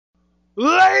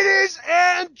Ladies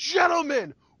and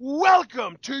gentlemen,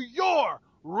 welcome to your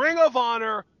Ring of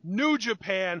Honor New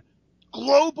Japan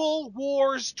Global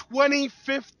Wars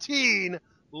 2015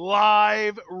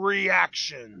 live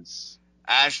reactions.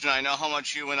 Ashton, I know how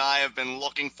much you and I have been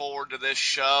looking forward to this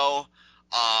show.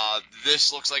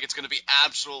 This looks like it's going to be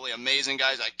absolutely amazing,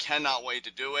 guys. I cannot wait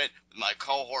to do it with my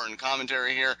cohort and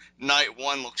commentary here. Night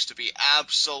one looks to be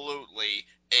absolutely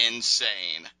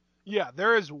insane. Yeah,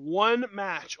 there is one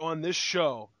match on this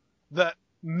show that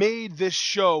made this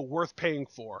show worth paying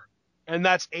for, and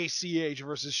that's ACH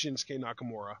versus Shinsuke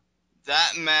Nakamura.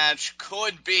 That match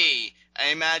could be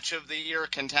a match of the year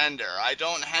contender. I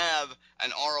don't have an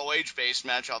ROH-based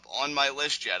matchup on my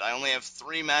list yet. I only have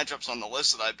 3 matchups on the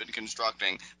list that I've been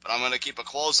constructing, but I'm going to keep a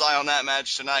close eye on that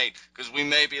match tonight because we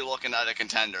may be looking at a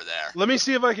contender there. Let me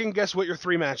see if I can guess what your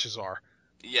 3 matches are.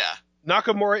 Yeah.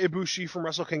 Nakamura Ibushi from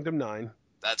Wrestle Kingdom 9.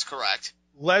 That's correct.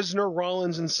 Lesnar,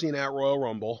 Rollins, and Cena at Royal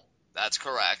Rumble. That's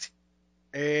correct.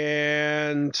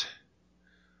 And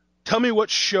tell me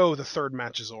what show the 3rd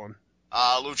match is on.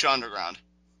 Lucha Underground.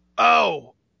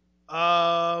 Oh,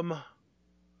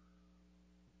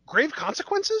 Grave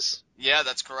Consequences? Yeah,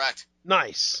 that's correct.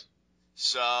 Nice.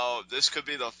 So this could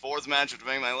be the 4th match to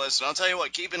make my list. And I'll tell you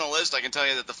what, keeping a list, I can tell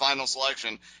you that the final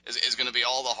selection is going to be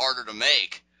all the harder to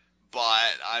make.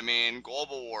 But, I mean,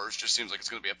 Global Wars just seems like it's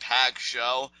going to be a packed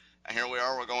show. And here we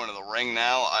are, we're going to the ring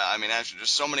now. I mean, actually,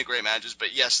 just so many great matches.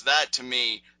 But yes, that to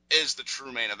me is the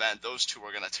true main event. Those two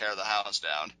are going to tear the house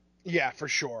down. Yeah, for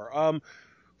sure.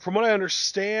 From what I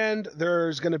understand,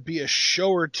 there's going to be a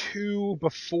show or 2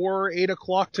 before 8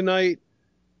 o'clock tonight.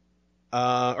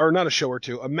 Or not a show or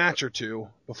 2, a match or 2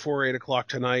 before 8 o'clock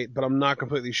tonight, but I'm not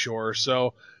completely sure.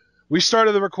 So we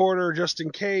started the recorder just in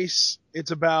case.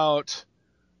 It's about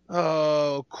 20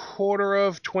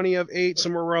 of 8,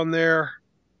 somewhere around there.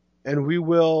 And we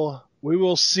will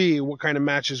see what kind of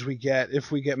matches we get.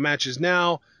 If we get matches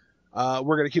now,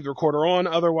 we're going to keep the recorder on.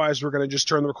 Otherwise, we're going to just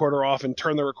turn the recorder off and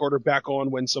turn the recorder back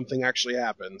on when something actually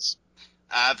happens.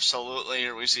 Absolutely.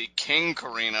 Here we see King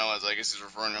Carino, as I guess he's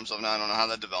referring to himself now. I don't know how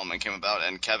that development came about,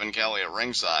 and Kevin Kelly at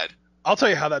ringside. I'll tell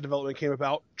you how that development came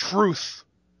about. Truth.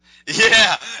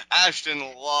 Yeah, Ashton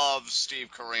loves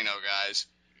Steve Carino, guys.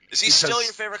 Is he still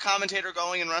your favorite commentator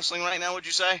going in wrestling right now, would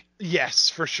you say? Yes,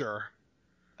 for sure.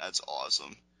 That's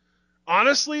awesome.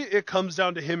 Honestly, it comes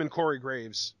down to him and Corey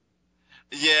Graves.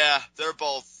 Yeah, they're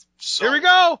both so... Here we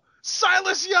go!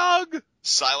 Silas Young!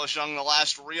 Silas Young, the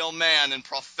last real man in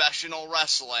professional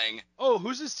wrestling. Oh,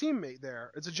 who's his teammate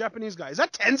there? It's a Japanese guy. Is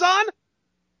that Tenzan?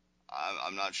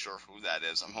 I'm not sure who that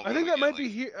is. I'm hoping I think that might be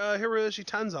Hiroshi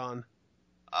Tenzan.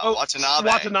 Watanabe.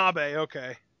 Watanabe,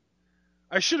 okay.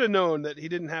 I should have known that he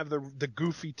didn't have the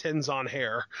goofy Tenzan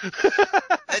hair.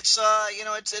 It's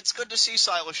good to see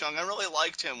Silas Young. I really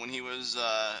liked him when he was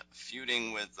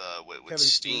feuding with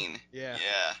Steen. Yeah.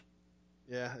 Yeah.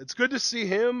 Yeah, it's good to see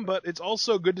him, but it's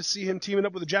also good to see him teaming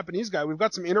up with a Japanese guy. We've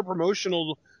got some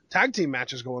interpromotional tag team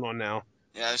matches going on now.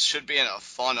 Yeah, this should be a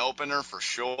fun opener for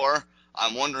sure.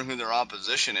 I'm wondering who their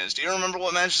opposition is. Do you remember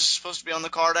what match is supposed to be on the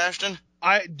card, Ashton?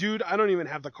 I don't even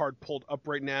have the card pulled up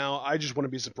right now. I just want to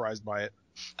be surprised by it.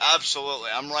 Absolutely.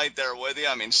 I'm right there with you.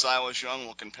 I mean, Silas Young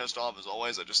looking pissed off as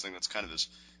always. I just think that's kind of his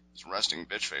resting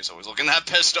bitch face, always looking that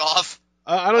pissed off.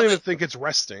 I don't even think it's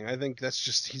resting. I think that's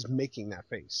just he's making that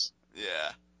face.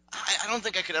 Yeah. I don't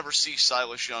think I could ever see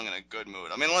Silas Young in a good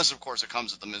mood. I mean, unless, of course, it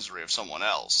comes at the misery of someone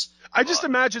else. I just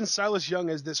imagine Silas Young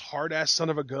as this hard-ass son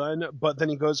of a gun, but then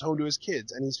he goes home to his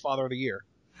kids, and he's Father of the Year.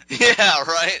 Yeah,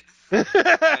 right? And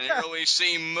here we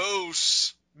see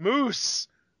Moose. Moose!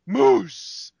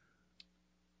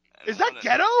 Is that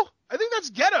Ghetto? I think that's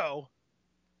Ghetto.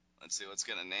 Let's see, let's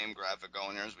get a name graphic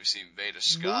going here as we see Veda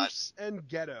Scott. Moose and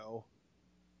Ghetto.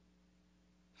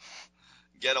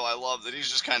 Ghetto, I love that he's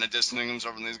just kind of distancing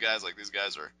himself from these guys. Like, these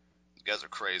guys are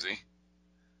crazy.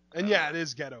 And yeah, it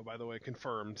is Ghetto, by the way,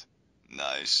 confirmed.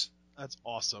 Nice. That's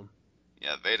awesome.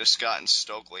 Yeah, Veda Scott and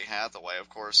Stokely Hathaway, of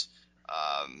course.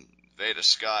 Veda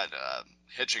Scott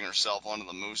hitching herself onto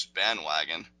the Moose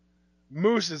bandwagon.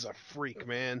 Moose is a freak,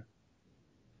 man.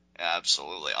 Yeah,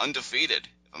 absolutely. Undefeated,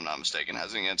 if I'm not mistaken.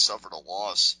 Hasn't yet suffered a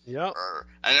loss. Yep.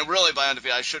 And really, by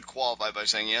undefeated, I should qualify by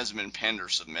saying he hasn't been pinned or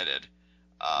submitted.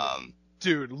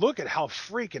 Dude, look at how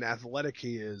freaking athletic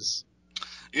he is.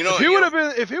 You know, if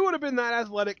he would have been that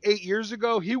athletic 8 years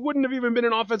ago, he wouldn't have even been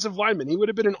an offensive lineman. He would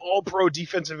have been an all-pro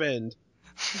defensive end.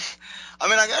 I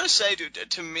mean, I gotta say, dude,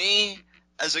 to me,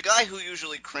 as a guy who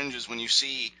usually cringes when you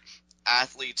see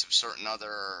athletes of certain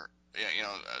other,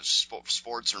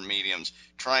 sports or mediums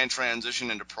try and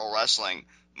transition into pro wrestling,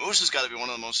 Moose has got to be one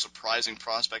of the most surprising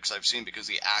prospects I've seen because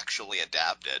he actually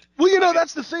adapted. Well,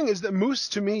 that's the thing, is that Moose,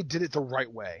 to me, did it the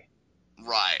right way.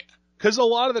 Right. Because a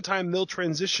lot of the time they'll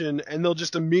transition and they'll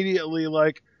just immediately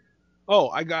like,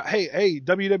 oh, hey,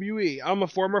 WWE, I'm a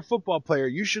former football player.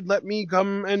 You should let me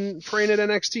come and train at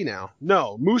NXT now.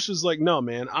 No, Moose was like, no,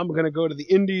 man, I'm going to go to the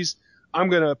Indies. I'm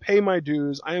going to pay my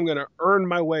dues. I am going to earn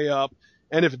my way up.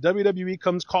 And if WWE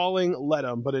comes calling, let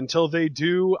them. But until they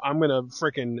do, I'm going to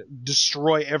freaking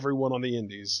destroy everyone on the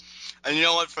Indies. And you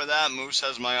know what? For that, Moose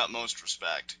has my utmost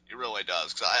respect. He really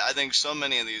does. Because I think so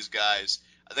many of these guys,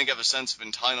 I think, have a sense of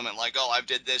entitlement. Like, oh, I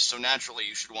did this, so naturally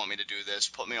you should want me to do this.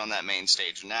 Put me on that main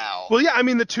stage now. Well, yeah, I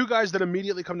mean, the two guys that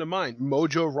immediately come to mind,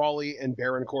 Mojo Rawley and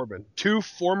Baron Corbin. Two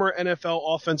former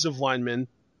NFL offensive linemen.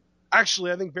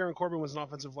 Actually, I think Baron Corbin was an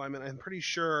offensive lineman. I'm pretty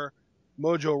sure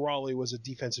Mojo Rawley was a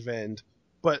defensive end.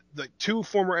 But the two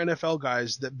former NFL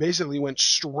guys that basically went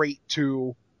straight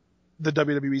to the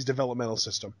WWE's developmental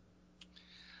system.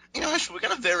 You know, actually, we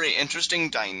got a very interesting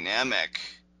dynamic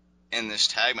in this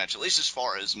tag match, at least as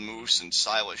far as Moose and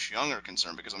Silas Young are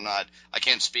concerned, because I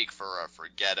can't speak for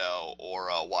Gedo or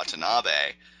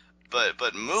Watanabe,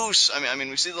 but Moose, I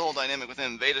mean, we see the whole dynamic with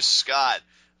him. Veda Scott,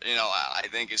 you know, I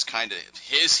think is kind of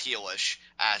his heelish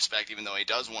aspect, even though he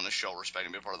does want to show respect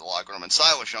and be a part of the locker room. And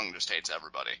Silas Young just hates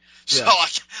everybody. So yeah.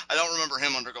 I don't remember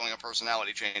him undergoing a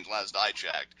personality change last I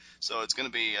checked. So it's going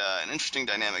to be an interesting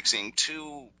dynamic seeing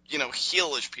two, you know,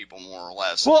 heelish people more or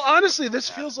less. Well, honestly, this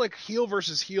feels like heel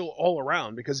versus heel all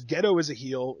around, because Gedo is a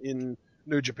heel in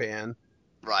New Japan.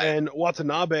 Right. And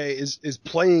Watanabe is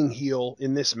playing heel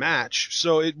in this match.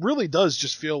 So it really does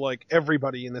just feel like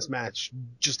everybody in this match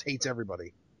just hates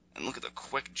everybody. And look at the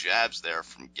quick jabs there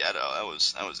from Gedo. That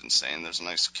was insane. There's a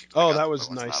nice kick. Oh, that was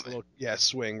nice. Little,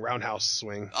 swing, roundhouse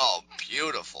swing. Oh,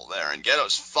 beautiful there. And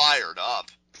Geto's fired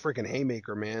up. Freaking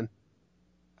haymaker, man.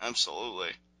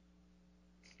 Absolutely.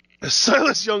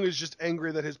 Silas Young is just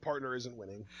angry that his partner isn't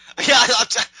winning. Yeah, I'm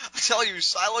telling you,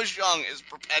 Silas Young is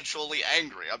perpetually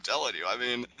angry. I'm telling you. I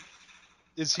mean,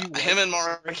 is he him and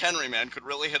Mark Henry, man, could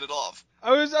really hit it off.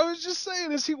 I was just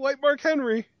saying, is he white Mark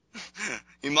Henry?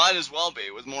 He might as well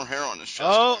be, with more hair on his chest.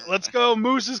 Oh, let's go.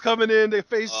 Moose is coming in to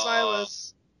face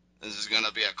Silas. This is going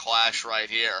to be a clash right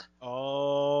here.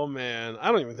 Oh, man.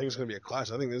 I don't even think it's going to be a clash.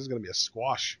 I think this is going to be a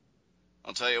squash.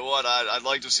 I'll tell you what, I'd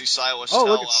like to see Silas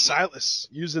look at Silas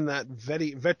using that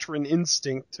veteran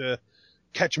instinct to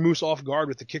catch Moose off guard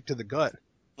with the kick to the gut.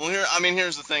 Well,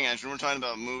 here's the thing, Andrew. We're talking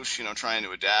about Moose, you know, trying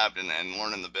to adapt and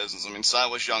learning the business. I mean,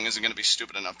 Silas Young isn't going to be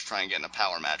stupid enough to try and get in a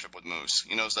power matchup with Moose.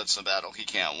 He knows that's a battle he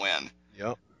can't win.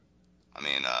 Yep. I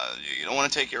mean, you don't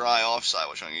want to take your eye off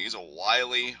Silas Young. He's a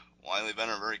wily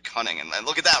veteran, very cunning. And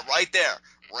look at that right there,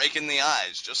 raking the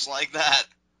eyes, just like that.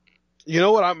 You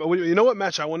know what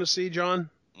match I want to see, John?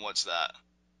 What's that?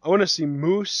 I want to see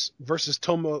Moose versus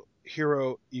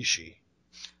Tomohiro Ishii.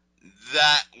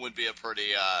 That would be a pretty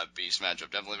beast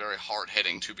matchup. Definitely very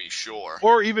hard-hitting, to be sure.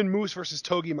 Or even Moose versus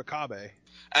Togi Makabe.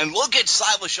 And look at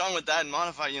Silas Young with that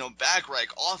modified, back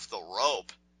rake off the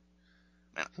rope.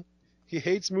 Man. He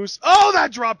hates Moose. Oh,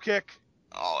 that drop kick!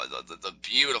 Oh, the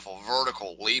beautiful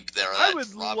vertical leap there. I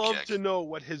would love to know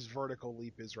what his vertical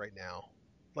leap is right now.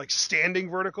 Like standing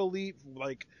vertical leap,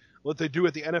 like what they do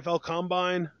at the NFL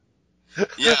Combine.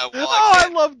 Yeah, well, I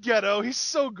love Gedo. He's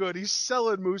so good. He's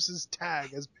selling Moose's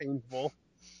tag as painful.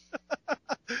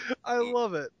 I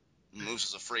love it. Moose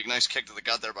is a freak. Nice kick to the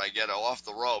gut there by Gedo off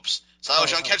the ropes. Silas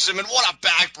Young catches him, and what a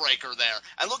backbreaker there.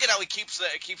 And look at how he keeps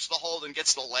the hold and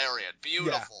gets the lariat.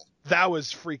 Beautiful. Yeah, that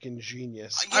was freaking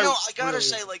genius. I gotta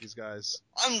say, these guys.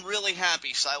 I'm really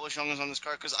happy Silas Young is on this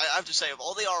card, because I have to say, of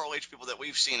all the ROH people that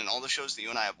we've seen and all the shows that you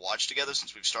and I have watched together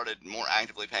since we've started more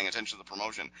actively paying attention to the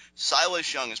promotion,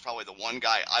 Silas Young is probably the one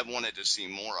guy I've wanted to see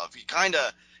more of.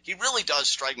 He really does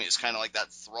strike me as kind of like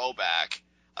that throwback.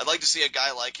 I'd like to see a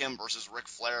guy like him versus Ric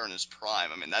Flair in his prime.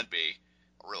 I mean, that'd be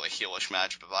a really heelish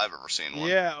matchup if I've ever seen one.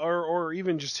 Yeah, or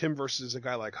even just him versus a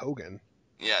guy like Hogan.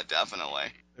 Yeah, definitely.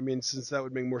 I mean, since that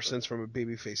would make more sense from a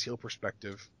babyface heel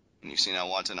perspective. And you see now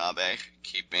Watanabe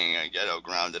keeping Gedo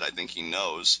grounded. I think he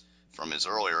knows from his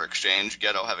earlier exchange,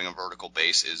 Gedo having a vertical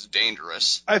base is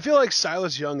dangerous. I feel like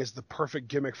Silas Young is the perfect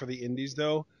gimmick for the indies,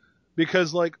 though.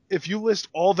 Because, like, if you list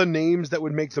all the names that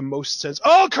would make the most sense...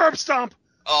 Oh, curb stomp!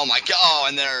 Oh, my God. Oh,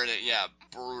 and there it is. Yeah,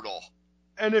 brutal.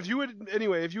 And if you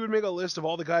would make a list of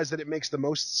all the guys that it makes the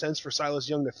most sense for Silas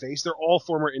Young to face, they're all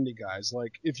former indie guys.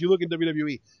 Like, if you look at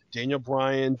WWE, Daniel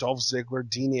Bryan, Dolph Ziggler,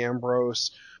 Dean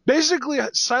Ambrose. Basically,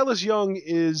 Silas Young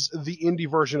is the indie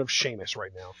version of Sheamus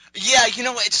right now. Yeah,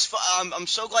 I'm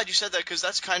so glad you said that, because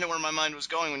that's kind of where my mind was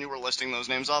going when you were listing those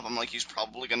names off. I'm like, he's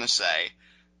probably going to say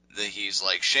that he's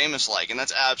like Sheamus-like, and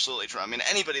that's absolutely true. I mean,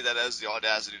 anybody that has the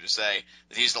audacity to say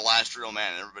that he's the last real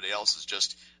man and everybody else is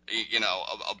just,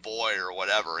 a boy or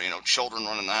whatever, children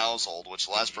running the household, which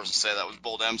the last person to say that was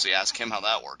Bull Dempsey. Ask him how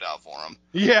that worked out for him.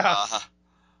 Yeah.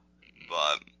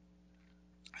 But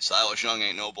Silas Young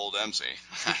ain't no Bull Dempsey.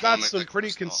 We've got some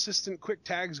pretty consistent quick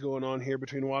tags going on here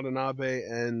between Watanabe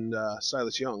and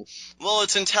Silas Young. Well,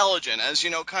 it's intelligent, as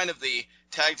kind of the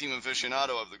tag team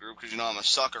aficionado of the group, because I'm a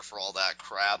sucker for all that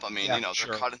crap. I mean,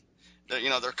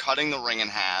 they're cutting the ring in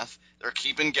half. They're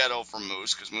keeping Ghetto from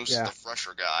Moose, because Moose is the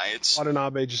fresher guy.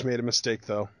 Watanabe just made a mistake,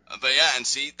 though. But yeah, and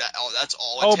see, that's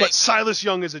all it takes. But Silas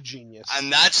Young is a genius.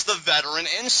 And that's the veteran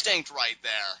instinct right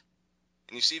there.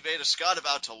 And you see Veda Scott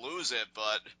about to lose it,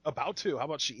 but... About to? How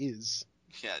about she is?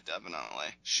 Yeah, definitely.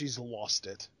 She's lost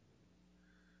it.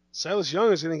 Silas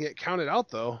Young is going to get counted out,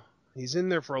 though. He's in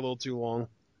there for a little too long.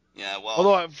 Yeah, well...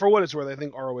 Although, for what it's worth, I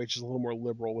think ROH is a little more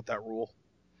liberal with that rule.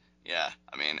 Yeah,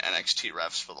 I mean, NXT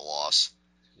refs for the loss.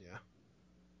 Yeah.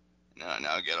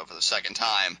 Now Ghetto for the second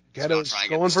time. Ghetto's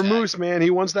going for Moose, man.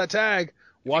 He wants that tag.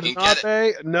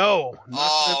 Watanabe, no.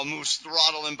 Moose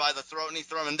throttled him by the throat, and he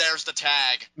threw him, and there's the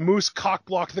tag. Moose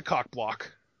cock-blocked the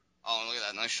cock-block. Oh, look at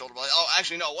that nice shoulder block. Oh,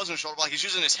 actually, no, it wasn't a shoulder block. He's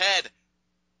using his head.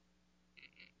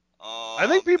 Oh, I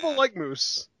think people like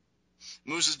Moose.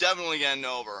 Moose is definitely getting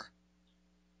over.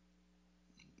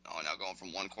 Oh, now going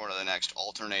from one corner to the next,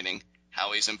 alternating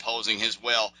how he's imposing his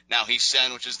will. Now he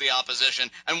sandwiches the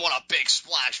opposition, and what a big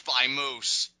splash by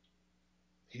Moose.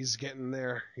 He's getting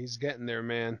there. He's getting there,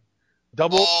 man.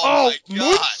 Double. Oh my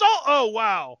God. Moonsault. Oh,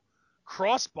 wow.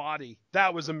 Crossbody.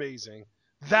 That was amazing.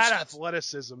 That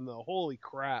athleticism, though. Holy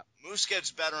crap. Moose gets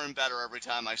better and better every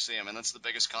time I see him, and that's the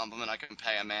biggest compliment I can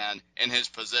pay a man in his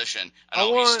position. And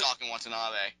he's stalking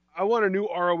Watanabe. I want a new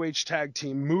ROH tag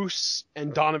team, Moose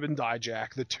and Donovan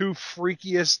Dijak, the two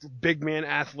freakiest big man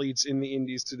athletes in the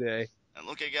indies today. And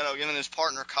look at Ghetto giving his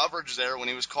partner coverage there when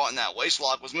he was caught in that waist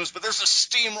lock was Moose, but there's a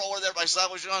steamroller there by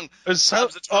Silas Young.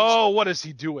 What is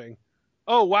he doing?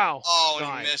 Oh, wow. Oh,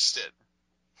 and he missed it.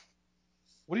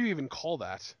 What do you even call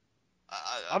that?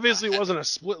 Obviously, it wasn't a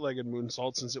split-legged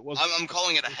moonsault since it wasn't. I'm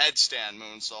calling it a headstand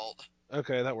moonsault.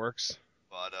 Okay, that works.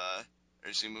 But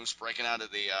you see Moose breaking out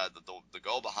of the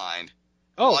go behind.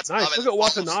 Oh, nice! Look at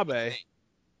Watanabe.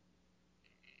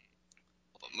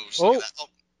 But Moose, look at that.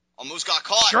 Oh, Moose got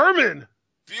caught. German.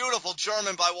 Beautiful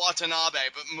German by Watanabe,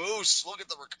 but Moose, look at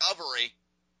the recovery.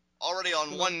 Already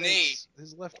on one knee.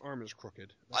 His left arm is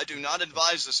crooked. I do not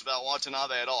advise this about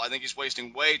Watanabe at all. I think he's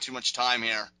wasting way too much time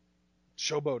here.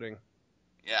 Showboating.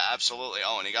 Yeah, absolutely.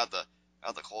 Oh, and he got the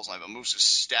clothesline, but Moose is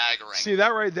staggering. See,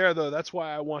 that right there, though, that's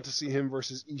why I want to see him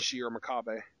versus Ishii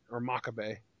or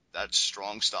Makabe. That's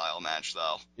strong style match,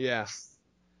 though. Yeah.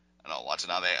 And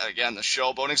Watanabe, again, the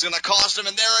showboating's going to cost him,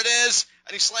 and there it is!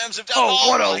 And he slams him down. Oh,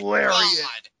 what a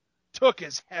lariat! Took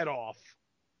his head off.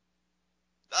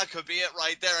 That could be it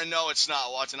right there, and no, it's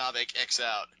not. Watanabe kicks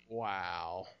out.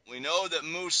 Wow. We know that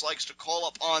Moose likes to call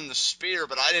up on the spear,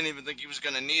 but I didn't even think he was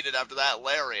going to need it after that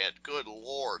lariat. Good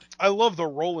Lord. I love the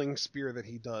rolling spear that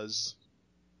he does.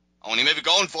 Oh, and he may be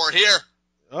going for it here.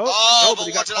 But but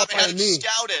he got Watanabe had it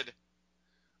scouted.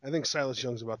 I think Silas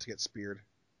Young's about to get speared.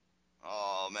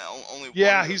 Oh, man, only one.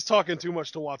 Yeah, he's talking too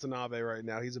much to Watanabe right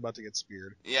now. He's about to get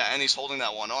speared. Yeah, and he's holding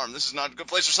that one arm. This is not a good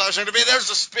place for Silas Young to be. There's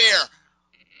the spear.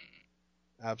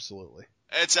 Absolutely.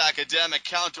 It's academic.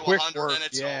 Count to Quick 100, work. and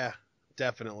it's over.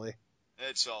 Definitely.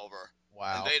 It's over.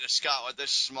 Wow. And Veda Scott with this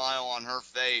smile on her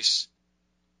face.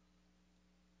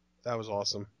 That was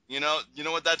awesome. You know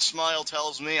what that smile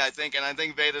tells me? I think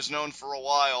Veda's known for a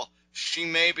while. She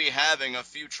may be having a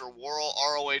future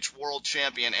ROH World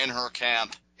Champion in her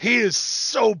camp. He is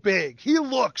so big. He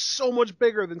looks so much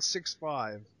bigger than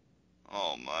 6'5".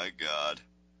 Oh, my God.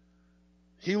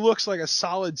 He looks like a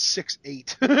solid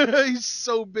 6'8". He's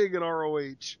so big in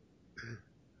ROH.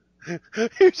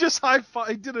 He just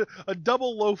he did a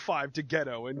double low five to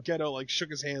Ghetto, and Ghetto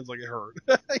shook his hands like it hurt.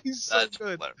 He's so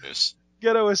good. Hilarious.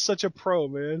 Ghetto is such a pro,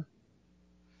 man.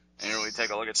 And here we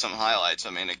take a look at some highlights. I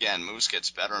mean, again, Moose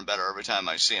gets better and better every time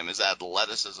I see him. His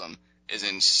athleticism is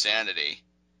insanity.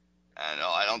 And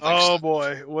I don't think. Oh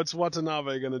boy, what's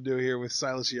Watanabe gonna do here with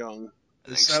Silas Young?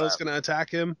 Is Silas gonna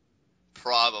attack him?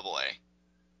 Probably.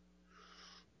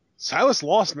 Silas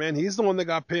lost, man. He's the one that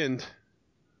got pinned.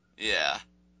 Yeah.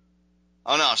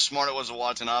 Oh no, smart it was of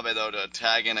Watanabe, though, to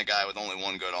tag in a guy with only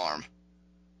one good arm.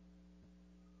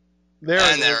 There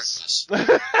it is.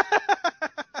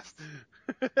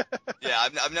 Yeah,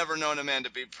 I've never known a man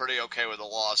to be pretty okay with a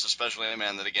loss, especially a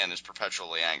man that, again, is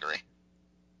perpetually angry.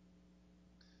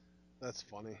 That's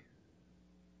funny.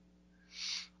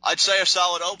 I'd say a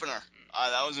solid opener.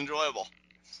 That was enjoyable.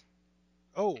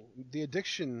 Oh, the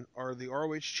Addiction are the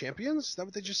ROH champions? Is that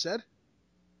what they just said?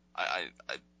 I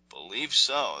believe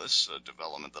so. This is a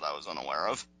development that I was unaware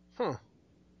of. Huh.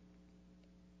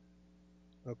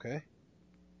 Okay.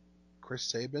 Chris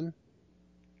Sabin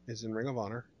is in Ring of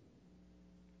Honor.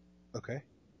 Okay.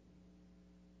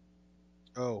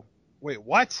 Oh, wait,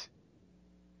 what?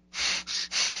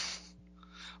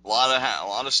 A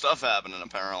lot of stuff happening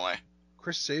apparently.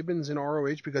 Chris Sabin's in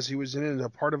ROH because he was in a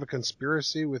part of a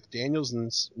conspiracy with Daniels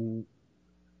and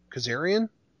Kazarian?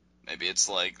 Maybe it's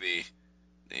like the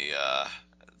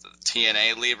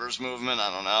TNA Leavers movement.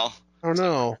 I don't know. I don't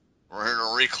know. Like we're here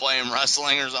to reclaim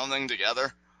wrestling or something together.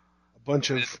 A bunch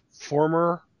of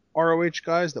former ROH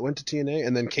guys that went to TNA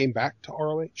and then came back to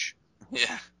ROH.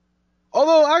 Yeah.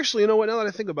 Although, actually, you know what? Now that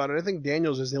I think about it, I think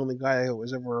Daniels is the only guy that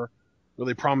was ever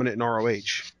really prominent in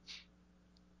ROH.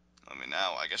 I mean,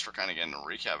 now I guess we're kind of getting a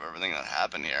recap of everything that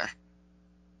happened here.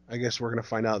 I guess we're going to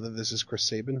find out that this is Chris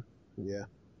Sabin. Yeah.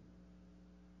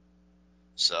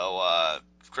 So,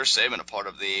 Chris Sabin, a part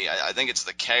of I think it's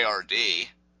the KRD.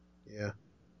 Yeah.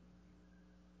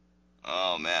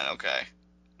 Oh, man, okay.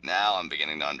 Now I'm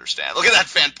beginning to understand. Look at that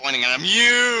fan pointing at him.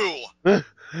 You!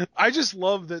 I just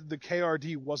love that the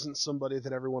KRD wasn't somebody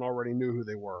that everyone already knew who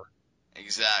they were.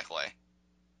 Exactly.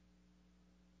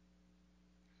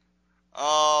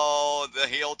 Oh, the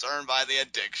heel turn by the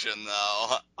Addiction,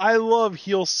 though. I love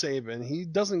heel Sabin. He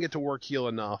doesn't get to work heel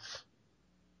enough.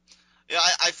 Yeah,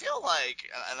 I feel like,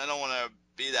 and I don't want to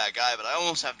be that guy, but I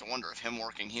almost have to wonder if him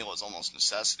working heel is almost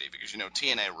necessity, because, you know,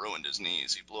 TNA ruined his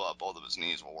knees. He blew up both of his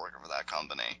knees while working for that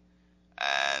company.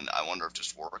 And I wonder if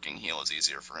just working heel is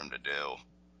easier for him to do.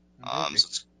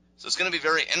 So it's going to be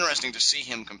very interesting to see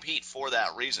him compete for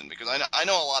that reason, because I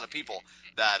know a lot of people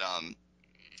that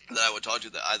I would talk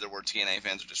to that either were TNA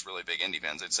fans or just really big indie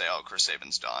fans. They'd say, oh, Chris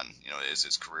Sabin's done. You know,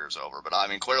 his career's over. But, I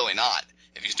mean, clearly not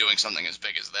if he's doing something as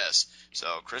big as this. So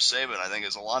Chris Sabin, I think,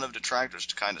 has a lot of detractors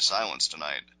to kind of silence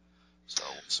tonight. So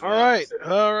all right.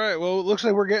 Well, it looks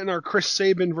like we're getting our Chris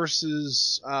Sabin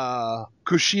versus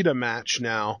Kushida match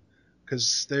now,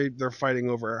 because they're fighting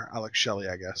over Alex Shelley,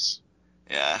 I guess.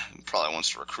 Yeah, he probably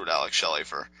wants to recruit Alex Shelley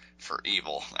for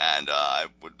Evil, and I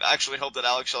would actually hope that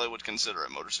Alex Shelley would consider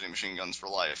it. Motor City Machine Guns for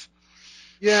life.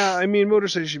 Yeah, I mean, Motor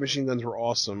City Machine Guns were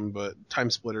awesome, but Time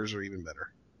Splitters are even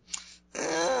better.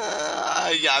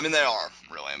 Yeah, I mean, they are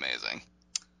really amazing.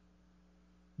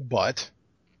 But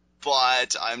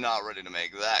I'm not ready to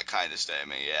make that kind of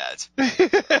statement yet.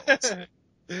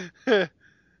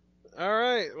 All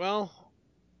right, well,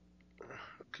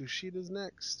 Kushida's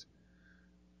next.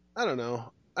 I don't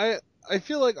know. I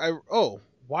feel like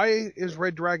why is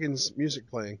Red Dragon's music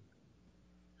playing?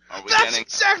 That's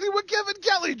exactly what Kevin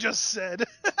Kelly just said.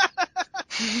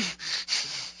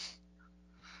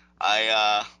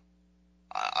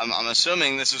 I'm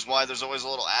assuming this is why there's always a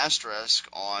little asterisk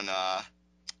on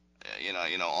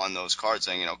on those cards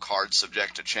saying, cards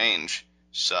subject to change.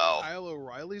 So Kyle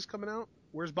O'Reilly's coming out?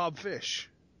 Where's Bob Fish?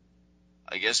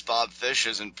 I guess Bob Fish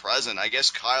isn't present. I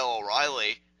guess Kyle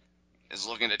O'Reilly is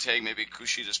looking to take maybe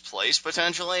Kushida's place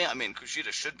potentially. I mean,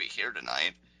 Kushida should be here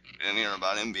tonight. We didn't hear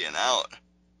about him being out.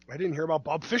 I didn't hear about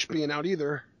Bob Fish being out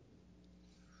either.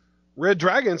 Red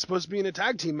Dragon's supposed to be in a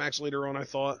tag team match later on, I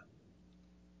thought.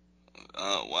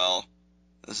 Well,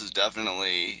 this is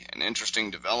definitely an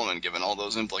interesting development given all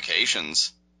those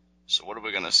implications. So what are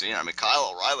we going to see? I mean,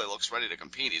 Kyle O'Reilly looks ready to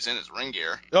compete. He's in his ring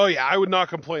gear. Oh, yeah, I would not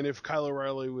complain if Kyle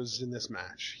O'Reilly was in this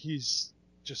match. He's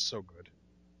just so good.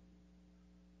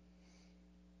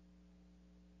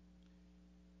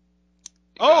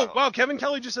 Wow, Kevin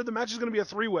Kelly just said the match is going to be a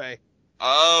three-way.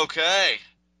 Okay.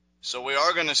 So we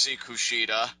are going to see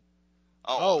Kushida.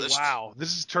 Wow.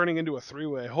 This is turning into a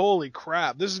three-way. Holy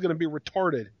crap. This is going to be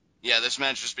retarded. Yeah, this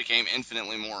match just became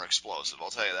infinitely more explosive.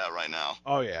 I'll tell you that right now.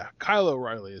 Oh, yeah. Kyle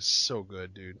O'Reilly is so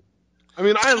good, dude. I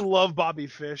mean, I love Bobby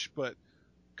Fish, but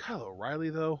Kyle O'Reilly,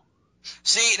 though?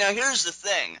 See, now here's the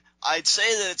thing. I'd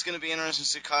say that it's going to be interesting to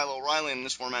see Kyle O'Reilly in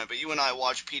this format, but you and I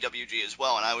watch PWG as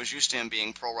well, and I was used to him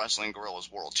being Pro Wrestling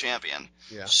Guerrilla's world champion.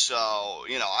 Yeah. So,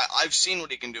 I've seen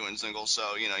what he can do in singles,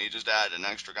 so, you just add an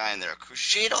extra guy in there.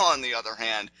 Kushida, on the other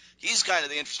hand, he's kind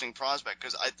of the interesting prospect,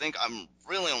 because I think I'm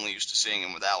really only used to seeing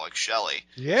him with Alex Shelley.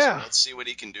 Yeah. So let's see what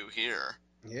he can do here.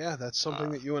 Yeah, that's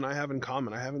something that you and I have in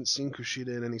common. I haven't seen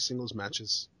Kushida in any singles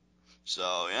matches.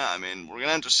 So, yeah, I mean, we're going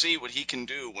to have to see what he can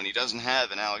do when he doesn't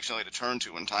have an Alex Shelley to turn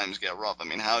to when times get rough. I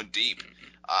mean, how deep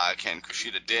can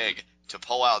Kushida dig to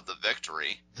pull out the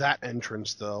victory? That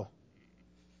entrance, though.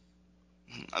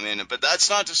 I mean, but that's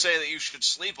not to say that you should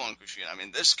sleep on Kushida. I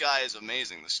mean, this guy is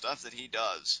amazing. The stuff that he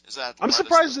does is that. I'm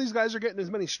surprised these guys are getting as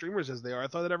many streamers as they are. I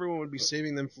thought that everyone would be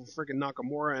saving them for freaking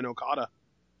Nakamura and Okada.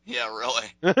 Yeah, really.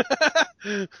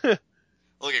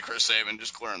 Look at Chris Sabin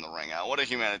just clearing the ring out. What a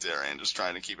humanitarian, just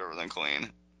trying to keep everything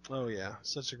clean. Oh, yeah.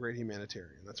 Such a great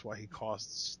humanitarian. That's why he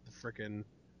costs the frickin'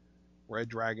 Red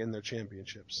Dragon their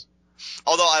championships.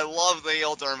 Although I love the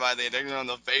heel turn by the Indignant on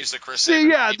the face of Chris See, Sabin.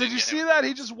 yeah, did you see that?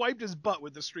 He just wiped his butt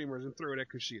with the streamers and threw it at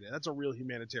Kushida. That's a real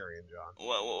humanitarian, John.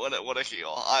 What a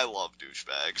heel. I love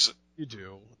douchebags. You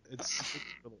do. It's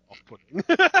a little off-putting.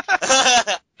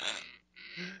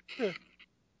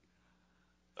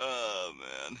 Oh,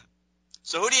 man.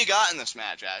 So who do you got in this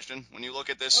match, Ashton, when you look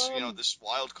at this, this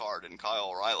wild card in Kyle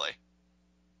O'Reilly?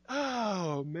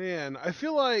 Oh, man. I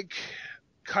feel like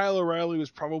Kyle O'Reilly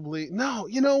was probably... No,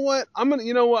 you know what? I'm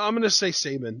gonna say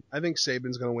Sabin. I think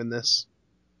Sabin's gonna win this.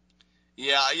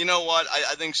 Yeah, you know what?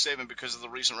 I think Sabin, because of the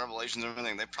recent revelations and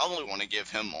everything, they probably want to give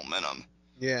him momentum.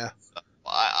 Yeah.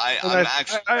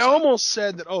 I almost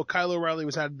said that, Kyle O'Reilly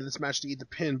was added to this match to eat the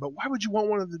pin, but why would you want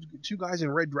one of the two guys in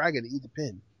Red Dragon to eat the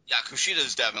pin? Yeah,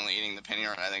 Kushida's definitely eating the pin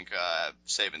here, and I think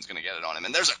Sabin's going to get it on him.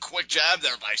 And there's a quick jab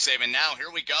there by Sabin now.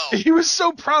 Here we go. He was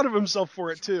so proud of himself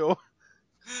for it, too.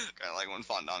 Kind of like when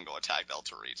Fandango attacked El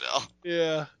Torito.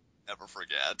 Yeah. Never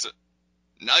forget.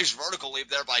 Nice vertical leap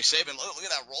there by Sabin. Look at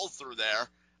that roll through there.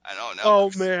 I don't know.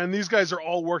 Oh, man, these guys are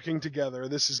all working together.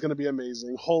 This is going to be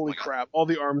amazing. Holy crap. All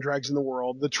the arm drags in the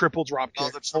world. The triple drop kick.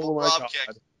 Oh, the triple drop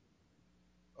kick.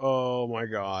 Oh, my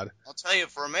God. I'll tell you,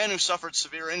 for a man who suffered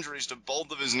severe injuries to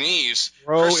both of his knees,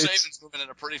 Bro, Chris Sabin's moving at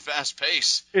a pretty fast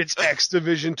pace. It's X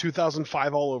Division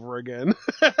 2005 all over again.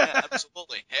 Yeah,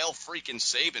 absolutely. Hail freaking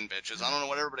Sabin, bitches. I don't know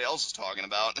what everybody else is talking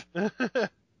about.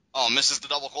 Oh, misses the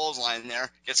double clothesline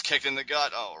there. Gets kicked in the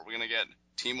gut. Oh, are we going to get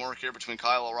teamwork here between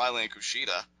Kyle O'Reilly and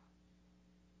Kushida?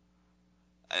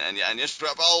 And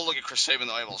look at Chris Sabin,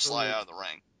 though, able to slide out of the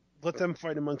ring. Let them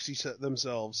fight amongst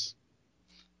themselves.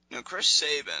 Chris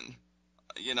Sabin,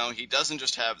 he doesn't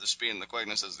just have the speed and the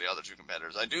quickness as the other two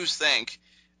competitors. I do think,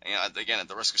 again, at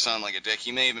the risk of sounding like a dick,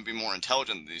 he may even be more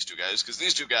intelligent than these two guys, because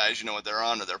these two guys, you know what they're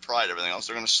on, their pride, everything else,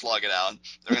 they're going to slug it out.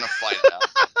 They're going to fight it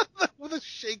out. With a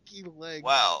shaky leg.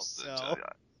 Wow.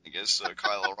 I guess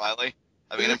Kyle O'Reilly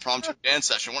having an impromptu dance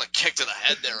session. What a kick to the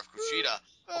head there of Kushida.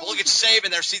 Oh, look at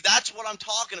Sabin there. See, that's what I'm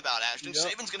talking about, Ashton. Yep.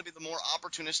 Sabin's going to be the more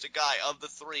opportunistic guy of the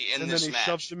three in this match. And then he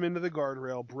shoves him into the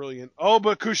guardrail. Brilliant. Oh,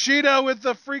 but Kushida with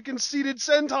the freaking seated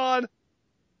senton.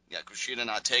 Yeah, Kushida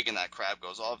not taking that crap,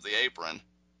 goes off the apron.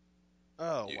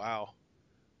 Oh, wow.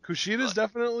 Kushida's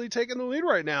definitely taking the lead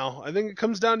right now. I think it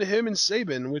comes down to him and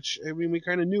Sabin, which, we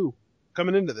kind of knew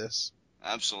coming into this.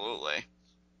 Absolutely.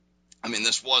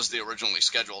 This was the originally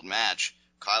scheduled match.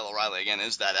 Kyle O'Reilly, again,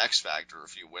 is that X Factor,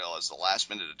 if you will, as the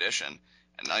last-minute addition.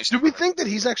 And nice. Do we think that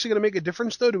he's actually going to make a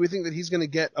difference, though? Do we think that he's going to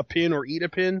get a pin or eat a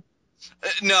pin?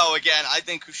 No, again, I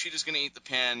think Kushida's going to eat the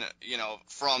pin,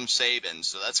 from Sabin,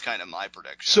 so that's kind of my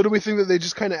prediction. So do we think that they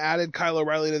just kind of added Kyle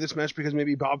O'Reilly to this match because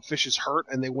maybe Bob Fish is hurt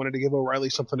and they wanted to give O'Reilly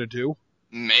something to do?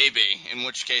 Maybe, in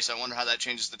which case I wonder how that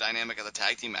changes the dynamic of the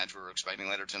tag team match we were expecting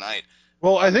later tonight.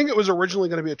 Well, I think it was originally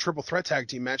going to be a triple threat tag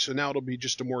team match, so now it'll be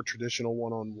just a more traditional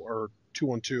 1-on or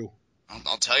 2-on-2.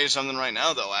 I'll tell you something right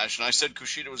now, though, Ash, and I said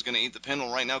Kushida was going to eat the pin.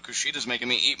 Well, right now Kushida's making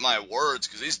me eat my words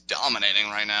because he's dominating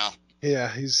right now.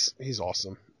 Yeah, he's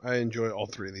awesome. I enjoy all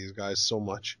three of these guys so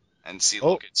much. And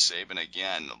look at Sabin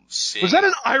again. Was that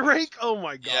an eye rake? Oh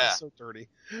my God, yeah. So dirty.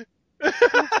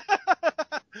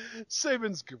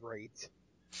 Sabin's great.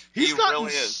 He's gotten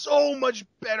so much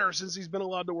better since he's been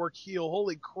allowed to work heel.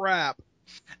 Holy crap.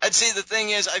 I'd say the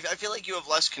thing is, I feel like you have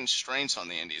less constraints on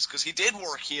the indies, because he did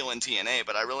work heel in TNA,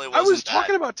 but I really wasn't. I was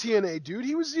talking about TNA, dude.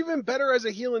 He was even better as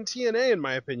a heel in TNA, in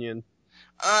my opinion.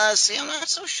 See, I'm not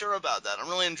so sure about that. I'm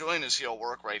really enjoying his heel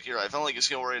work right here. I felt like his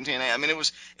heel work in TNA. It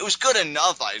was good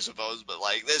enough, I suppose, but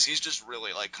like this, he's just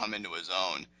really come into his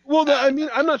own. Well,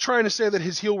 I'm not trying to say that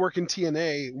his heel work in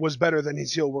TNA was better than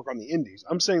his heel work on the indies.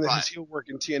 I'm saying that his heel work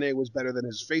in TNA was better than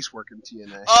his face work in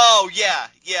TNA. Oh, yeah,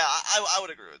 I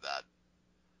would agree with that.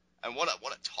 And what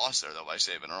a toss there, though, by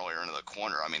Sabin earlier into the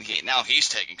corner. Now he's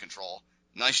taking control.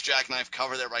 Nice jackknife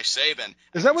cover there by Sabin.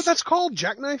 Is that what that's called?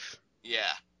 Jackknife?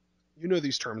 Yeah. You know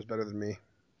these terms better than me.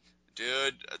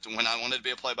 Dude, when I wanted to be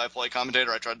a play-by-play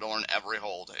commentator, I tried to learn every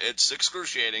hold. It's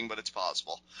excruciating, but it's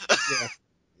possible. Yeah.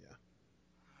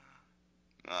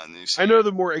 I know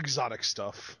the more exotic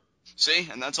stuff. See?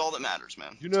 And that's all that matters,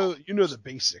 man. You know the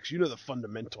basics. You know the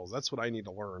fundamentals. That's what I need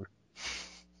to learn.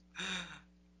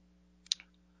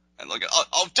 And look at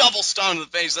double stun to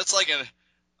the face. That's like an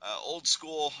old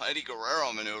school Eddie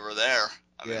Guerrero maneuver there.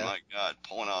 My God,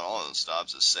 pulling out all of the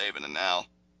stops is Sabin, and now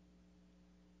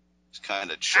he's kind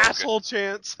of choking. Asshole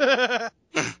chance.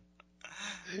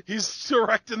 He's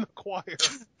directing the choir.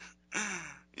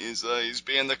 He's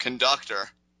being the conductor.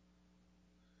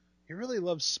 He really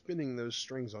loves spinning those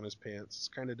strings on his pants. It's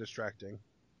kind of distracting.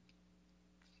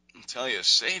 I'll tell you,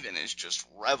 Sabin is just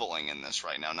reveling in this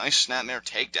right now. Nice snapmare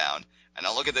takedown. And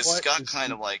now look at this. It's got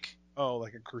kind of like... Oh,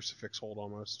 like a crucifix hold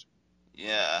almost.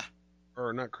 Yeah.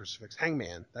 Or not crucifix.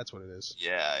 Hangman. That's what it is.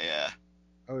 Yeah.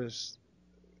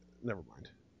 Never mind.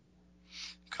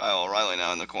 Kyle O'Reilly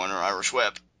now in the corner. Irish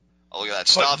whip. Oh, look at that.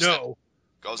 Stops it.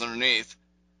 Goes underneath.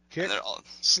 Kick.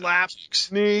 Slap.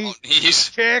 Knee. Oh, knees.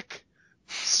 Kick.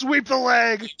 Sweep the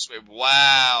leg. Sweep.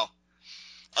 Wow.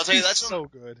 I'll tell you, that's so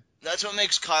good. That's what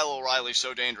makes Kyle O'Reilly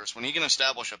so dangerous. When he can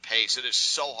establish a pace, it is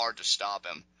so hard to stop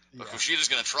him. But Kushida's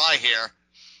going to try here.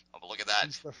 Oh, but look at that.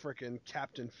 He's the frickin'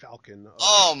 Captain Falcon.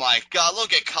 Oh, my God.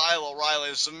 Look at Kyle O'Reilly,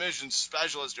 the submission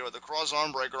specialist here with the cross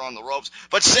arm breaker on the ropes.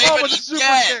 But Sabin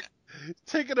again.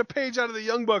 Taking a page out of the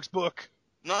Young Bucks book.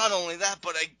 Not only that,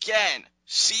 but again,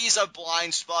 sees a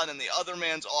blind spot in the other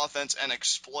man's offense and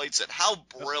exploits it. How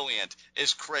brilliant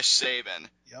is Chris Sabin?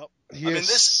 Yep. He is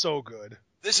so good.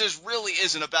 This really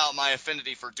isn't about my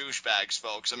affinity for douchebags,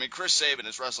 folks. I mean, Chris Sabin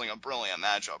is wrestling a brilliant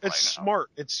matchup right now. It's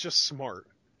smart. It's just smart.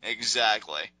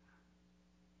 Exactly.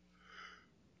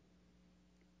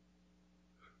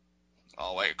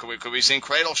 Oh, wait. Could we see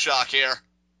Cradle Shock here?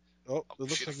 Oh, it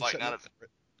looks like he's setting up for it.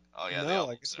 Oh, yeah. No,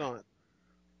 like it's not.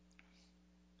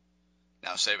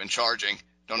 Now Sabin charging.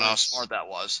 Don't know how smart that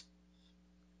was.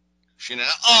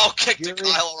 Kick to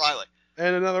Kyle O'Reilly.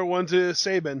 And another one to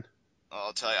Sabin. Oh,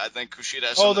 I'll tell you, I think Kushida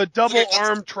has the double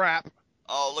arm trap.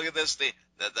 Oh, look at this. The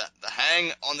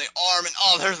hang on the arm.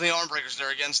 And there's the arm breakers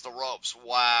there against the ropes.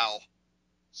 Wow.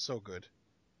 So good.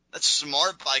 That's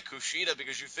smart by Kushida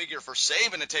because you figure for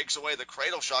Sabin it takes away the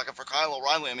cradle shock. And for Kyle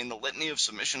O'Reilly, I mean, the litany of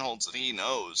submission holds that he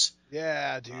knows.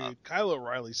 Yeah, dude. Kyle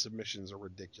O'Reilly's submissions are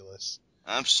ridiculous.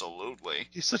 Absolutely.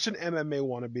 He's such an MMA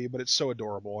wannabe, but it's so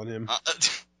adorable on him.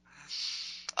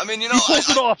 I mean, he pulls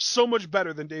it off so much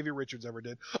better than Davey Richards ever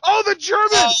did. Oh, the German!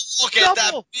 Oh, look at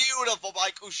that. Beautiful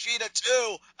by Kushida,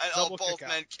 too. And both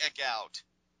men kick out.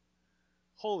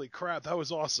 Holy crap, that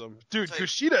was awesome. Dude,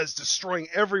 Kushida is destroying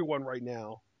everyone right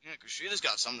now. Yeah, Kushida's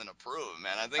got something to prove,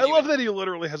 man. I love that he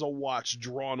literally has a watch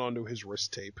drawn onto his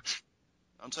wrist tape.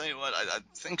 I'll tell you what, I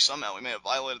think somehow we may have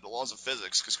violated the laws of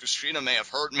physics, because Kushida may have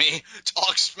heard me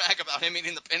talk smack about him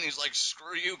eating the pin. He's like,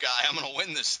 screw you, guy, I'm going to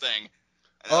win this thing.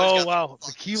 Oh, wow,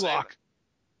 the key lock.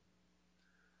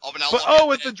 Oh, but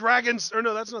with the dragons, or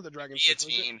no, that's not the dragon.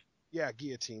 Guillotine. Yeah,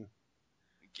 guillotine.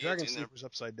 Dragon Sleeper's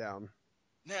upside down.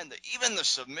 Man, even the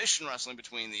submission wrestling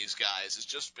between these guys has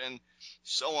just been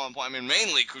so on point. I mean,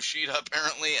 mainly Kushida,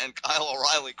 apparently, and Kyle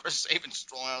O'Reilly. Chris Sabin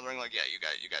strolling out of the ring like, yeah,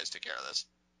 you guys take care of this.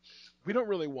 We don't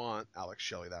really want Alex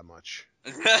Shelley that much.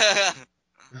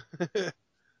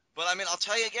 But, I mean, I'll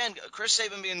tell you again, Chris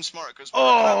Sabin being smart.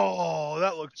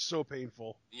 That looked so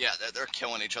painful. Yeah, they're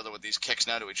killing each other with these kicks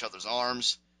now to each other's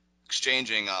arms,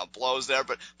 exchanging blows there.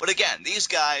 But again, these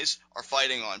guys are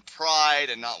fighting on pride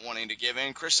and not wanting to give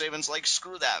in. Chris Sabin's like,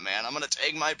 screw that, man. I'm going to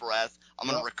take my breath. I'm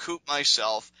going to recoup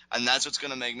myself, and that's what's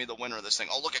going to make me the winner of this thing.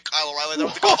 Oh, look at Kyle O'Reilly there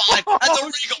with the combine and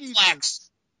the Regalplex.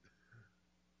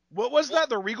 What was that?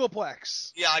 The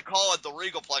Regalplex? Yeah, I call it the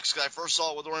Regalplex because I first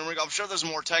saw it with the Ring Regal. I'm sure there's a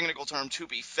more technical term to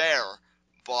be fair,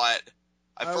 but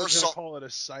I was going to call it a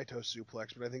Saito suplex,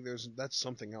 but I think that's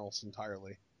something else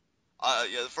entirely.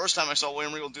 The first time I saw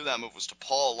William Regal do that move was to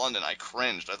Paul London. I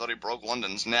cringed. I thought he broke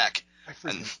London's neck. I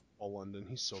freaking Paul London.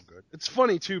 He's so good. It's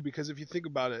funny, too, because if you think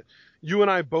about it, you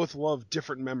and I both love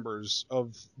different members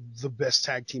of the best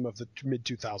tag team of the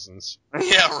mid-2000s.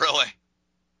 Yeah, really.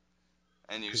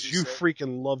 Because you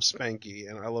freaking love Spanky,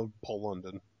 and I love Paul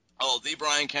London. Oh, the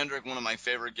Brian Kendrick, one of my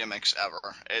favorite gimmicks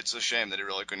ever. It's a shame that he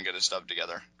really couldn't get his stuff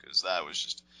together, because that was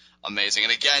just amazing.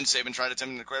 And again, Sabin tried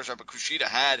attempting the cradle shot, but Kushida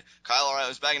had Kyle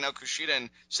O'Reilly's back, and now Kushida and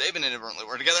Sabin inadvertently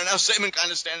were together. Now Sabin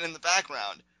kind of standing in the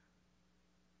background.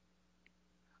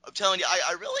 I'm telling you,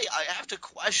 I have to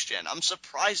question. I'm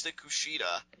surprised that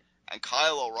Kushida and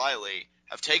Kyle O'Reilly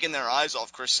have taken their eyes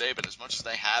off Chris Sabin as much as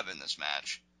they have in this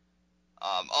match.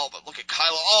 But look at Kyle.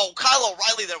 Oh, Kyle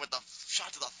O'Reilly there with the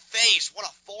shot to the face. What a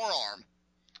forearm.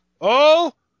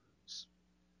 Oh,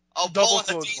 pulling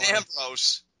the Dean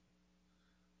Ambrose.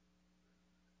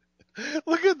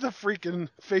 Look at the freaking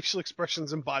facial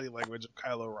expressions and body language of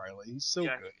Kyle O'Reilly. He's so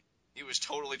good. He was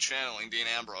totally channeling Dean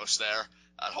Ambrose there.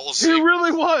 That whole scene. He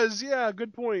really was. Yeah,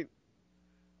 good point.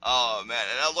 Oh, man.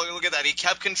 And look at that. He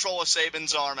kept control of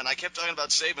Sabin's arm, and I kept talking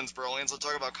about Sabin's brilliance. Let's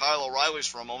talk about Kyle O'Reilly's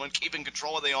for a moment, keeping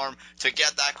control of the arm to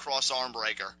get that cross arm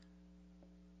breaker.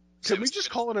 Can we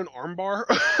just call it an arm bar?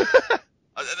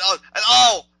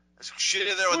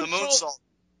 Shit there with the moonsault.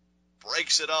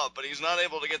 Breaks it up, but he's not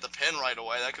able to get the pin right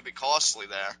away. That could be costly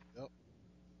there. Yep.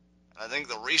 I think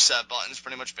the reset button's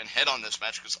pretty much been hit on this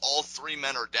match because all 3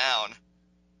 men are down.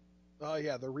 Oh,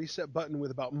 yeah, the reset button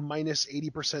with about minus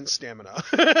 80% stamina.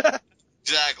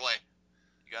 Exactly.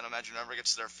 You gotta imagine whoever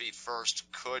gets to their feet first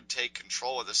could take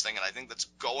control of this thing, and I think that's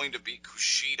going to be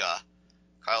Kushida.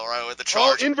 Kyle O'Reilly with the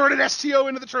charge. Oh, inverted STO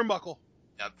into the turnbuckle.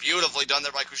 Yeah, beautifully done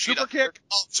there by Kushida. Super kick.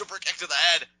 Oh, super kick to the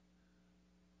head.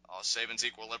 Oh, Saban's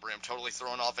equilibrium totally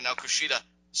thrown off, and now Kushida,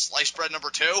 slice bread number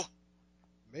 2.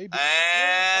 Maybe.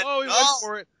 And he went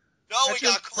for it. No, we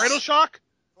got Cradle shock.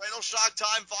 Cradle shock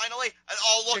time finally. And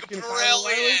oh, look, Kicking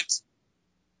brilliant.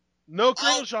 No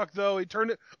cradle shock though. He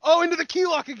turned it. Oh, into the key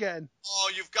lock again.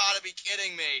 Oh, you've got to be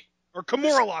kidding me. Or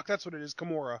Kimura lock. That's what it is.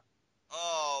 Kimura.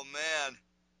 Oh man.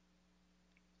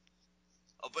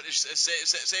 Oh, but it's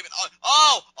Saban.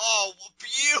 Oh,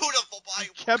 beautiful by. He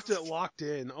kept it locked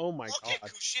in. Oh my Look god. at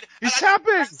Kushida. He's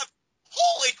tapping.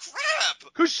 Holy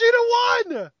crap.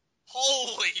 Kushida won.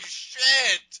 Holy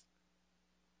shit.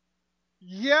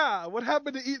 Yeah, what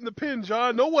happened to eating the pin,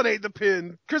 John? No one ate the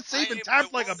pin. Chris Sabin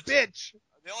tapped like a bitch.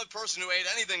 The only person who ate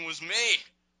anything was me.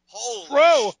 Holy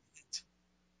Crow. shit.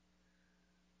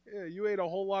 Yeah, you ate a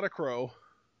whole lot of crow.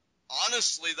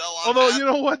 Honestly, though, although you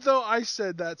know what though, I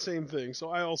said that same thing, so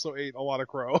I also ate a lot of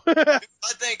crow. I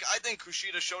think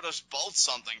Kushida showed us both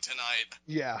something tonight.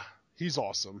 Yeah, he's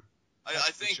awesome.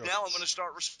 I think now I'm going to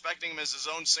start respecting him as his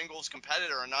own singles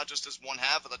competitor and not just as one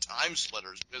half of the time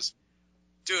splitters. Because,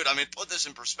 dude, I mean, put this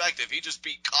in perspective. He just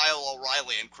beat Kyle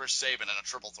O'Reilly and Chris Sabin in a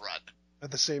triple threat. At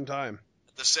the same time.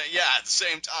 At the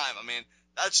same time. I mean,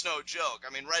 that's no joke.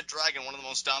 I mean, Red Dragon, one of the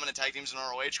most dominant tag teams in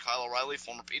ROH. Kyle O'Reilly,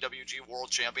 former PWG World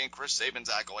Champion. Chris Sabin's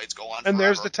accolades go on forever. And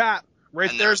there's the tap.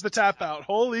 There's the tap out.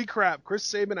 Holy crap. Chris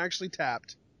Sabin actually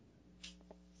tapped.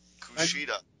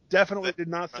 Kushida. Definitely did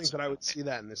not think that I would see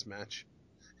that in this match.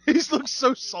 He looks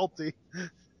so salty.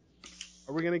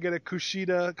 Are we going to get a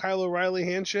Kushida Kyle O'Reilly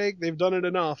handshake? They've done it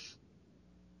enough.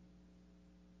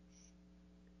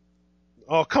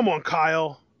 Oh, come on,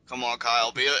 Kyle. Come on,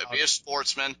 Kyle. Be a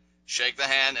sportsman. Shake the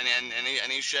hand,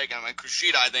 and he's shaking. I mean,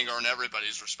 Kushida, I think, earned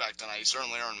everybody's respect tonight. He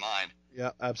certainly earned mine.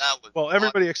 Yeah, absolutely. Well,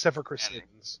 everybody except for Chris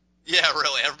Sabin's. Yeah,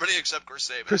 really. Everybody except Chris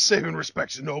Sabin. Chris Sabin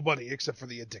respects nobody except for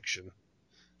the addiction.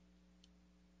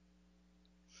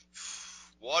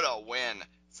 What a win.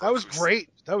 That was great.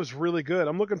 That was really good.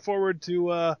 I'm looking forward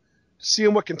to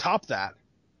seeing what can top that.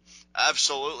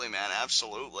 Absolutely, man.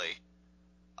 Absolutely.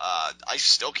 I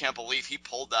still can't believe he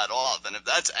pulled that off. And if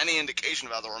that's any indication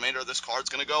of how the remainder of this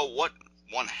card's going to go, what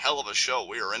one hell of a show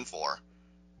we are in for.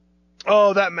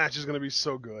 Oh, that match is going to be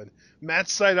so good. Matt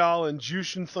Sydal and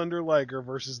Jushin Thunder Liger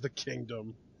versus the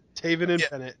Kingdom. Taven and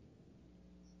Bennett.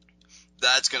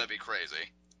 That's going to be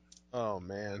crazy. Oh,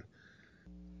 man.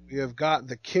 We have got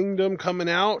the Kingdom coming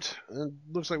out. It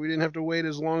looks like we didn't have to wait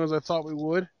as long as I thought we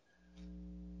would.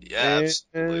 Yeah,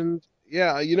 and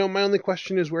yeah, you know, my only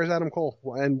question is, where's Adam Cole?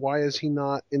 And why is he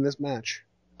not in this match?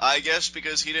 I guess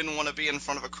because he didn't want to be in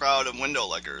front of a crowd of window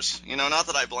lickers. You know, not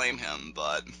that I blame him,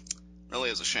 but really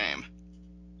is a shame.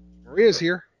 Maria's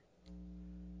here.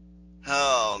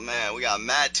 Oh, man, we got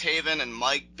Matt Taven and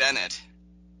Mike Bennett,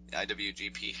 the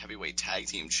IWGP Heavyweight Tag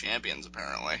Team Champions,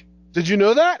 apparently. Did you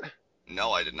know that?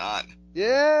 No, I did not.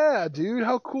 Yeah, dude,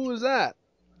 how cool is that?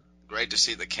 Great to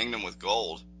see the Kingdom with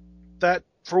gold. That,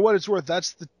 for what it's worth,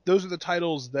 those are the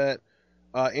titles that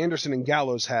Anderson and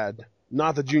Gallows had,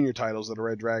 not the junior titles that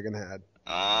Red Dragon had.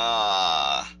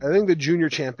 Ah. I think the junior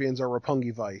champions are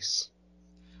Roppongi Vice.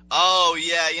 Oh,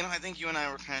 yeah, you know, I think you and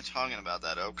I were kind of talking about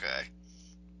that. Okay.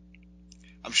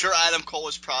 I'm sure Adam Cole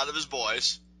is proud of his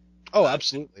boys. Oh,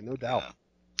 absolutely, no doubt. Yeah.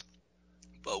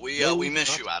 But we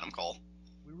miss you, Adam Cole.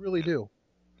 We really do.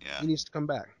 Yeah. He needs to come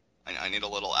back. I need a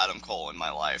little Adam Cole in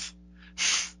my life.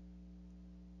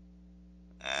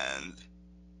 And,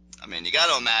 I mean, you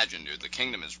got to imagine, dude, the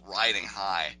Kingdom is riding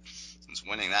high since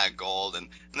winning that gold. And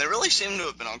they really seem to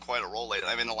have been on quite a roll lately.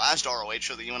 I mean, the last ROH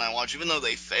show that you and I watched, even though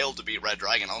they failed to beat Red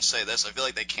Dragon, I'll say this, I feel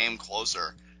like they came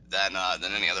closer than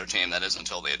any other team. That is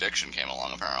until the Addiction came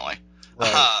along, apparently.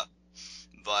 Right.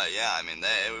 But, yeah, I mean,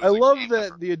 I love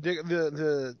that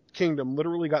the Kingdom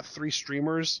literally got 3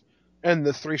 streamers, and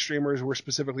the 3 streamers were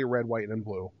specifically red, white, and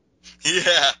blue.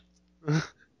 Yeah.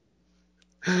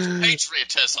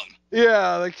 Patriotism.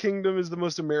 Yeah, the Kingdom is the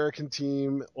most American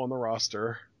team on the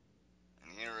roster.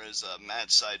 And here is Matt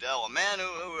Sydal, a man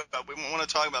who we want to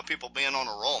talk about people being on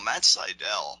a roll. Matt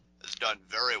Sydal has done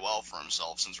very well for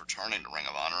himself since returning to Ring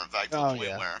of Honor. In fact,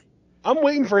 I'm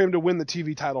waiting for him to win the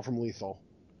TV title from Lethal.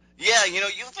 Yeah, you know,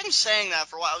 you've been saying that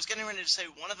for a while. I was getting ready to say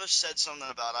one of us said something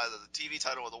about either the TV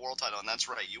title or the world title, and that's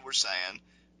right. You were saying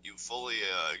you fully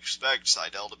expect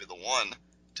Sydal to be the one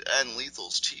to end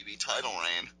Lethal's TV title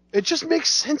reign. It just makes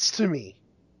sense to me.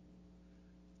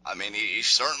 I mean, he's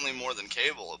certainly more than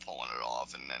capable of pulling it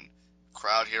off, and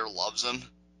crowd here loves him.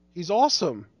 He's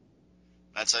awesome.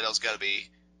 Matt Seidel's got to be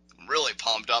really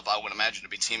pumped up, I would imagine, to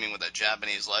be teaming with a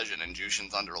Japanese legend in Jushin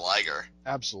Thunder Liger.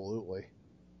 Absolutely.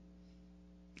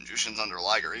 Jushin Thunder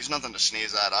Liger, he's nothing to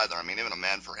sneeze at either. I mean, even a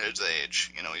man for his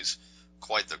age, he's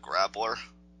quite the grappler.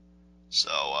 So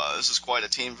this is quite a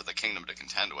team for the Kingdom to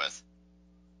contend with.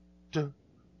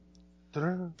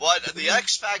 But the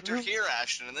X factor here,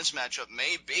 Ashton, in this matchup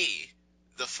may be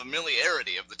the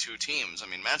familiarity of the two teams. I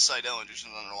mean, Matt Seidel and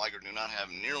Jushin Thunder Liger do not have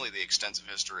nearly the extensive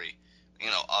history,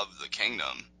 of the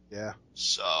Kingdom. Yeah.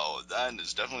 So that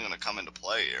is definitely going to come into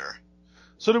play here.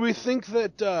 So do we think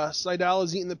that Seidel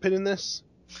is eating the pin in this?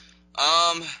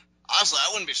 Honestly, I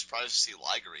wouldn't be surprised to see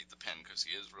Liger eat the pin, because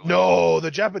he is really... No,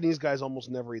 the Japanese guys almost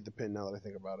never eat the pin, now that I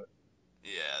think about it.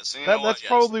 Yeah, so that's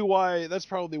probably why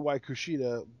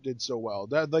Kushida did so well.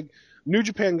 New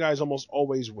Japan guys almost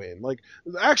always win.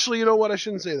 Actually, you know what? I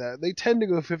shouldn't say that. They tend to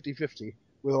go 50-50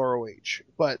 with ROH,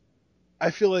 but I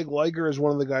feel like Liger is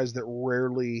one of the guys that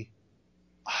rarely.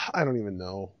 I don't even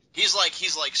know. He's like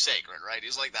sacred, right?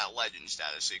 He's like that legend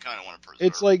status, so you kind of want to preserve.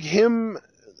 It's like him.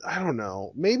 I don't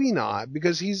know. Maybe not,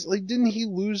 because he's like, didn't he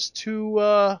lose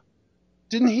to?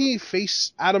 Didn't he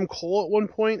face Adam Cole at one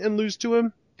point and lose to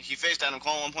him? He faced Adam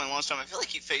Cole at one point and lost to him. I feel like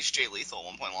he faced Jay Lethal at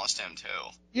one point and lost to him, too.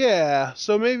 Yeah,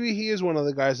 so maybe he is one of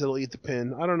the guys that'll eat the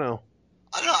pin. I don't know.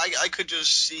 I could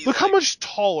just see... Look how much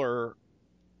taller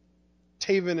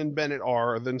Taven and Bennett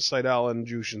are than Seidel and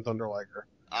Jushin Thunder Liger.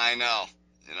 I know.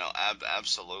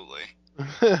 Absolutely.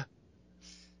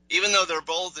 Even though they're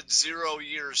both at 0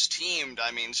 years teamed, I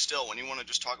mean, still, when you want to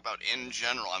just talk about in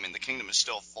general, I mean, the Kingdom is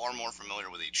still far more familiar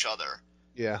with each other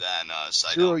than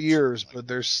Seidel. 0 years, but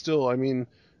there's still, I mean...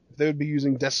 If they would be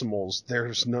using decimals,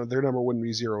 their number wouldn't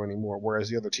be 0 anymore, whereas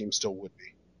the other team still would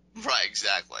be. Right,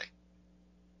 exactly.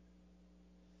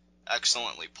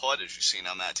 Excellently put, as you see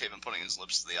now Matt Taven putting his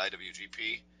lips to the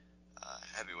IWGP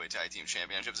Heavyweight Tag Team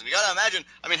Championships. And you gotta imagine,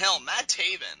 I mean, hell, Matt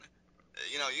Taven,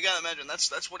 you gotta imagine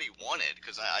that's what he wanted,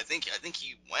 because I think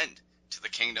he went to the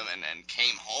Kingdom and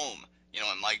came home,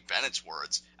 in Mike Bennett's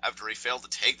words, after he failed to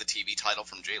take the TV title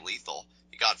from Jay Lethal.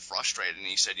 He got frustrated and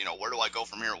he said, where do I go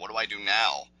from here? What do I do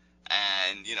now?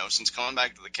 And, since coming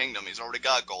back to the Kingdom, he's already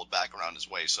got gold back around his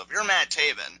waist. So if you're Matt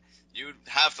Taven, you'd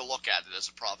have to look at it as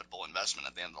a profitable investment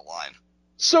at the end of the line.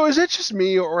 So is it just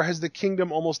me, or has the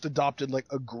Kingdom almost adopted,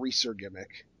 a greaser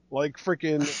gimmick? Like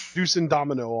freaking Deuce and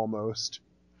Domino almost.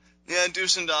 Yeah,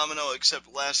 Deuce and Domino,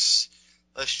 except less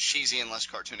cheesy and less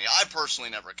cartoony. I personally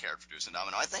never cared for Deuce and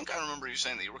Domino. I think I remember you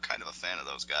saying that you were kind of a fan of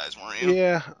those guys, weren't you?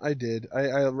 Yeah, I did. I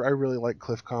really liked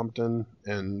Cliff Compton,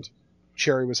 and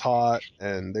Cherry was hot,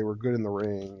 and they were good in the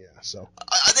ring. Yeah, so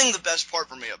I think the best part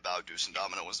for me about Deuce and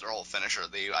Domino was their whole finisher.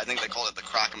 I think they called it the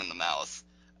crack 'em in the mouth,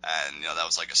 and that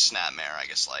was like a snapmare, I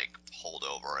guess,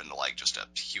 holdover into just a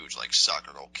huge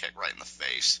sucker kick right in the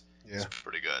face. Yeah, it's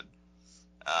pretty good.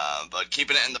 But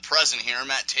keeping it in the present here,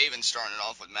 Matt Taven starting it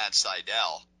off with Matt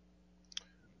Seidel.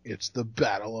 It's the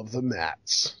battle of the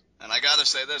mats. And I gotta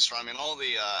say this, I mean, all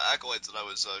the accolades that I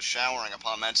was showering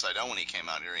upon Matt Seidel when he came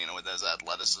out here, with his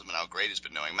athleticism and how great he's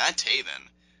been doing, Matt Taven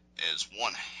is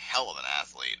one hell of an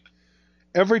athlete.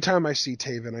 Every time I see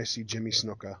Taven, I see Jimmy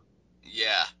Snuka.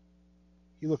 Yeah.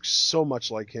 He looks so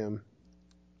much like him.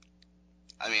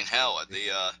 I mean, hell, I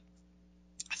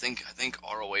think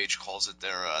ROH calls it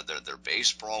their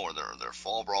base brawl or their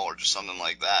fall brawl or just something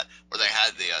like that, where they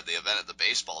had the event at the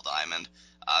baseball diamond.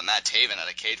 Matt Taven had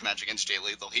a cage match against Jay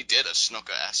Lethal. He did a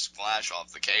Snuka-esque splash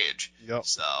off the cage. Yep.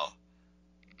 So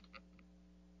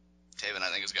Taven,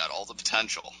 I think, has got all the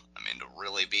potential. I mean, to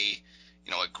really be,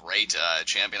 a great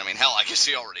champion. I mean, hell, I guess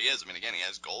he already is. I mean, again, he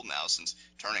has gold now since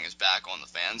turning his back on the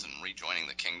fans and rejoining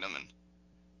the Kingdom and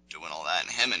doing all that.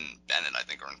 And him and Bennett, I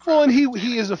think, are incredible. Well, and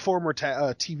he is a former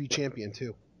TV champion,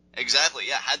 too. Exactly,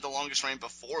 yeah. Had the longest reign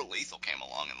before Lethal came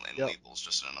along, and yep. Lethal's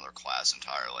just in another class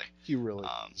entirely. He really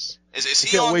is. Is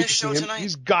he on this show tonight?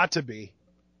 He's got to be.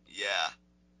 Yeah.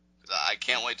 I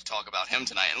can't wait to talk about him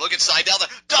tonight. And look at Seidel there.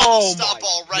 Double stop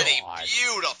already. God.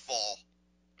 Beautiful.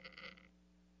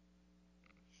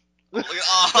 Look at,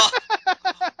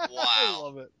 wow. I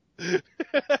love it.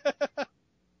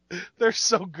 They're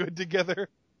so good together.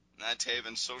 Matt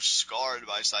Taven's so scarred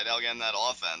by Seidel getting that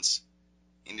offense.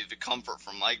 He needed comfort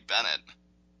from Mike Bennett.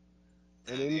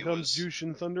 And in comes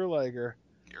Jushin Thunder Liger.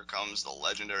 Here comes the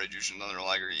legendary Jushin Thunder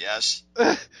Liger, yes.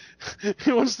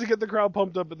 He wants to get the crowd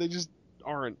pumped up, but they just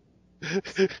aren't.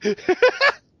 They're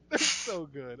so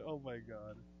good. Oh, my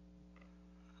God.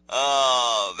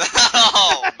 Oh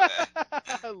man.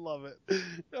 I love it.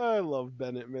 I love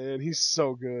Bennett, man. He's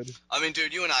so good. I mean,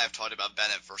 dude, you and I have talked about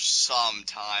Bennett for some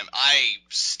time. I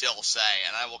still say,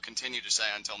 and I will continue to say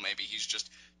until maybe he's just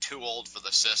too old for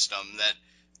the system, that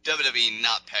WWE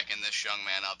not picking this young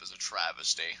man up is a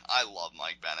travesty. I love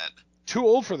Mike Bennett. Too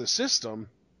old for the system?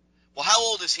 Well, how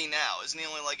old is he now? Isn't he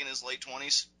only like in his late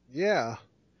 20s? Yeah.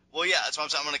 Well, yeah, that's what I'm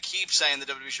saying. I'm going to keep saying the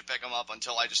WWE should pick him up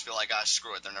until I just feel like,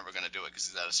 screw it, they're never going to do it because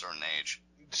he's at a certain age.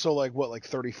 So, like, what, like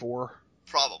 34?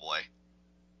 Probably.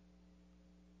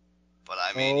 But,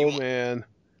 I mean... man.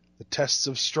 The tests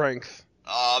of strength.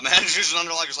 Oh, man, Jushin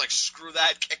Thunder Liger's like, screw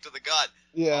that, kick to the gut.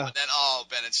 Yeah. But then,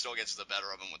 Bennett still gets the better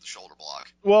of him with the shoulder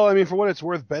block. Well, I mean, for what it's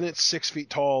worth, Bennett's 6 feet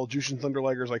tall. Jushin Thunder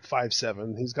Liger's like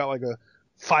 5'7". He's got like a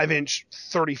 5-inch,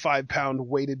 35-pound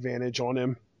weight advantage on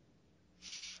him.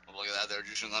 Look at that there.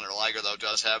 Jushin Thunder Liger, though,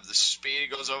 does have the speed.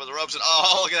 Goes over the ropes, and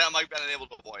look at that. Mike Bennett able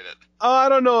to avoid it. I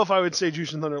don't know if I would say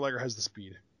Jushin Thunder Liger has the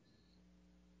speed.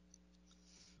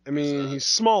 I mean, he's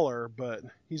smaller, but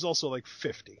he's also like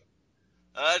 50.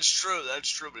 That's true,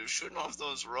 but he was shooting off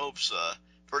those ropes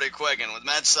pretty quick, and with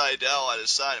Matt Sydal at his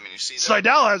side, I mean, you see that.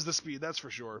 Sydal has the speed, that's for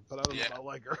sure, but I don't know about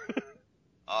Liger.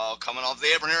 Coming off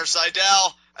the apron here,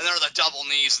 Sydal, and there are the double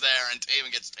knees there, and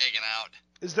Taven gets taken out.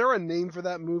 Is there a name for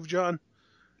that move, John?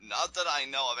 Not that I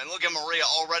know of. And look at Maria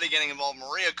already getting involved.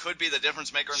 Maria could be the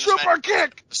difference maker in this Super match.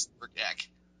 kick! The super kick.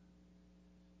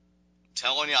 I'm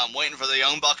telling you, I'm waiting for the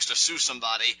Young Bucks to sue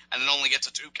somebody, and it only gets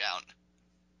a 2 count.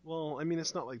 Well, I mean,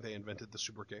 it's not like they invented the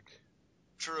super kick.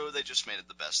 True, they just made it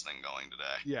the best thing going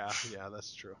today. Yeah,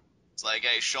 that's true. It's like,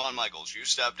 hey, Shawn Michaels, you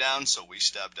stepped down, so we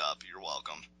stepped up. You're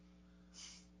welcome.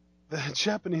 The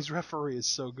Japanese referee is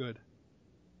so good.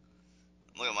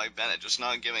 Look at Mike Bennett just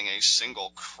not giving a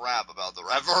single crap about the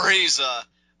referee's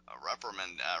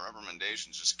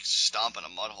recommendations, just stomping a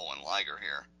mud hole in Liger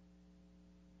here.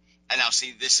 And now,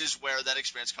 see, this is where that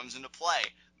experience comes into play.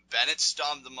 Bennett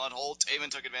stomped the mud hole. Taven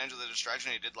took advantage of the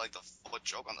distraction. He did, like, the foot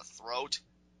choke on the throat.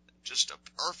 Just a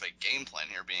perfect game plan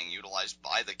here being utilized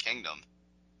by the Kingdom.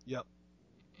 Yep.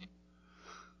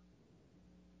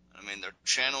 I mean, they're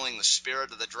channeling the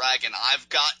spirit of the dragon. I've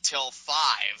got till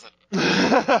 5.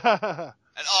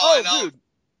 And, dude.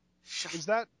 Is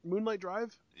that Moonlight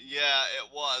Drive? Yeah,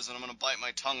 it was, and I'm going to bite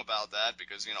my tongue about that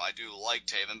because, I do like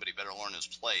Taven, but he better learn his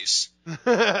place. He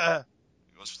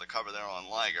goes for the cover there on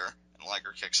Liger, and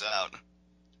Liger kicks out.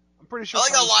 I'm pretty sure. I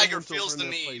like how Liger feels the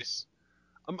need.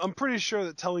 I'm pretty sure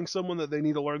that telling someone that they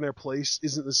need to learn their place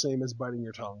isn't the same as biting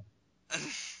your tongue.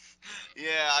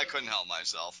 Yeah, I couldn't help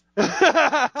myself.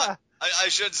 I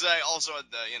should say also,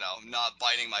 not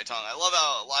biting my tongue. I love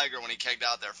how Liger, when he kicked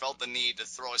out there, felt the need to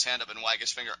throw his hand up and wag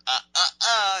his finger.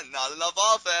 Not enough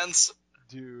offense.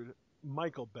 Dude,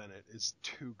 Michael Bennett is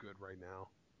too good right now.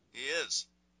 He is.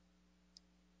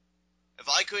 If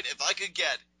I could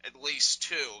get at least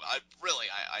 2,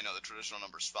 I know the traditional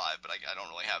number's 5, but I don't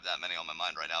really have that many on my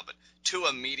mind right now, but 2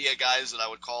 immediate guys that I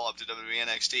would call up to WWE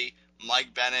NXT,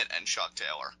 Mike Bennett and Chuck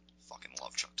Taylor. Fucking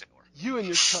love Chuck Taylor. You and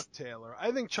your Chuck Taylor.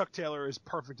 I think Chuck Taylor is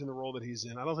perfect in the role that he's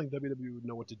in. I don't think WWE would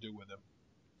know what to do with him.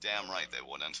 Damn right they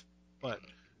wouldn't. But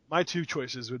my 2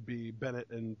 choices would be Bennett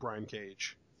and Brian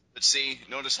Cage. But see,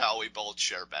 notice how we both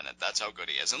share Bennett. That's how good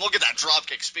he is. And look at that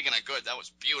dropkick. Speaking of good, that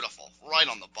was beautiful. Right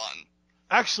on the button.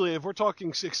 Actually, if we're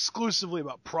talking exclusively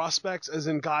about prospects, as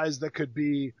in guys that could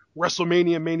be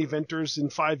WrestleMania main eventers in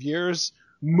 5 years,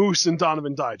 Moose and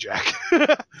Donovan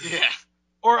Dijak. Yeah.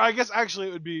 Or I guess actually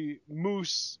it would be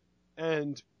Moose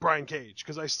and Brian Cage,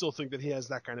 because I still think that he has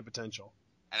that kind of potential.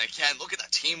 And again, look at the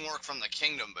teamwork from the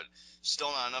Kingdom, but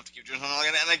still not enough to keep doing something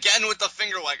like that. And again with the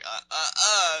finger like,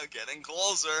 getting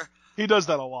closer. He does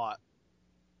that a lot.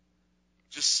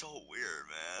 Just so weird,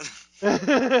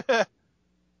 man.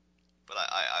 But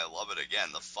I love it again.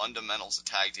 The fundamentals of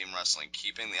tag team wrestling,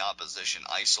 keeping the opposition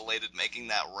isolated, making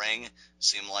that ring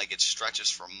seem like it stretches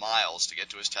for miles to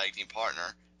get to his tag team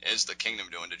partner, is the Kingdom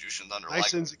doing to Jushin Thunder.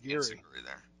 Nice enziguri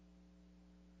there.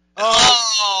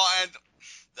 And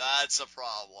that's a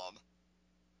problem.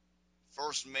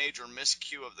 First major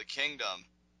miscue of the Kingdom.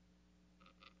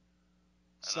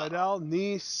 Sydal,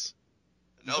 Nice.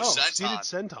 No, Senton. Seated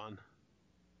Senton.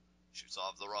 Shoots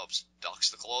off the ropes,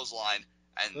 ducks the clothesline,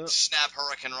 and snap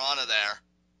Hurricane Rana there.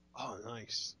 Oh,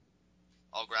 nice.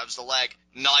 Grabs the leg.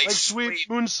 Nice. Leg sweep,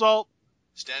 moonsault.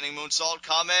 Standing moonsault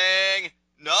coming.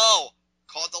 No.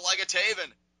 Caught the leg of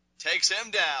Taven. Takes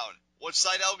him down. What's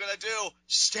Sydal gonna do?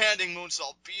 Standing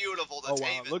moonsault. Beautiful to Taven.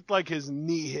 Wow. It looked like his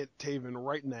knee hit Taven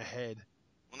right in the head.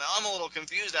 Well, now I'm a little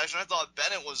confused, actually. I thought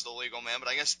Bennett was the legal man, but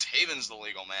I guess Taven's the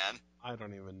legal man. I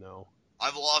don't even know.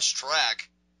 I've lost track.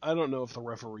 I don't know if the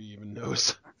referee even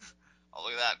knows. Oh,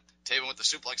 look at that. Taven with the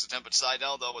suplex attempt at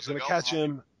Sydal, though. He's going to catch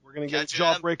him. We're going to get a Catch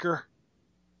him. jawbreaker.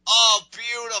 Oh,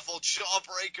 beautiful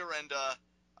jawbreaker and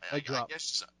Leg drop. I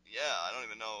guess, yeah, I don't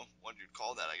even know what you'd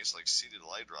call that. I guess like seated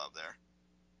leg drop there.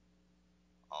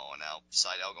 Oh, and now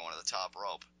Seidel going to the top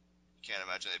rope. You can't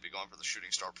imagine they'd be going for the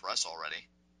shooting star press already.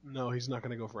 No, he's not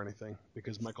going to go for anything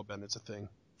because Michael Bennett's a thing.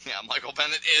 Yeah, Michael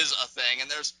Bennett is a thing, and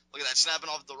there's look at that snapping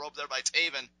off the rope there by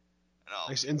Taven.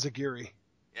 Nice Enziguri.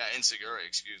 Yeah, Insiguri,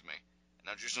 excuse me. And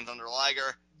now Jushin Thunder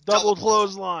Liger. Double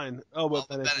clothesline. Oh, but Oh,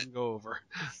 Bennett didn't go over.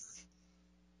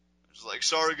 Just like,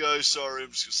 sorry guys, sorry,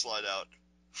 I'm just gonna slide out.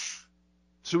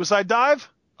 Suicide dive?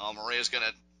 Oh, Maria's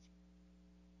gonna.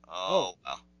 Oh,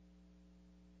 wow.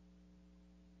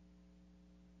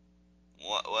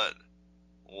 What?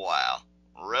 Wow.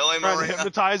 Really, Trying Maria? to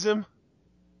hypnotize him?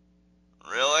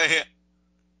 Really?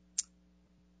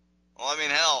 Well, I mean,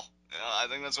 hell, you know, I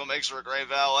think that's what makes her a great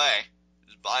valet.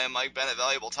 Just buying Mike Bennett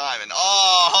valuable time. And,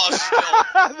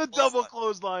 still. The double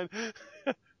clothesline.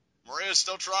 Maria's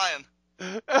still trying.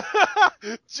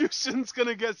 Jushin's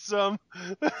gonna get some.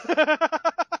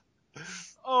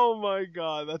 Oh my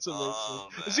god, that's amazing. Oh,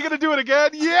 is he gonna do it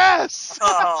again? Yes!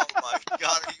 Oh my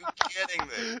god, are you kidding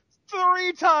me?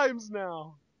 3 times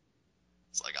now.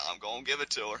 It's like, I'm gonna give it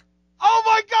to her. Oh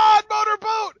my god,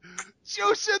 motorboat!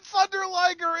 Jushin Thunder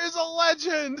Liger is a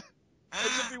legend!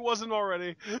 As if he wasn't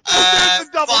already. There's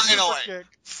a double super kick.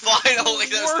 Finally,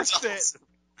 there's Worth the double it.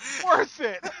 super. Worth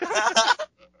it.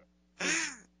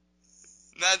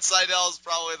 Ned Seidel's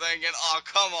probably thinking, oh,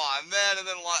 come on, man. And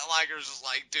then Liger's just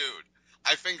like, dude,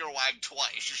 I finger wagged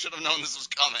twice. You should have known this was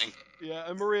coming. Yeah,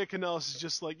 and Maria Kanellis is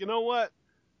just like, you know what?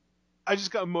 I just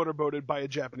got motorboated by a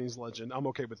Japanese legend. I'm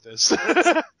okay with this.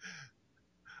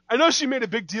 I know she made a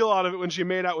big deal out of it when she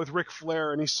made out with Ric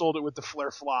Flair and he sold it with the Flair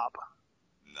flop.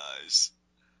 Nice.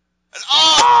 And,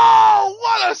 oh,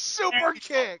 what a super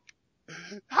kick!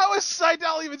 How is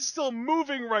Seidel even still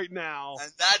moving right now?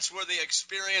 And that's where the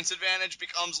experience advantage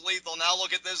becomes lethal. Now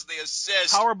look at this, the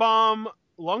assist. Powerbomb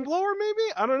lung blower,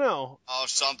 maybe? I don't know. Oh,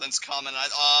 something's coming.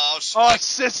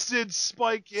 Assisted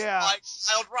spike, yeah.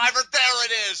 Spike, driver, there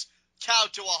it is.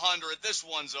 Count to 100. This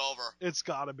one's over. It's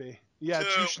gotta be. Yeah,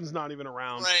 Jushin's not even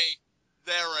around. Great.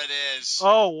 There it is.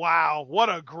 Oh, wow. What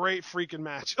a great freaking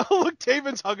match. Oh, look,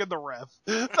 Taven's hugging the ref.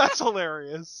 That's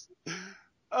hilarious.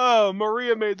 Oh,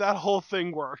 Maria made that whole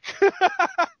thing work. You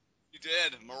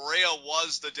did. Maria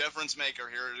was the difference maker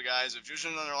here, guys. If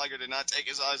Jushin Thunder Liger did not take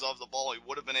his eyes off the ball, he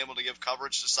would have been able to give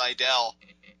coverage to Seidel.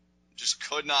 Just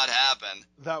could not happen.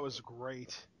 That was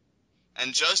great.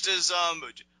 And just as,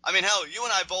 I mean, hell, you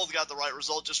and I both got the right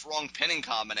result, just wrong pinning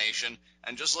combination.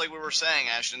 And just like we were saying,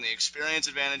 Ashton, the experience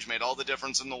advantage made all the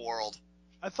difference in the world.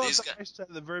 I thought I said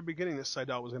at the very beginning that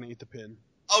Seidel was going to eat the pin.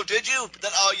 Oh, did you?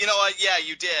 Then, you know what? Yeah,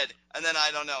 you did. And then, I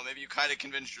don't know, maybe you kind of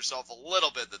convinced yourself a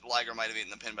little bit that Liger might have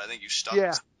eaten the pin, but I think you stuck.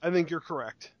 Yeah, I think you're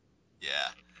correct. Yeah.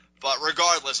 But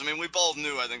regardless, I mean, we both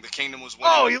knew, I think, the Kingdom was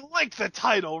winning. Oh, he linked the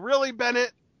title. Really,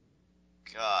 Bennett?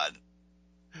 God.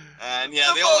 And,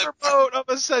 yeah, the motorboat of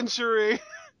a century.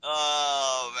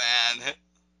 Oh, man.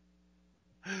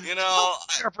 You know,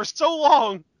 for so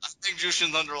long. I think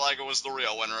Jushin Thunder Liger was the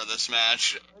real winner of this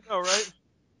match. I know, right?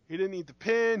 He didn't eat the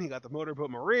pin. He got the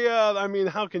motorboat Maria. I mean,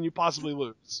 how can you possibly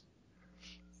lose?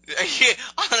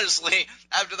 Honestly,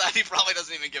 after that, he probably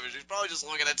doesn't even give a shit. He's probably just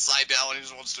looking at Seidel and he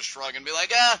just wants to shrug and be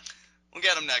like, we'll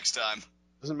get him next time.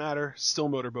 Doesn't matter. Still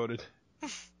motorboated.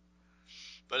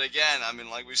 But again, I mean,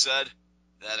 like we said,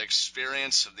 that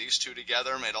experience of these two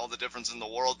together made all the difference in the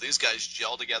world. These guys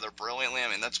gel together brilliantly. I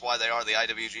mean, that's why they are the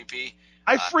IWGP.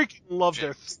 I freaking love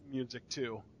their theme music,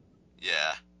 too.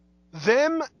 Yeah.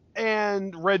 Them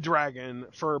and Red Dragon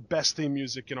for best theme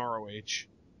music in ROH.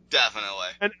 Definitely.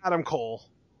 And Adam Cole.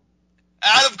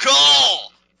 Adam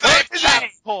Cole! Adam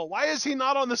Cole? Why is he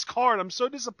not on this card? I'm so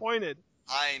disappointed.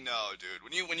 I know,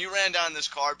 dude. When you ran down this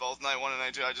card both night 1 and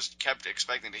night 2, I just kept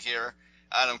expecting to hear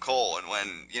Adam Cole, and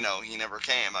when, he never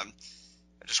came, I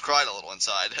just cried a little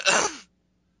inside.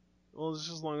 Well,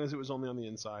 just as long as it was only on the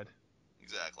inside.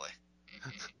 Exactly.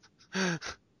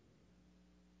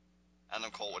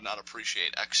 Adam Cole would not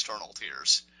appreciate external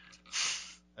tears.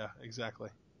 Yeah, exactly.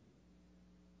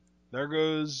 There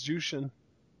goes Jushin.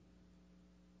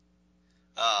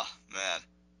 Oh, man.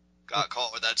 Got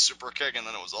caught with that super kick, and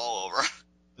then it was all over.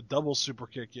 The double super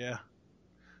kick, yeah.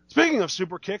 Speaking of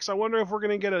super kicks, I wonder if we're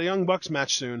going to get a Young Bucks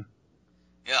match soon.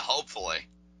 Yeah, hopefully.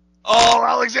 Oh,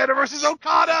 Alexander versus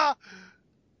Okada!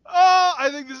 Oh, I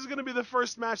think this is going to be the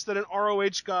first match that an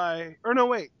ROH guy... Or no,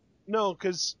 wait. No,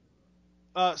 because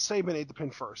Saban ate the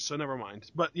pin first, so never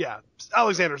mind. But yeah,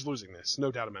 Alexander's losing this,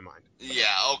 no doubt in my mind. Yeah,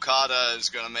 Okada is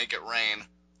going to make it rain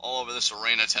all over this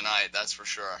arena tonight, that's for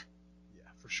sure. Yeah,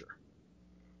 for sure.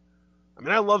 I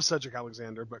mean, I love Cedric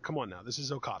Alexander, but come on now, this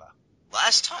is Okada.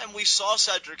 Last time we saw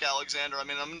Cedric Alexander, I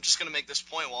mean, I'm just going to make this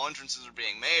point while entrances are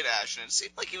being made, Ashton. It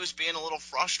seemed like he was being a little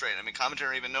frustrated. I mean,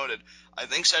 commentary even noted, I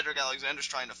think Cedric Alexander's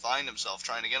trying to find himself,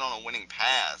 trying to get on a winning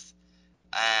path.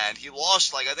 And he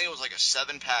lost, I think it was a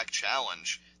 7-pack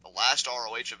challenge, the last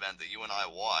ROH event that you and I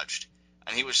watched.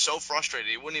 And he was so frustrated,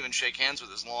 he wouldn't even shake hands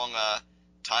with his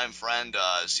long-time friend,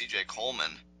 CJ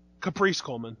Coleman. Caprice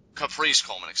Coleman,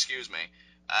 excuse me.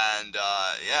 And,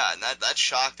 and that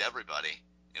shocked everybody.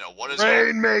 What is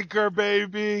Rainmaker,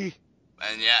 baby?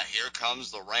 And yeah, here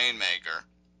comes the Rainmaker.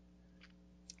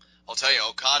 I'll tell you,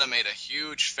 Okada made a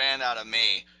huge fan out of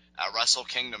me at Wrestle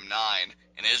Kingdom 9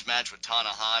 in his match with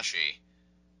Tanahashi.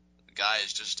 The guy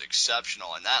is just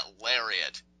exceptional, and that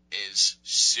lariat is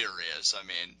serious. I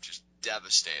mean, just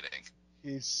devastating.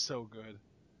 He's so good.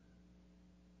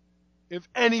 If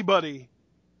anybody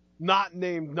not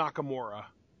named Nakamura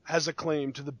has a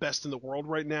claim to the best in the world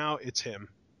right now, it's him.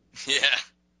 Yeah.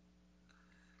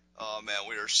 Oh, man,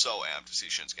 we are so amped to see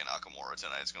Shinsuke Nakamura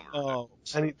tonight. It's going to be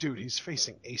ridiculous. And he's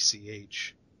facing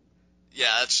ACH. Yeah,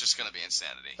 that's just going to be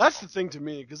insanity. That's the thing to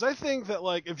me, because I think that,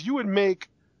 if you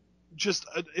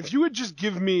would just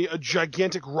give me a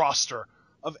gigantic roster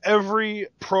of every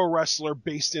pro wrestler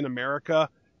based in America,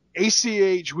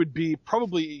 ACH would be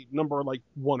probably number,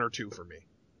 1 or 2 for me.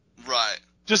 Right.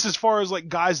 Just as far as,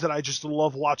 guys that I just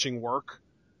love watching work.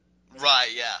 Right,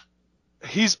 yeah.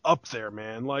 He's up there,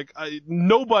 man.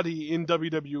 Nobody in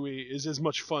WWE is as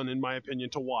much fun, in my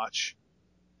opinion, to watch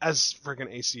as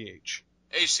freaking ACH.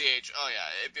 ACH, oh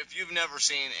yeah. If you've never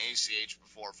seen ACH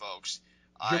before, folks,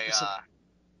 you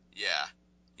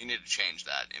need to change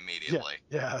that immediately.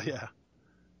 Yeah.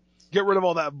 Get rid of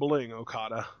all that bling,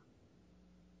 Okada.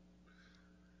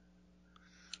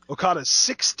 Okada's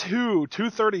 6'2",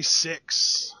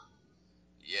 236.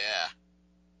 Yeah.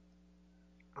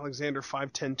 Alexander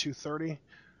 5'10", 230. A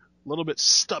little bit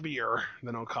stubbier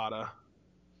than Okada.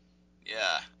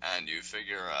 Yeah, and you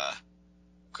figure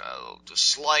the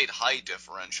slight height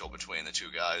differential between the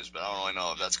two guys, but I don't really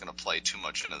know if that's going to play too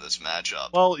much into this matchup.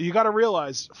 Well, you got to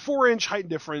realize 4-inch height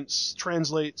difference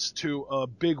translates to a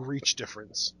big reach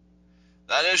difference.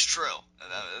 That is true.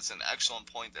 That's an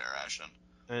excellent point there, Ashton.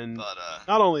 And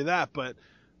not only that, but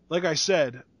like I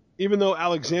said, even though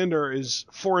Alexander is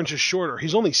 4 inches shorter,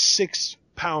 he's only 6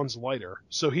 pounds lighter,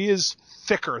 so he is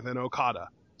thicker than Okada.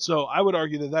 So I would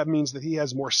argue that means that he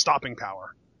has more stopping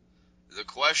power. The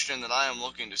question that I am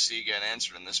looking to see get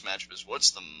answered in this matchup is,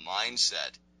 what's the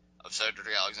mindset of Cedric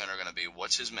Alexander going to be?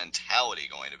 What's his mentality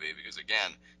going to be? Because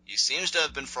again, he seems to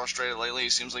have been frustrated lately. He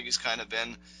seems like he's kind of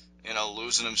been,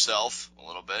 losing himself a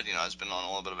little bit. Has been on a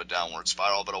little bit of a downward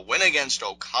spiral. But a win against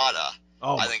Okada,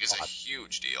 I think, is a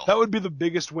huge deal. That would be the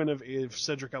biggest win of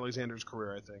Cedric Alexander's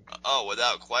career, I think. Oh,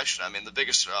 without question. I mean, the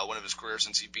biggest win of his career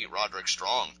since he beat Roderick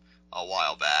Strong a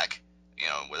while back.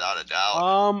 Without a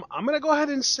doubt. I'm going to go ahead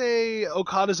and say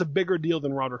Okada's a bigger deal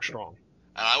than Roderick Strong.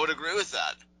 And I would agree with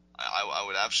that. I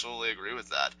would absolutely agree with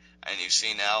that. And you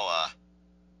see now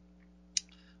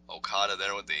Okada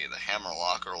there with the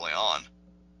hammerlock early on.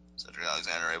 Cedric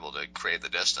Alexander able to create the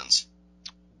distance.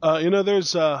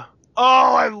 There's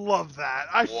I love that.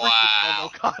 I Wow. freaking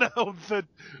love Okada with the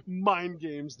mind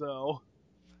games, though.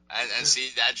 And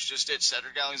see, that's just it.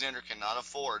 Cedric Alexander cannot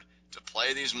afford to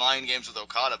play these mind games with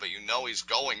Okada, but he's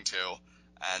going to.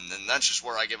 And then that's just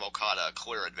where I give Okada a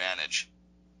clear advantage.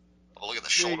 Oh, look at the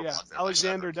shoulder block there.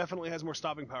 Alexander definitely has more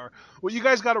stopping power. What you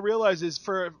guys got to realize is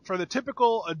for the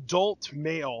typical adult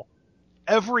male,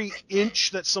 every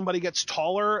inch that somebody gets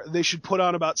taller, they should put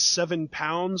on about 7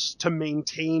 pounds to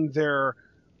maintain their,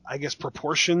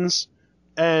 proportions.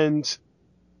 And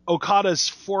Okada's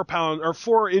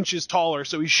 4 inches taller,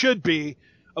 so he should be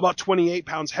about 28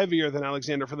 pounds heavier than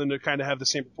Alexander for them to kind of have the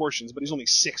same proportions, but he's only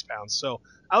 6 pounds. So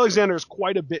Alexander is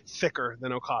quite a bit thicker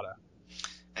than Okada.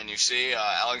 And you see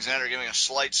Alexander giving a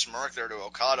slight smirk there to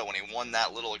Okada when he won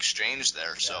that little exchange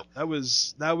there. So that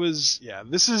was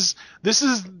this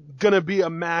is gonna be a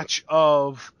match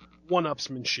of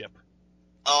one-upsmanship.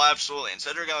 Oh, absolutely. And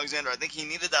Cedric Alexander, I think he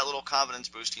needed that little confidence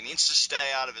boost. He needs to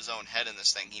stay out of his own head in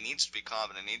this thing. He needs to be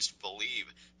confident. He needs to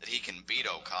believe that he can beat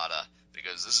Okada,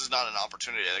 because this is not an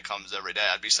opportunity that comes every day.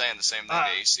 I'd be saying the same thing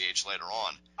to ACH later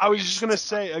on. I was just going to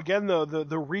say, again, though,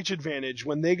 the reach advantage,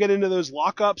 when they get into those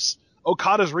lockups,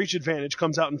 Okada's reach advantage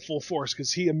comes out in full force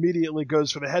because he immediately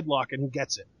goes for the headlock and he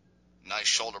gets it. Nice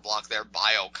shoulder block there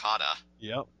by Okada.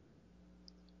 Yep.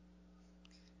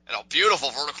 And a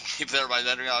beautiful vertical leap there by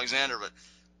Cedric Alexander, but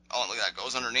oh, look at that,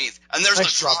 goes underneath. And there's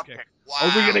nice the drop kick. Wow. Are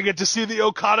we going to get to see the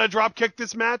Okada drop kick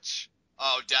this match?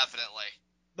 Oh, definitely.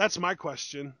 That's my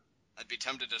question. I'd be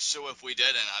tempted to sue if we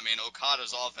didn't. I mean,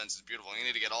 Okada's offense is beautiful. You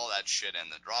need to get all that shit in.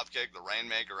 The dropkick, the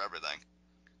Rainmaker, everything.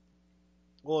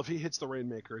 Well, if he hits the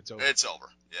Rainmaker, it's over. It's over.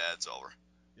 Yeah, it's over.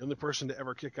 The only person to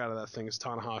ever kick out of that thing is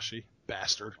Tanahashi.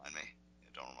 Bastard.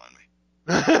 Don't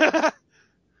remind me.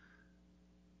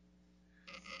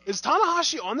 Is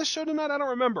Tanahashi on this show tonight? I don't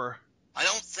remember. I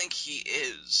don't think he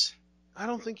is. I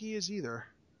don't think he is either.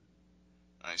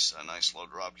 Nice low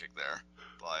dropkick there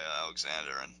by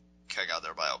Alexander, and kick out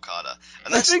there by Okada.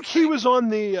 And I think he was on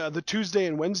the Tuesday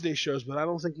and Wednesday shows, but I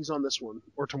don't think he's on this one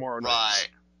or tomorrow night. Right.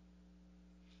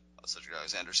 Cedric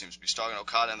Alexander seems to be stalking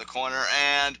Okada in the corner,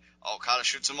 and Okada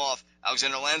shoots him off.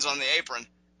 Alexander lands on the apron.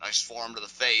 Nice forearm to the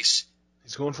face.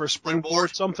 He's going for a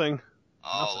springboard something.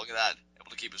 Oh, nothing. Look at that.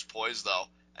 Able to keep his poise, though.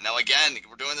 And now again,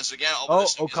 we're doing this again.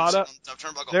 Okada.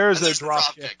 There's a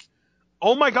drop kick.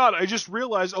 Oh my god, I just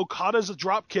realized Okada's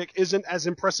drop kick isn't as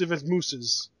impressive as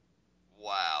Moose's.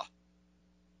 Wow.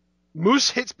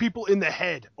 Moose hits people in the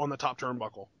head on the top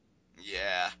turnbuckle.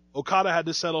 Yeah. Okada had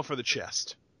to settle for the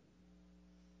chest.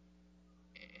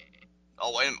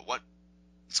 Oh, wait a minute.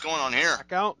 What's going on here?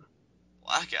 Blackout?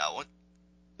 What?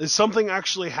 Is something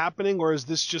actually happening, or is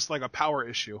this just like a power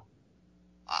issue?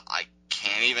 I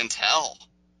can't even tell.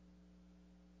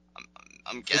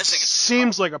 I'm guessing it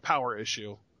seems like a power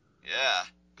issue. Yeah.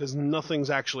 Because nothing's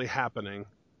actually happening.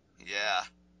 Yeah.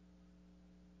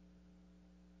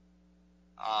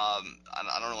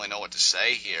 I don't really know what to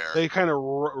say here. They kind of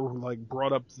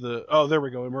brought up the... Oh, there we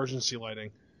go. Emergency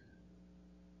lighting.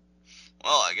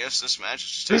 Well, I guess this match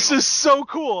is just This is so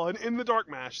cool. An in the dark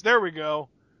match. There we go.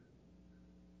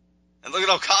 And look at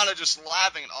Okada just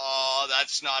laughing. Oh,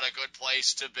 that's not a good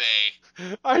place to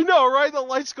be. I know, right? The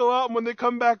lights go out, and when they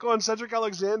come back on, Cedric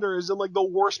Alexander is in the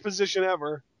worst position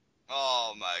ever.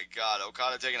 Oh my god,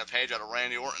 Okada taking a page out of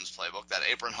Randy Orton's playbook, that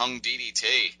apron hung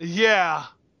DDT. Yeah.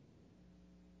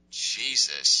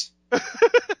 Jesus.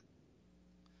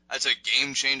 That's a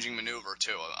game-changing maneuver,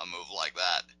 too, a move like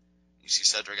that. You see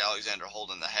Cedric Alexander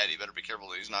holding the head, he better be careful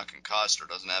that he's not concussed or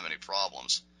doesn't have any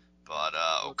problems. But,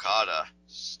 Okada...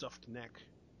 Stuffed neck.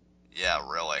 Yeah,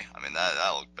 really. I mean,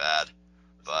 that looked bad.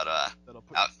 But, that'll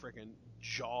put your freaking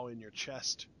jaw in your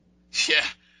chest. Yeah.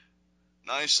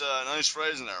 Nice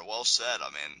phrasing there. Well said. I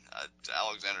mean,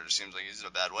 Alexander just seems like he's in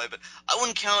a bad way, but I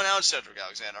wouldn't count out Cedric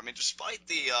Alexander. I mean, despite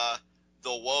the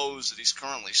woes that he's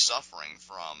currently suffering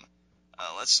from,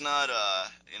 let's not,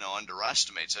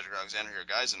 underestimate Cedric Alexander here.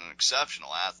 Guy's an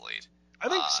exceptional athlete. I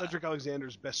think Cedric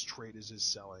Alexander's best trait is his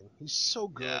selling. He's so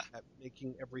good at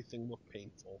making everything look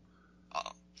painful.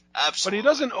 Absolutely. But he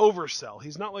doesn't oversell.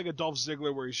 He's not like a Dolph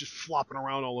Ziggler where he's just flopping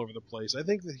around all over the place. I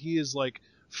think that he is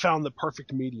found the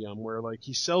perfect medium where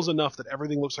he sells enough that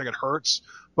everything looks like it hurts,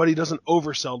 but he doesn't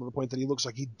oversell to the point that he looks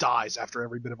like he dies after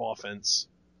every bit of offense.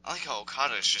 I like how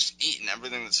Okada is just eating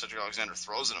everything that Cedric Alexander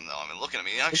throws at him, though. I mean, look at him.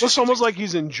 It looks almost like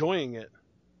he's enjoying it.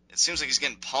 It seems like he's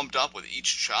getting pumped up with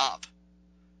each chop.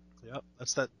 Yep,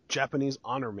 that's that Japanese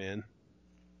honor, man.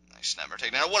 Nice snapper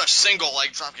takedown. What a single leg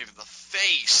dropkick to the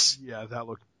face. Yeah, that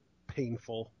looked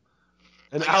painful.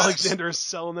 And Alexander is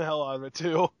selling the hell out of it,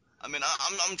 too. I mean,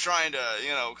 I'm trying to,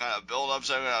 kind of build up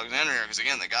Cedric Alexander here, because,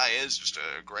 again, the guy is just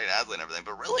a great athlete and everything,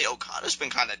 but really, Okada's been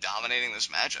kind of dominating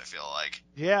this match, I feel like.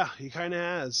 Yeah, he kind of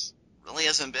has. Really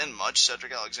hasn't been much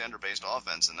Cedric Alexander-based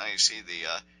offense, and now you see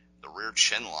the rear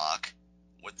chin lock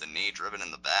with the knee driven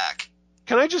in the back.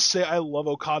 Can I just say I love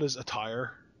Okada's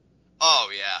attire? Oh,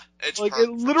 yeah. It's it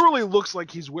literally looks like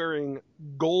he's wearing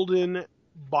golden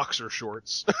boxer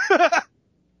shorts.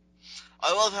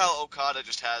 I love how Okada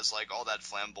just has, all that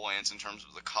flamboyance in terms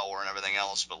of the color and everything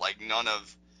else, but, none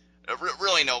of...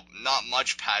 Really, not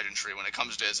much pageantry when it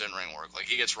comes to his in-ring work.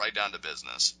 He gets right down to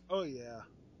business. Oh, yeah.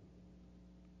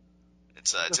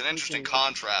 It's an interesting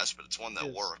contrast, but it's one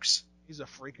that works. He's a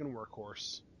freaking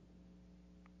workhorse.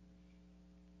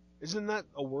 Isn't that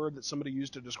a word that somebody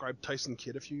used to describe Tyson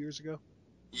Kidd a few years ago?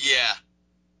 Yeah.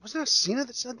 Wasn't that Cena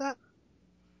that said that?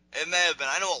 It may have been.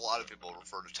 I know a lot of people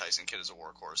refer to Tyson Kidd as a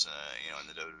workhorse, in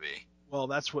the WWE. Well,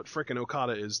 that's what frickin'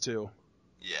 Okada is, too.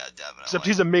 Yeah, definitely. Except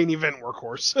he's a main event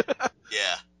workhorse.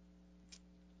 Yeah.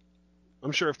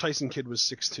 I'm sure if Tyson Kidd was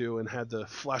 6'2" and had the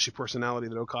flashy personality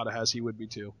that Okada has, he would be,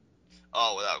 too.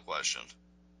 Oh, without question.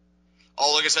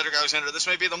 Oh, look at Cedric Alexander. This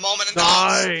may be the moment.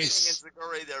 Nice!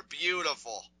 They're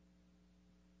beautiful.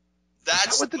 Is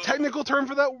that what the technical term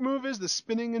for that move is? The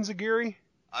spinning enziguri?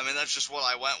 I mean, that's just what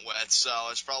I went with, so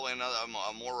it's probably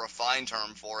a more refined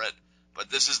term for it.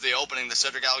 But this is the opening that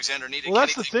Cedric Alexander needed. Well,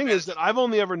 that's the thing is that I've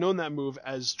only ever known that move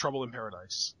as Trouble in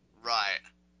Paradise. Right.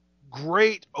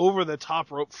 Great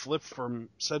over-the-top rope flip from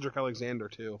Cedric Alexander,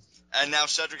 too. And now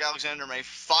Cedric Alexander may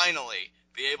finally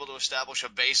be able to establish a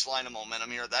baseline of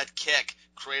momentum here. That kick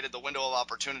created the window of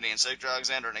opportunity in Cedric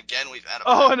Alexander, and again we've had a...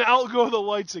 Oh, and out go the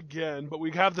lights again, but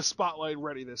we have the spotlight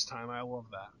ready this time. I love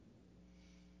that.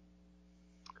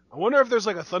 I wonder if there's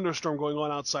like a thunderstorm going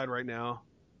on outside right now.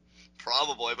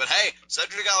 Probably, but hey,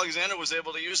 Cedric Alexander was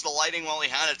able to use the lighting while he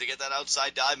had it to get that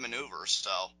outside dive maneuver, so...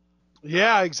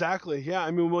 Yeah, exactly. Yeah, I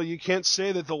mean, well, you can't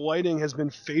say that the lighting has been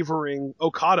favoring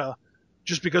Okada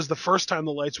just because the first time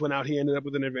the lights went out, he ended up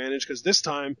with an advantage, because this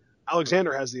time,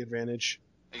 Alexander has the advantage.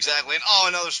 Exactly, and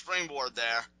another springboard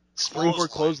there. Springboard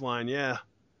clothesline, yeah.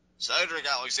 Cedric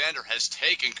Alexander has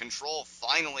taken control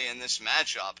finally in this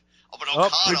matchup. Oh, but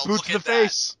Okada, big boot to the that.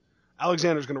 face.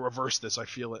 Alexander's going to reverse this, I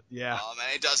feel it, yeah. Oh, man,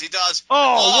 he does.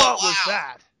 Oh, what was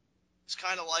that? It's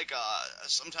kind of like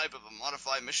some type of a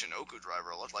modified Michinoku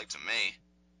driver, it looked like to me.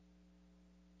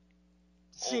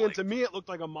 See, and to me it looked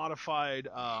like a modified,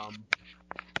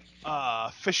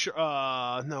 Fisher,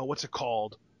 no, what's it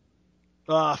called?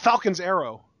 Falcon's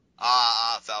Arrow.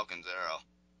 Falcon's Arrow.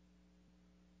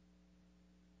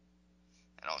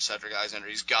 Cedric Alexander,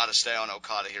 he's got to stay on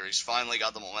Okada here. He's finally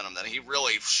got the momentum. That he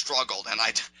really struggled, and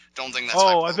I don't think that's...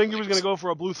 I think he was going to go for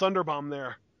a Blue Thunder Bomb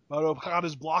there, but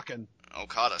Okada's blocking.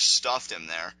 Okada stuffed him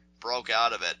there, broke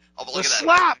out of it. Oh, but look at that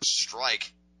slap!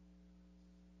 Strike.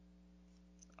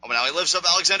 Oh, but now he lifts up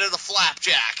Alexander to the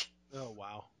flapjack. Oh,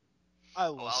 wow. I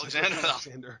love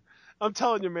Alexander. I'm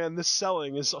telling you, man, this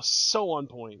selling is so on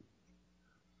point.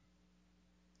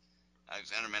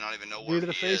 Alexander may not even know where he is. Knee to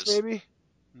the face, maybe?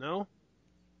 No?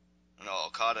 No,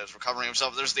 Okada is recovering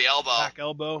himself. There's the elbow. Back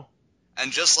elbow.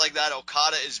 And just like that,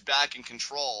 Okada is back in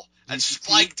control. DDT. And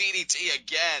Spike DDT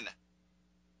again.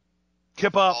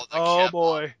 Kip up. Oh,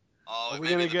 boy. Up. Oh, it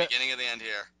may be the beginning of the end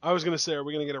here. I was going to say, are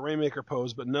we going to get a Rainmaker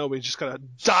pose? But no, we just got a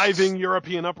diving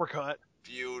European uppercut.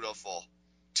 Beautiful.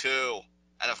 2.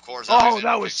 And of course...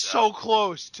 that was so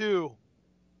close, too.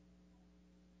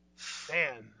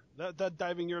 Man, that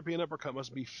diving European uppercut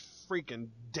must be freaking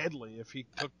deadly if he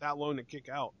took that long to kick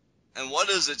out. And what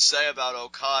does it say about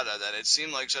Okada that it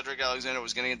seemed like Cedric Alexander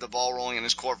was going to get the ball rolling in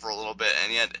his court for a little bit,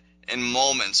 and yet in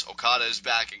moments Okada is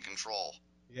back in control?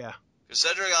 Yeah. Because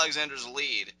Cedric Alexander's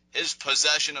lead, his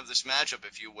possession of this matchup,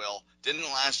 if you will, didn't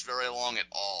last very long at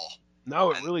all.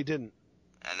 No, it really didn't.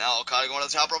 And now Okada going to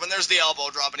the top rope, and there's the elbow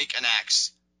drop, and he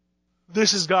connects.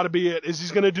 This has got to be it. Is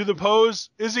he going to do the pose?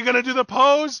 Is he going to do the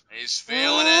pose? He's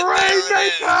feeling it.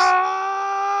 Rainmaker!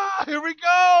 Here we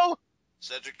go!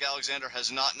 Cedric Alexander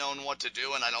has not known what to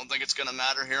do, and I don't think it's going to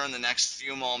matter here in the next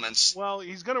few moments. Well,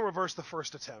 he's going to reverse the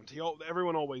first attempt.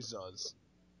 Everyone always does.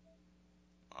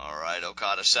 All right,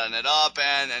 Okada setting it up,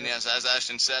 and yes, as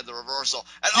Ashton said, the reversal.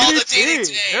 And DDT.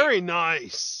 The DDT! Very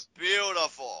nice.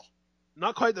 Beautiful.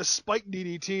 Not quite the spike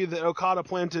DDT that Okada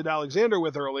planted Alexander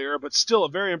with earlier, but still a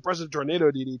very impressive tornado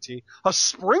DDT. A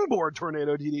springboard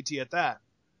tornado DDT at that.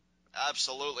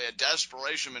 Absolutely, a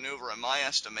desperation maneuver in my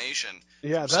estimation.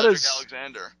 Yeah,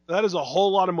 Alexander. That is a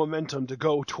whole lot of momentum to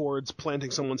go towards planting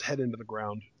someone's head into the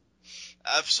ground.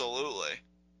 Absolutely.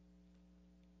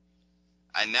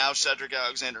 And now Cedric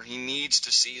Alexander, he needs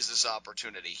to seize this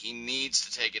opportunity. He needs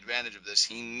to take advantage of this.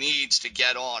 He needs to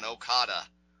get on Okada.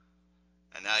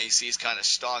 And now you see he's kind of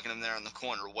stalking him there in the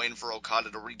corner, waiting for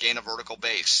Okada to regain a vertical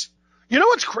base. You know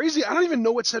what's crazy? I don't even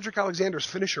know what Cedric Alexander's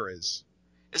finisher is.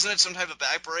 Isn't it some type of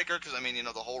backbreaker? Because, I mean,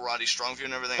 the whole Roddy Strong feud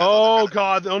and everything. Oh,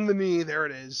 God, on the knee. There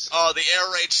it is. Oh, the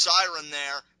air raid siren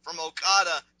there from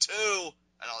Okada, too.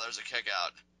 And, there's a kick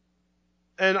out.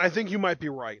 And I think you might be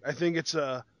right. I think it's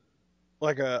a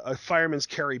fireman's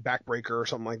carry backbreaker or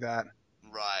something like that.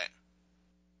 Right.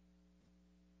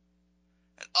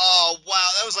 And, oh, wow,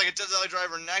 that was like a Death Valley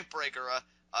Driver neck breaker.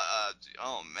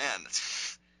 Oh, man.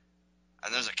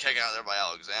 And there's a kick out there by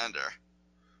Alexander.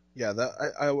 Yeah,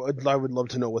 I would love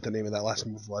to know what the name of that last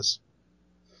move was.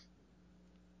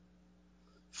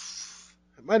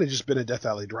 It might have just been a Death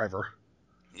Valley Driver.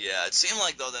 Yeah, it seemed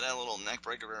like, though, that had a little neck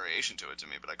breaker variation to it to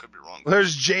me, but I could be wrong.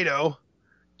 There's Jado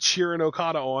cheering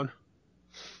Okada on.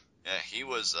 Yeah, he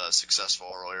was successful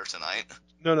earlier tonight.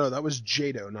 No, that was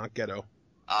Jado, not Ghetto.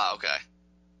 Ah, okay.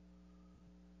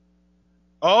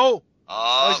 Oh!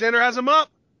 Alexander has him up!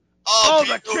 Oh,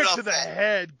 the kick to the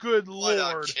head. Good Lord.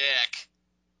 What a kick.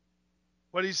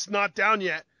 But he's not down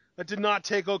yet. That did not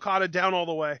take Okada down all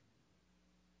the way.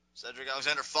 Cedric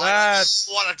Alexander finally.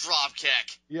 What a drop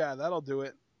kick. Yeah, that'll do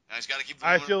it. Now he's got to keep.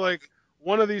 I feel like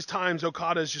one of these times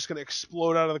Okada is just going to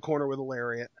explode out of the corner with a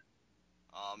lariat.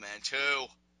 Oh man, 2.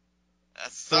 A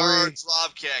third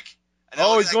drop kick.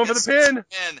 Oh, he's going for the pin.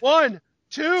 1,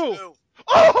 2.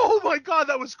 Oh my God,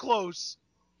 that was close.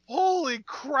 Holy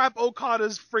crap,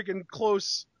 Okada's freaking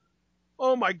close.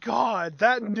 Oh my God,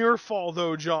 that near fall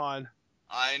though, John.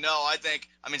 I know.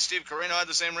 Steve Corino had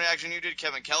the same reaction you did.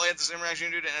 Kevin Kelly had the same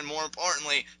reaction you did. And more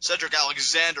importantly, Cedric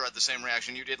Alexander had the same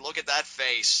reaction you did. Look at that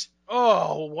face.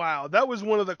 Oh, wow. That was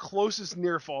one of the closest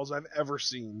near falls I've ever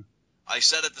seen. I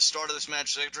said at the start of this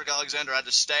match, Cedric Alexander had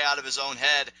to stay out of his own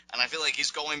head, and I feel like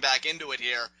he's going back into it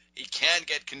here. He can't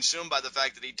get consumed by the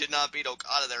fact that he did not beat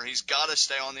Okada there. He's got to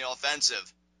stay on the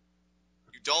offensive.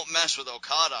 You don't mess with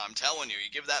Okada, I'm telling you.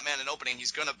 You give that man an opening,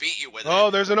 he's going to beat you with it. Oh,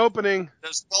 there's an opening. I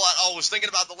was thinking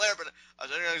about the lair, but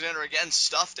Cedric Alexander again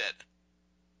stuffed it.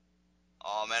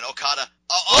 Oh, man, Okada.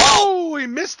 Oh, he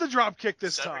missed the drop kick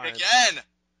this Cedric time. Again.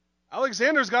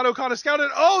 Alexander's got Okada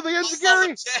scouted. Oh, the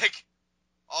enziguri.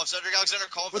 Oh, Cedric Alexander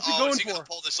called. What's he going is he for? going to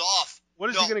pull this off? What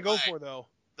is he going to go for, though?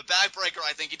 The backbreaker,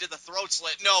 I think. He did the throat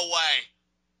slit. No way.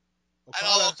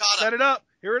 Okada. Set it up.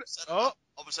 Here it is. Oh,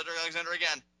 but Cedric Alexander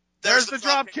again. There's the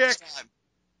drop kick.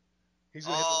 He's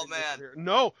gonna hit the man. here.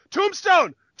 No.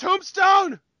 Tombstone.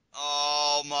 Tombstone.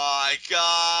 Oh, my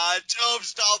God.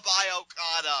 Tombstone by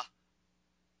Okada.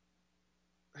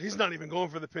 He's not even going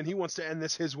for the pin. He wants to end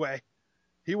this his way.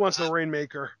 He wants the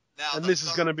Rainmaker. Now, and this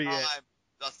is going to be it.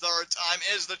 The third time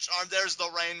is the charm. There's the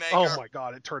Rainmaker. Oh, my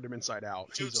God. It turned him inside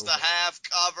out. Shoots the half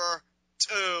cover.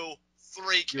 2,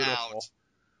 3 count.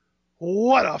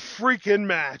 What a freaking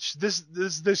match. This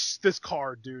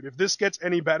card, dude. If this gets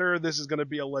any better, this is going to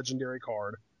be a legendary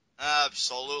card.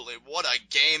 Absolutely. What a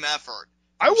game effort.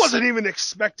 I wasn't even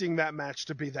expecting that match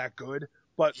to be that good,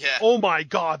 but oh my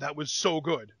God, that was so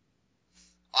good.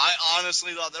 I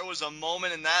honestly thought there was a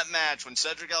moment in that match when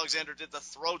Cedric Alexander did the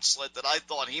throat slit that I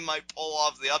thought he might pull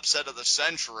off the upset of the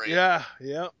century. Yeah.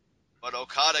 But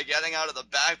Okada getting out of the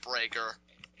backbreaker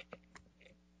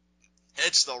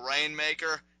hits the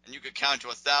Rainmaker, and you could count to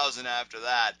 1,000 after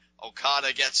that.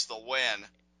 Okada gets the win.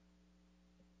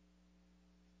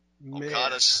 Man.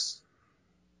 Okada's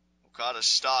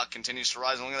stock continues to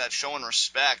rise. And look at that, showing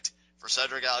respect for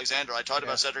Cedric Alexander. I talked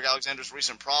about Cedric Alexander's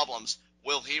recent problems.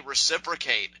 Will he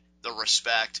reciprocate the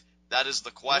respect? That is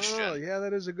the question. Oh, yeah,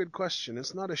 that is a good question.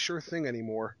 It's not a sure thing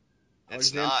anymore.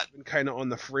 It's not. Been kind of on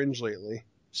the fringe lately.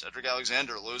 Cedric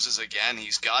Alexander loses again.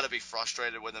 He's got to be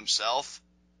frustrated with himself.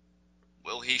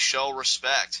 Will he show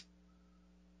respect?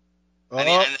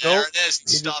 And there it is. He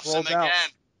stuffs him again.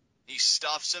 He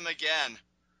stuffs him again.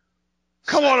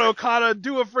 Come on, Okada.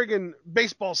 Do a friggin'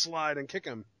 baseball slide and kick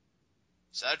him.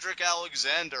 Cedric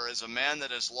Alexander is a man that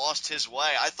has lost his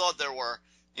way. I thought there were,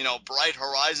 bright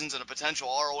horizons and a potential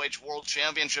ROH World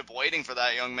Championship waiting for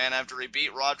that young man after he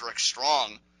beat Roderick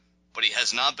Strong. But he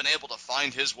has not been able to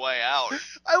find his way out.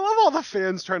 I love all the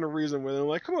fans trying to reason with him.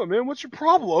 Like, come on, man, what's your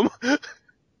problem?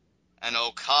 And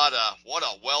Okada, what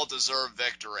a well-deserved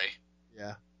victory.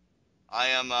 Yeah.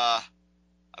 I'm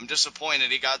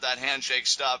disappointed he got that handshake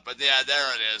stuff, but yeah,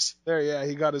 there it is.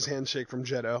 He got his handshake from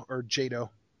Jado.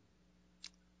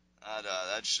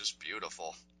 That's just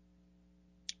beautiful.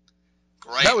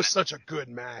 Great. That was such a good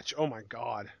match. Oh my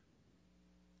God.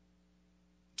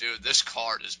 Dude, this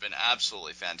card has been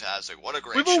absolutely fantastic. What a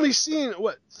great show. We've only seen,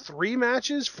 3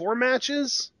 matches? 4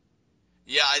 matches?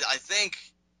 Yeah, I think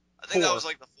 4. That was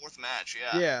like the 4th match,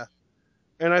 yeah. Yeah.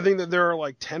 And I think that there are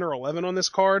like 10 or 11 on this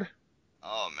card.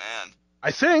 Oh, man.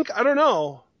 I think. I don't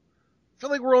know. I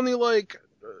feel like we're only like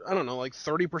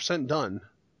 30% done.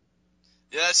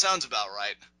 Yeah, that sounds about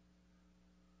right.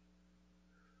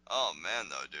 Oh, man,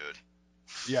 though, dude.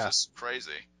 Yeah. This is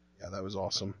crazy. Yeah, that was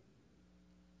awesome.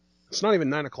 It's not even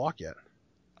 9 o'clock yet.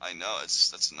 I know,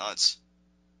 that's nuts.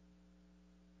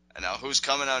 And now who's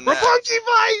coming out next? Roppongi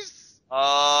Vice!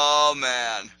 Oh,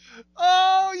 man.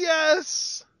 Oh,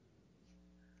 yes!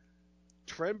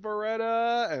 Trent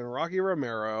Beretta and Rocky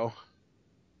Romero.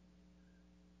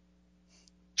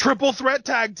 Triple threat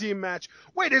tag team match.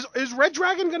 Wait, is Red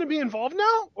Dragon going to be involved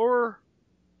now? Or?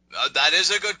 That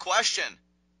is a good question.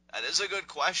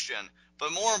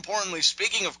 But more importantly,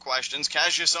 speaking of questions,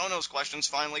 Cassius Ohno's questions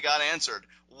finally got answered.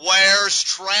 Where's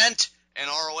Trent? In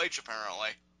ROH, apparently.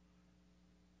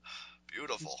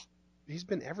 Beautiful. He's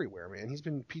been everywhere, man. He's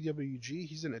been PWG.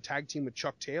 He's in a tag team with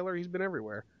Chuck Taylor. He's been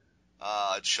everywhere.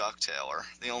 Chuck Taylor,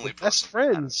 the only person best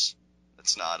friends.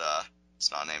 It's not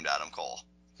named Adam Cole.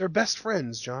 They're best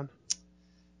friends, John.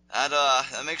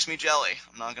 That makes me jelly.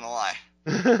 I'm not gonna lie.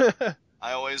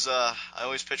 I always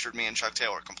pictured me and Chuck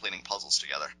Taylor completing puzzles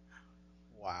together.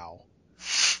 Wow.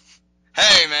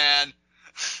 Hey, man.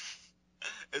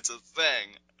 It's a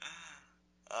thing.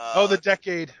 The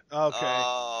decade. Okay.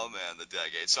 Oh, man, the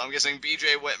decade. So I'm guessing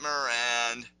BJ Whitmer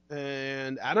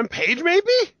and Adam Page,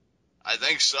 maybe? I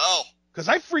think so. Because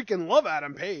I freaking love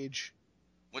Adam Page.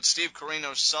 With Steve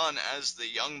Corino's son as the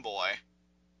young boy.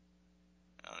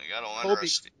 You gotta wonder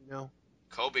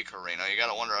Kobe Corino. You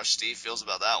gotta wonder how Steve feels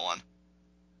about that one.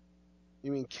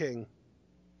 You mean King.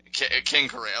 King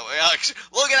Carino.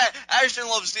 Look at that. Ashton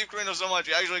loves Steve Carino so much.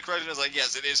 He actually corrected us like,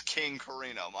 yes, it is King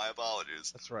Carino. My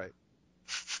apologies. That's right.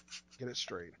 Get it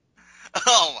straight.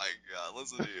 Oh my God,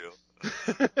 listen to you.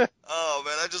 Oh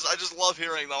man, I just love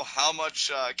hearing though how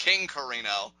much King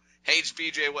Carino hates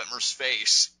BJ Whitmer's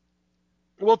face.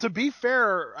 Well, to be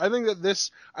fair, I think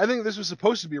this was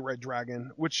supposed to be Red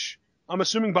Dragon, which I'm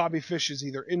assuming Bobby Fish is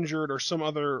either injured or some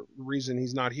other reason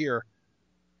he's not here.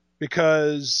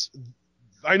 Because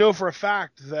I know for a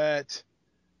fact that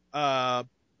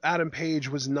Adam Page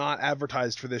was not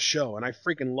advertised for this show, and I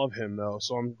freaking love him though,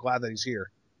 so I'm glad that he's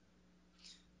here.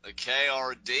 The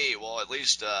KRD, well, at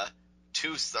least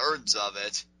 2/3 of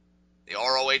it, the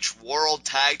ROH World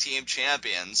Tag Team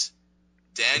Champions,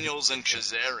 Daniels and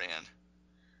Kazarian.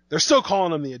 They're still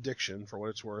calling him the Addiction, for what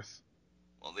it's worth.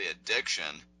 Well, the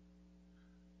Addiction.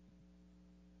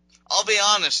 I'll be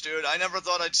honest, dude. I never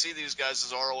thought I'd see these guys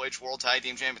as ROH World Tag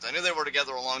Team Champions. I knew they were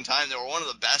together a long time. They were one of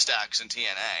the best acts in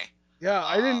TNA. Yeah,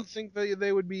 I didn't think that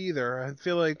they would be either. I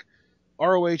feel like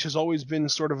ROH has always been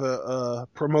sort of a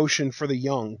promotion for the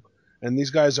young, and these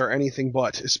guys are anything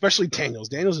but, especially Daniels.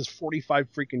 Daniels is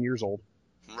 45 freaking years old.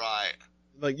 Right.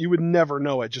 Like, you would never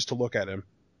know it just to look at him.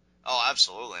 Oh,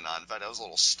 absolutely not. In fact, I was a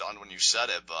little stunned when you said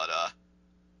it, but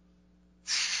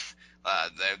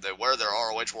they wear their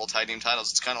ROH World Tag Team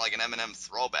titles. It's kind of like an Eminem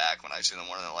throwback when I see them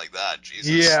wearing it like that.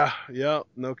 Jesus. Yeah,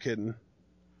 no kidding.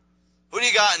 Who do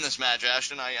you got in this match,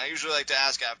 Ashton? I usually like to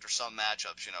ask after some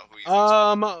matchups, you know, who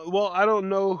you Well, I don't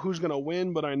know who's going to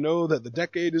win, but I know that the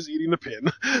Decade is eating the pin.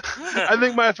 I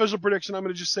think my official prediction, I'm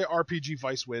going to just say RPG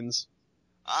Vice wins.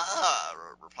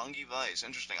 Roppongi Vice.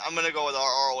 Interesting. I'm going to go with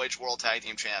our ROH World Tag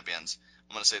Team Champions.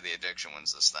 I'm going to say the Addiction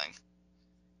wins this thing.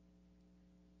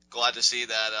 Glad to see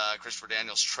that Christopher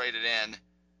Daniels traded in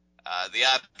the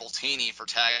Appletini for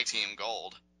Tag Team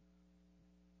Gold.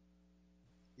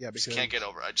 Yeah, because I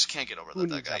just can't get over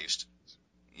that guy used to.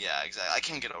 Yeah, exactly. I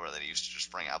can't get over that he used to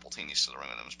just bring Appletinis to the ring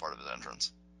with him as part of his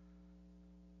entrance.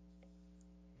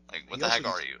 Like, what the heck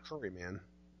are you? Curry, man.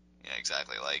 Yeah,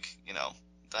 exactly. Like, you know,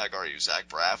 what the heck are you, Zach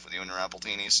Braff, with you and your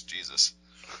Appletinis? Jesus.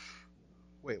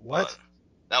 Wait, what?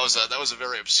 That was a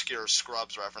very obscure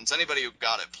Scrubs reference. Anybody who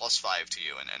got it, +5 to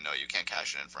you, and no, you can't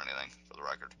cash it in for anything, for the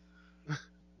record.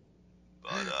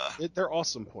 But they're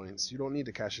awesome points. You don't need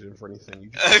to cash it in for anything.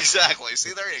 You exactly.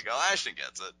 See, there you go. Ashton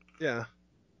gets it. Yeah,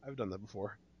 I've done that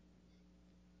before.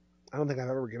 I don't think I've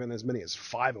ever given as many as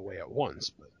 5 away at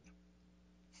once, but.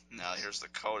 Now here's the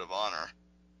code of honor.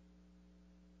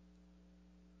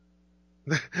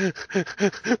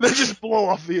 They just blow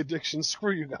off the Addiction.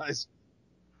 Screw you guys.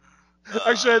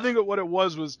 Actually, I think what it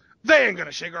was they ain't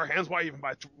gonna shake our hands. Why even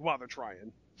bother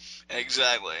trying?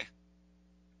 Exactly.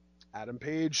 Adam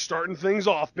Page starting things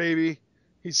off, baby.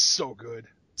 He's so good.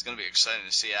 It's going to be exciting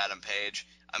to see Adam Page.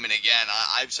 I mean, again,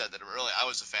 I've said that really I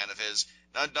was a fan of his,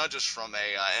 not just from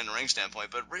a in-ring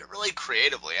standpoint, but really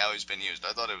creatively how he's been used.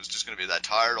 I thought it was just going to be that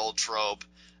tired old trope,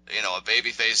 you know, a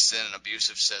babyface in an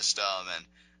abusive system, and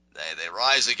they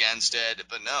rise against it.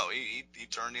 But no, he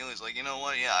turned heel. He's like, you know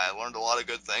what? Yeah, I learned a lot of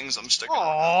good things. I'm sticking around.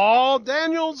 Oh,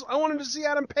 Daniels, I wanted to see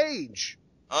Adam Page.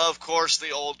 Of course,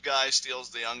 the old guy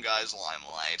steals the young guy's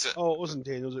limelight. Oh, it wasn't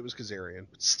Daniels, it was Kazarian.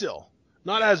 But still,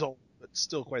 not as old, but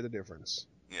still quite the difference.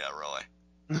 Yeah, really.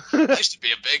 I used to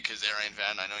be a big Kazarian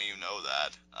fan. I know you know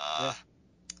that.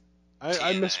 Yeah.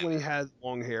 I miss when he had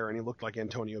long hair and he looked like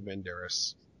Antonio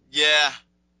Banderas. Yeah,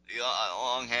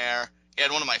 long hair. He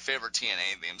had one of my favorite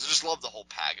TNA themes. I just love the whole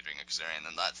packaging of Kazarian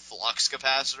and that flux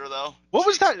capacitor, though. What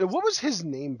was that? What was his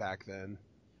name back then?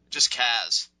 Just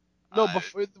Kaz. No,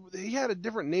 before he had a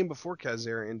different name before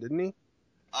Kazarian, didn't he?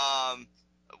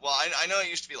 Well, I know it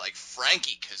used to be like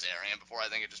Frankie Kazarian before. I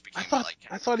think it just became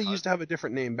I thought he used to have a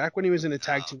different name back when he was in a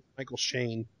tag team with Michael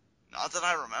Shane. Not that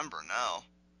I remember. No.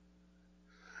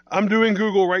 I'm doing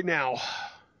Google right now.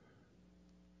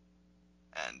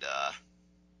 And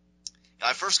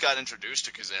I first got introduced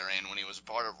to Kazarian when he was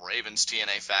part of Raven's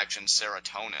TNA faction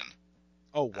Serotonin.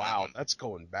 Oh wow, that's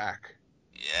going back.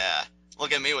 Yeah,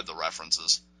 look at me with the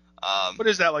references. What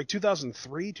is that, like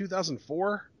 2003,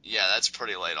 2004? Yeah, that's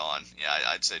pretty late on. Yeah,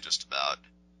 I'd say just about.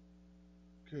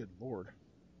 Good lord.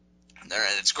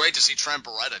 It's great to see Trent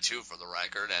Beretta, too, for the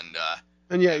record.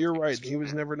 And yeah, you're right. He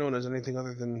was never known as anything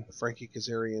other than Frankie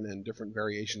Kazarian and different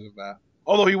variations of that.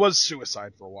 Although he was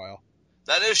Suicide for a while.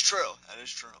 That is true.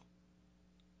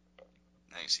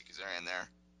 Now you see Kazarian there.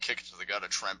 Kick to the gut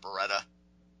of Trent Beretta.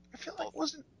 I feel like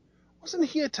wasn't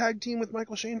he a tag team with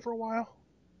Michael Shane for a while?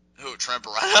 Who, Trent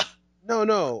Beretta?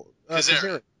 No.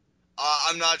 Kazarian.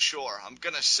 I'm not sure. I'm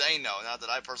going to say no, not that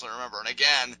I personally remember. And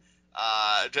again,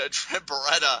 Trent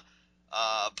Beretta,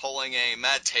 pulling a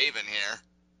Matt Taven here,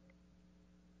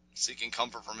 seeking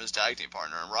comfort from his tag team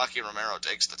partner, and Rocky Romero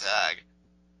takes the tag.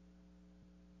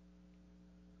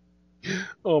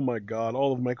 Oh my God,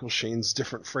 all of Michael Shane's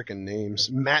different frickin' names.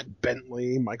 Matt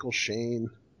Bentley, Michael Shane,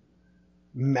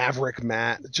 Maverick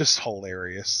Matt, just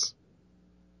hilarious.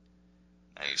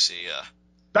 Now you see,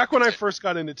 back when I first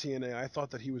got into TNA, I thought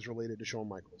that he was related to Shawn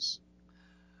Michaels.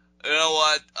 You know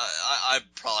what? I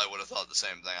probably would have thought the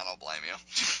same thing. I don't blame you.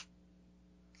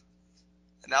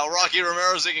 Now Rocky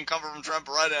Romero's taking comfort from Trent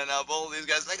Beretta, and now both of these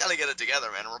guys, they gotta get it together,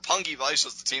 man. Roppongi Vice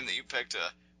was the team that you picked to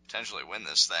potentially win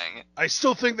this thing. I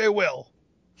still think they will.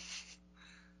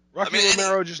 Rocky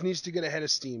Romero just needs to get ahead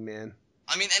of steam, man.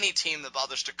 I mean, any team that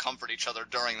bothers to comfort each other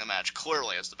during the match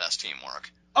clearly is the best teamwork.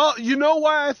 Oh, you know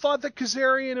why I thought that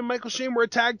Kazarian and Michael Shane were a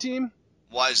tag team?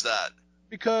 Why is that?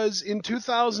 Because in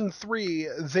 2003,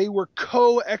 they were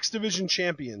co-X Division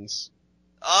champions.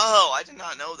 Oh, I did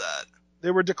not know that.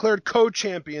 They were declared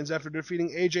co-champions after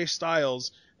defeating AJ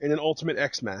Styles in an Ultimate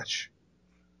X match.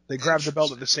 They grabbed the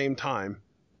belt at the same time.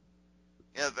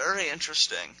 Yeah, very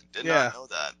interesting. Did not know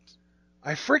that.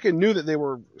 I freaking knew that they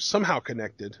were somehow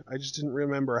connected. I just didn't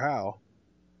remember how.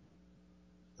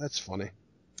 That's funny.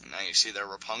 And now you see there,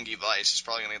 Roppongi Vice is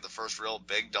probably going to get the first real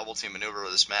big double-team maneuver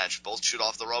of this match. Both shoot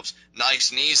off the ropes.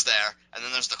 Nice knees there. And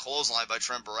then there's the clothesline by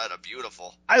Trent Beretta.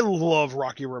 Beautiful. I love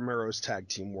Rocky Romero's tag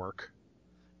team work.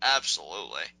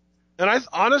 Absolutely. And I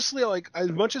honestly, like,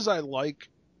 as much as I like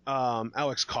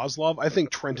Alex Kozlov, I think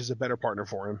Trent is a better partner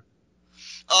for him.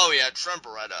 Oh, yeah, Trent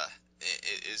Beretta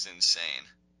is insane.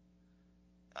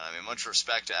 I mean, much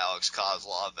respect to Alex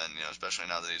Kozlov, and, you know, especially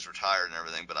now that he's retired and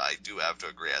everything, but I do have to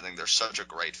agree. I think they're such a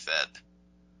great fit.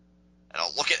 And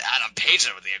I'll look at Adam Page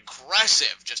there with the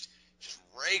aggressive, just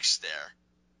rakes there.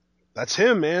 That's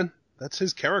him, man. That's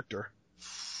his character.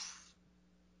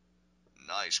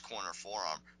 Nice corner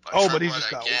forearm by Trent but he Beretta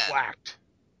just got whacked.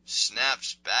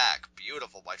 Snaps back.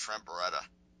 Beautiful by Trent Beretta.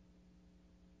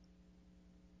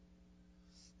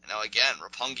 And now again,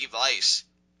 Roppongi Vice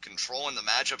controlling the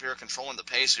matchup here, controlling the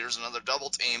pace. Here's another double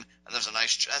team, and there's a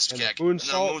nice chest kick. And then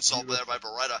a moonsault there by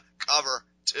Beretta. Cover,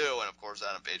 two, and of course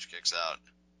Adam Page kicks out.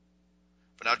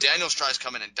 But now Daniels tries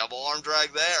coming in. Double arm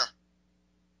drag there.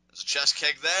 There's a chest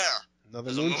kick there.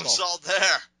 There's a moonsault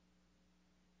there.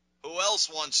 Who else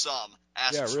wants some?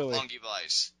 Asks Roppongi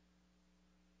Vice.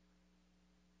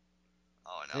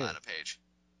 Oh, and now Adam Page.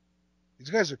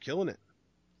 These guys are killing it.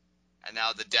 And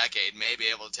now the Decade may be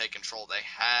able to take control. They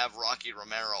have Rocky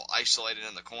Romero isolated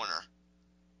in the corner.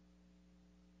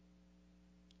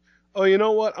 Oh, you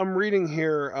know what? I'm reading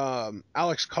here,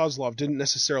 Alex Kozlov didn't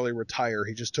necessarily retire.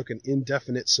 He just took an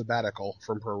indefinite sabbatical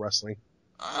from pro wrestling.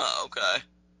 Oh, okay.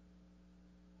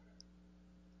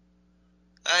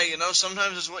 Hey, you know,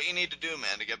 sometimes it's what you need to do,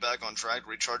 man, to get back on track,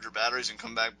 recharge your batteries, and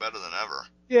come back better than ever.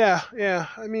 Yeah.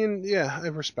 I mean, I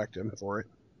respect him for it.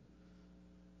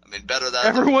 I mean, better that.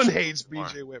 Everyone hates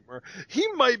BJ Whitmer. He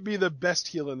might be the best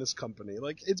heel in this company.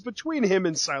 Like, it's between him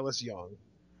and Silas Young.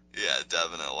 Yeah,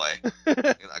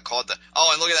 definitely. I caught that. Oh,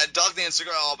 and look at that duck the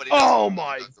Instagram. Oh, but he oh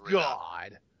my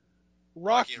God.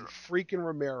 Rocky freaking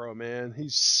Romero, man.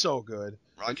 He's so good.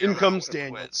 In comes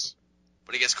Daniels.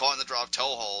 But he gets caught in the drop toe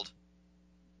hold.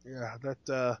 Yeah,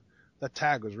 that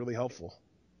tag was really helpful.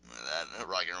 Look at that.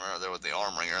 Rocky Romero there with the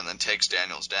arm wringer, and then takes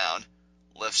Daniels down.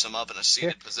 Lifts him up in a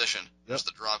seated position. There's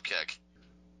the drop kick.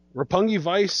 Roppongi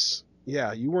Vice,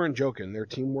 yeah, you weren't joking. Their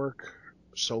teamwork,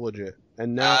 so legit.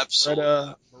 And now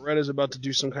Beretta's about to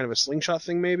do some kind of a slingshot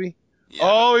thing, maybe? Yeah.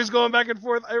 Oh, he's going back and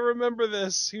forth. I remember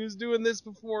this. He was doing this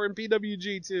before in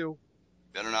PWG, too.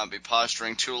 Better not be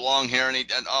posturing too long here. And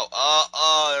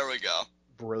there we go.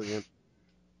 Brilliant.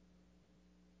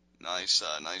 Nice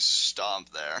stomp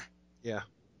there. Yeah.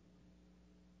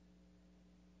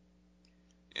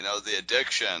 You know, the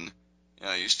Addiction,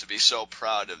 used to be so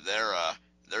proud of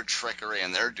their trickery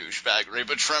and their douchebaggery,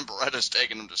 but Trent Beretta's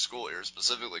taking them to school here,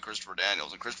 specifically Christopher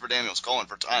Daniels. And Christopher Daniels calling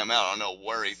for timeout. I don't know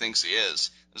where he thinks he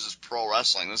is. This is pro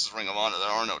wrestling. This is Ring of Honor. There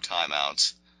are no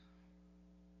timeouts.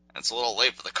 And it's a little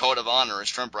late for the Code of Honor as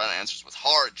Trent Beretta answers with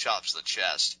hard chops to the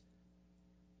chest.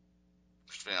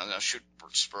 Christopher Daniels going to shoot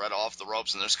Beretta off the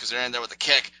ropes, and there's Kazarian there with a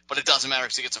kick, but it doesn't matter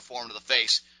because he gets a forearm to the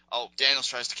face. Oh, Daniels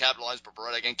tries to capitalize, but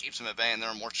Beretta again keeps him at bay, and there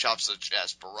are more chops to the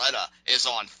chest. Beretta is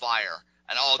on fire.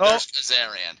 And there's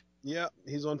Kazarian. Yeah,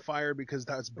 he's on fire because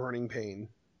that's burning pain.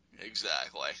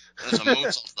 Exactly. And there's a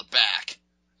moonsault to the back.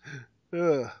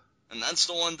 Ugh. And that's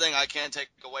the one thing I can't take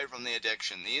away from the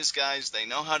Addiction. These guys, they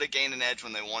know how to gain an edge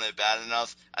when they want it bad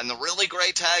enough. And the really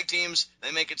great tag teams,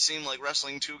 they make it seem like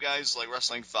wrestling two guys like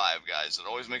wrestling five guys. It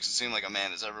always makes it seem like a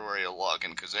man is everywhere you look.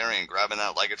 And Kazarian grabbing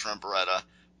that leg of Trent Beretta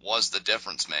was the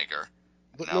difference maker.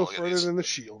 Look Now no look at further these. than the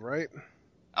Shield, right?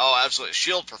 Oh, absolutely.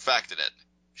 Shield perfected it.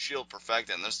 Shield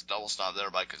perfected, and there's the double stomp there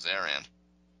by Kazarian.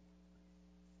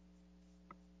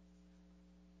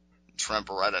 Trent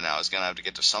Beretta now is going to have to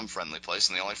get to some friendly place,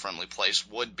 and the only friendly place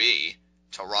would be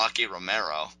to Rocky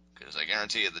Romero, because I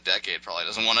guarantee you the Decade probably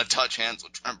doesn't want to touch hands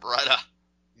with Trent Beretta.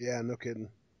 Yeah, no kidding.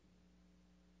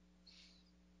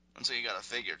 And so you got to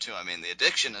figure, too. I mean, the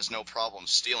Addiction has no problem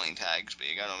stealing tags, but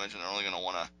you got to imagine they're only going to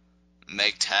want to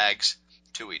make tags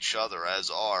to each other, as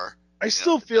are. I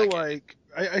still feel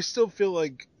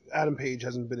like Adam Page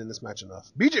hasn't been in this match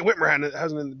enough. BJ Whitmer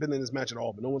hasn't been in this match at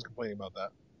all, but no one's complaining about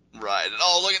that. Right.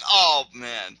 Oh,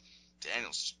 man.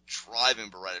 Daniels driving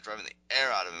Beretta, driving the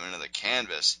air out of him into the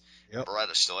canvas. Yep.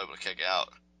 Beretta's still able to kick out.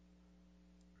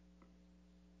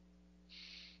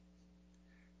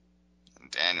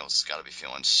 And Daniels has got to be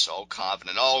feeling so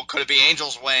confident. Oh, could it be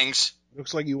Angel's Wings?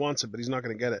 Looks like he wants it, but he's not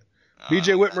going to get it.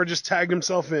 BJ Whitmer just tagged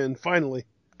himself in, finally.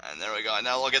 And there we go.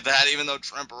 Now look at that. Even though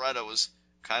Trent Beretta was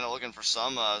kind of looking for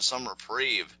some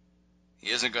reprieve, he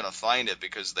isn't going to find it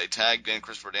because they tagged in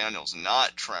Christopher Daniels,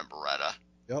 not Trent Beretta.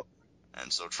 Yep.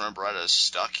 And so Trent Beretta is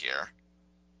stuck here.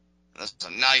 And that's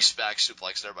a nice back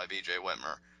suplex there by BJ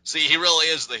Whitmer. See, he really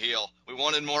is the heel. We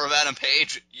wanted more of Adam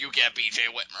Page. You get BJ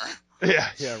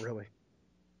Whitmer. Yeah, really.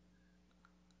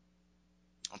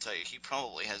 I'll tell you, he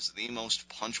probably has the most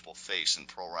punchable face in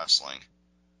pro wrestling.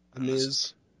 The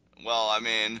Miz. Well, I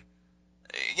mean,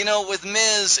 you know, with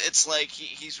Miz, it's like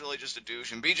he's really just a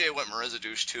douche, and BJ Whitmer is a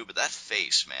douche too, but that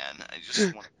face, man, I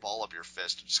just want to ball up your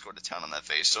fist and just go to town on that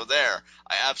face. So there,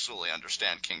 I absolutely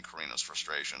understand King Carino's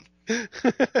frustration.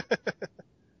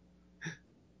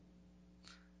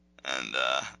 And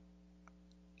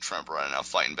Trent Beretta now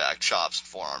fighting back, chops and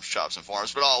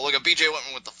forearms. But oh, look at BJ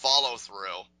Whitmer with the follow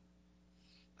through.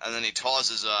 And then he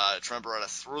tosses Trent Beretta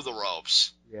through the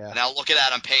ropes. Yeah. Now look at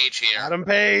Adam Page here. Adam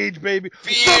Page, baby.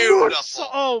 Beautiful.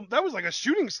 Oh, that was like a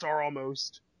shooting star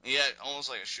almost. Yeah, almost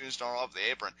like a shooting star off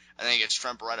the apron. And then he gets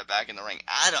Trent Beretta back in the ring.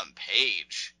 Adam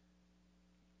Page.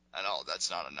 I know, that's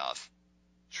not enough.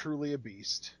 Truly a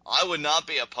beast. I would not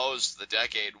be opposed to the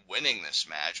Decade winning this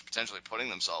match, potentially putting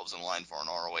themselves in line for an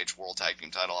ROH World Tag Team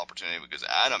title opportunity, because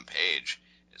Adam Page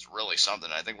is really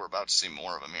something. I think we're about to see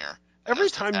more of him here.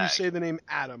 Every time you say the name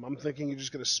Adam, I'm thinking you're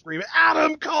just going to scream,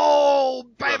 Adam Cole,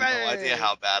 baby! I have no idea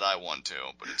how bad I want to,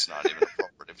 but it's not even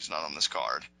appropriate if he's not on this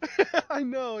card. I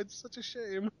know, it's such a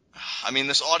shame. I mean,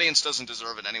 this audience doesn't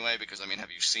deserve it anyway, because, I mean, have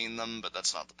you seen them? But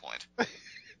that's not the point.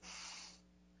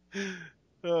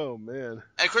 Oh, man.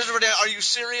 And Christopher Dan, are you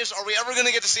serious? Are we ever going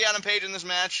to get to see Adam Page in this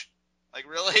match? Like,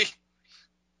 really?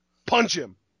 Punch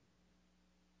him.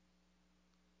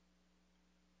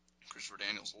 Christopher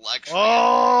Daniels lecturing.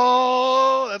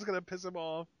 Oh, that's going to piss him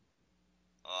off.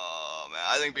 Oh, man.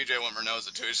 I think BJ Whitmer knows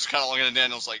it, too. He's just kind of looking at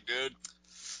Daniels like, dude,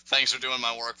 thanks for doing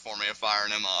my work for me and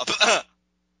firing him up.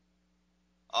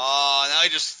 Oh, now he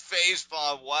just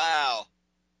face-bombed. Wow.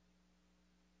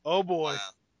 Oh, boy. Wow.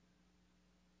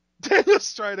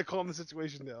 Daniel's trying to calm the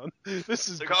situation down. This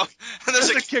is there's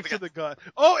a kick to the gut.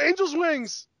 Oh, Angel's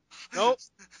Wings. Nope.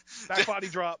 Back body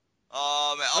drop.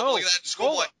 Oh, man. Oh, look at that.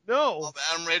 Schoolboy. No. Oh,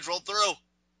 Adam Page rolled through.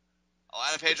 Oh,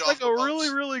 Adam Page it's off like the a ropes.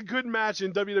 really, really good match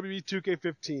in WWE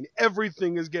 2K15.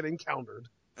 Everything is getting countered.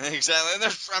 Exactly. And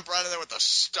there's Trent right in there with the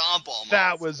stomp almost.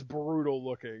 That was brutal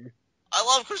looking. I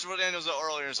love Christopher Daniels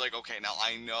earlier. He's like, okay, now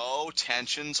I know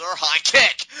tensions are high.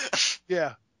 Kick!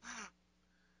 Yeah.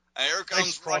 And here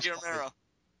comes Rocky Romero.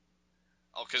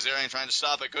 Oh, Kazarian trying to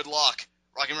stop it. Good luck.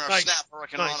 Rocky Romero snap for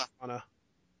Rana.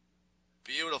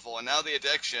 Beautiful. And now the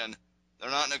Addiction. They're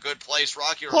not in a good place.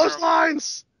 Rocky Romero. Close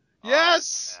lines!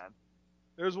 Yes! Man.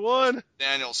 There's one.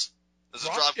 Daniels. There's a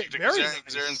Drop drop kick. kick to Very Kazarian.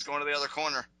 nice. Kazarian's going to the other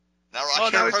corner. Now Rocky Now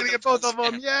Romero he's going to get both of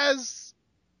them. Yes!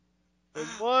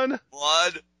 There's one.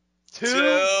 1, Two. 2.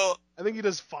 I think he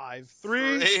does 5.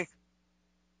 3.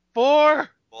 4.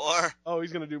 4. Oh,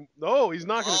 he's going to do... No, he's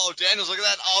not going to... Oh, Daniels, look at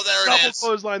that. Oh, there it Double is.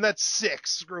 clothesline. That's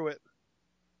 6. Screw it.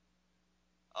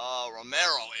 Oh,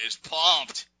 Romero is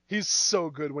pumped. He's so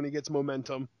good when he gets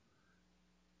momentum.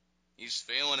 He's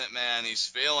feeling it, man. He's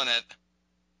feeling it.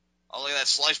 Oh, look at that.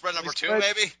 Slice bread number 2, bread.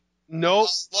 maybe? Nope.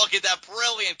 Oh, look at that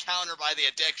brilliant counter by the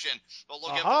Addiction. But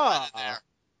look at Beretta there.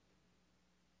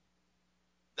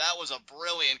 That was a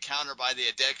brilliant counter by the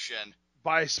Addiction.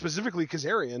 By specifically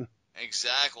Kazarian.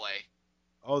 Exactly.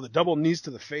 Oh, the double knees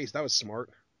to the face. That was smart.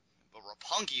 But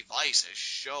Roppongi Vice has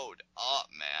showed up,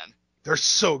 man. They're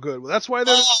so good. Well, that's why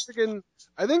they're freaking...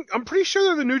 I'm pretty sure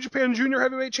they're the New Japan Junior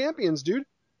Heavyweight Champions, dude.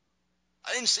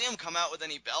 I didn't see them come out with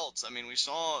any belts. I mean, we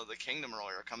saw the Kingdom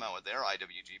earlier come out with their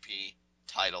IWGP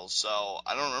titles, so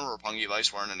I don't remember Roppongi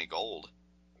Vice wearing any gold.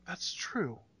 That's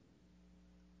true.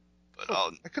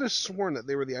 But I could have sworn that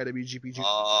they were the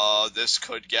IWGP. This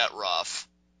could get rough.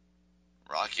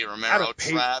 Rocky Romero Adam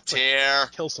Page, trapped here.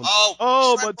 Kills him. Trent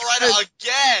but Beretta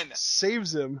again.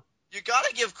 Saves him. You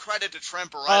gotta give credit to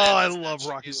Trent Beretta. I love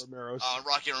Rocky Romero.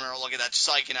 Rocky Romero, look at that,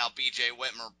 psyching out B.J.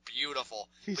 Whitmer, beautiful.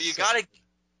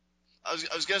 I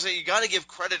was gonna say, you gotta give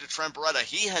credit to Trent Beretta.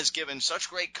 He has given such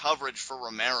great coverage for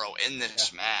Romero in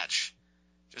this match.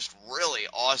 Just really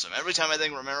awesome. Every time I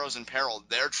think Romero's in peril,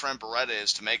 there Trent Beretta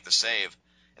is to make the save.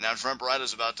 And now Trent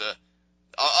Beretta's about to...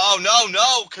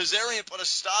 no! Kazarian put a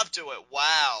stop to it.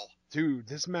 Wow. Dude,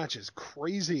 this match is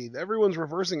crazy. Everyone's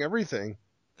reversing everything.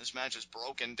 This match is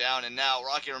broken down, and now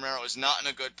Rocky Romero is not in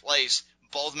a good place.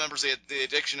 Both members of the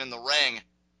Addiction in the ring.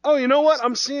 Oh, you know what?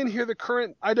 I'm seeing here the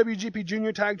current IWGP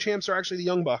Junior Tag Champs are actually the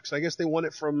Young Bucks. I guess they won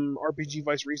it from RPG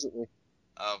Vice recently.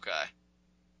 Okay.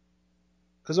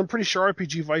 Because I'm pretty sure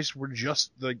RPG Vice were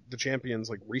just the champions,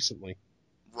 like, recently.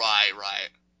 Right.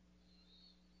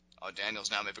 Oh, Daniel's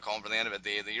now maybe calling for the end of it.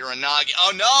 The Uranagi.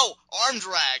 Oh, no! Arm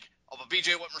drag! Oh, but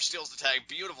B.J. Whitmer steals the tag.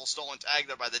 Beautiful stolen tag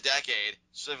there by the Decade.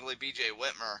 Specifically B.J.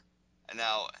 Whitmer. And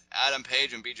now Adam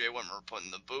Page and B.J. Whitmer are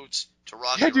putting the boots to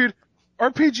Rocky. Yeah, dude.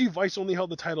 RPG Vice only held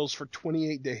the titles for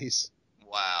 28 days.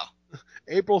 Wow.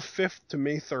 April 5th to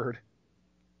May 3rd.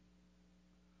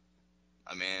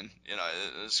 I mean,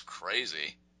 it's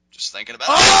crazy. Just thinking about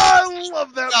it. I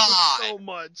love that move so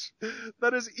much.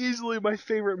 That is easily my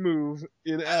favorite move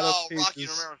in Adam Page's. Rocky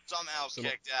Romero somehow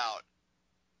kicked out.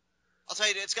 I'll tell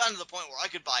you, it's gotten to the point where I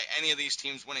could buy any of these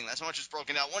teams winning. That's how much it's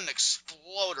broken down. What an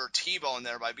exploder T-bone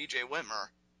there by B.J. Whitmer.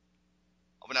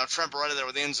 Oh, but now Trent Beretta there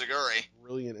with Enziguri.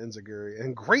 Brilliant Enziguri.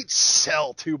 And great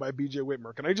sell, too, by B.J.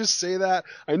 Whitmer. Can I just say that?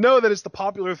 I know that it's the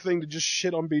popular thing to just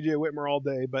shit on B.J. Whitmer all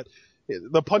day, but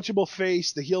the punchable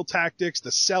face, the heel tactics,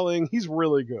 the selling, he's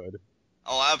really good.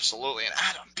 Oh, absolutely. And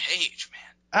Adam Page,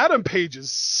 man. Adam Page is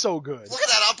so good. Look at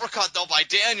that uppercut, though, by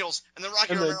Daniels. And then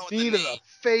Rocky Romero with the knee. To the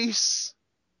face.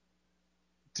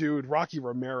 Dude, Rocky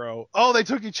Romero. Oh, they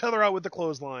took each other out with the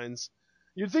clotheslines.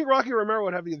 You'd think Rocky Romero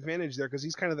would have the advantage there because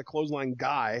he's kind of the clothesline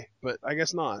guy, but I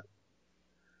guess not.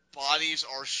 Bodies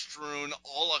are strewn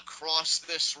all across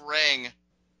this ring.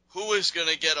 Who is going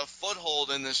to get a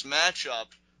foothold in this matchup?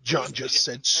 John just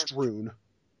said strewn.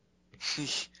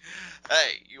 Hey,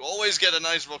 you always get a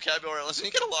nice vocabulary lesson.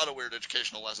 You get a lot of weird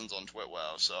educational lessons on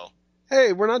TwitWow, so...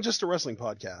 Hey, we're not just a wrestling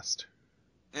podcast.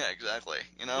 Yeah, exactly,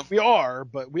 We are,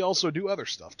 but we also do other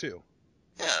stuff, too.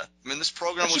 Yeah, I mean, this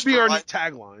program that should be our new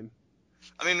tagline.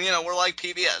 I mean, we're like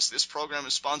PBS. This program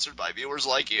is sponsored by viewers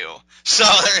like you. So,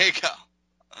 there you go.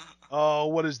 Oh,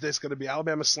 what is this going to be?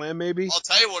 Alabama Slam, maybe? I'll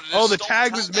tell you what it is. Oh, the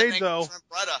tag was made, though. Trent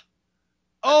Beretta.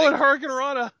 And Hurricane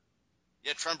Rana.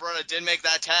 Yeah, Trent Beretta did make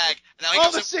that tag. And now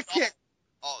he the sick kick.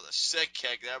 Oh, the sick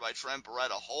kick there by Trent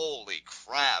Beretta. Holy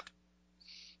crap.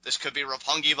 This could be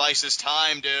Roppongi Vice's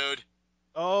time, dude.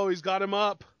 Oh, he's got him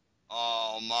up.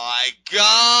 Oh, my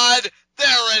God.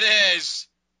 There it is.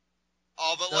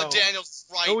 Oh, but look, Daniels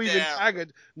right there.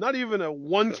 Not even a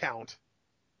one count.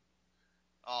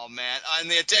 Oh, man.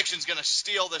 And the Addiction's going to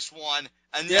steal this one.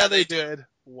 And yeah, they did.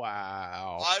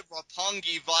 Wow.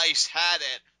 Roppongi Vice had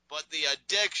it, but the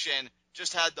Addiction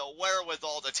just had the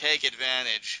wherewithal to take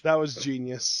advantage. That was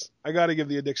genius. I got to give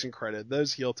the Addiction credit.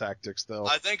 Those heel tactics, though.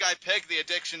 I think I picked the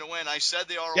Addiction to win. I said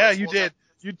the ROH. Yeah, you did.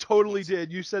 You totally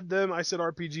did. You said them. I said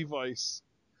RPG Vice.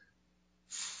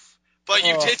 But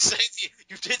you did say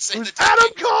the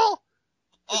Adam Cole.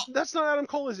 Oh. That's not Adam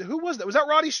Cole, is it? Who was that? Was that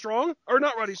Roddy Strong or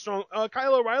not Roddy Strong?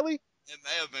 Kyle O'Reilly. It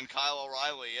may have been Kyle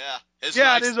O'Reilly. Yeah.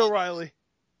 It is O'Reilly.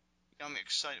 Got me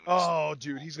excited. Oh,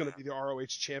 dude, he's gonna be the ROH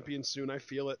champion soon. I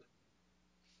feel it.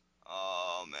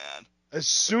 Oh man. As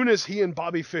soon as he and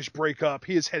Bobby Fish break up,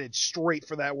 he is headed straight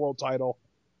for that world title.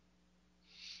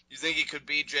 You think he could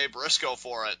beat Jay Briscoe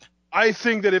for it? I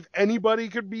think that if anybody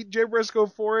could beat Jay Briscoe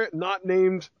for it, not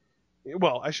named,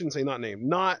 well, I shouldn't say not named,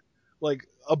 not like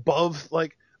above,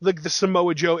 like the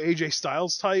Samoa Joe, AJ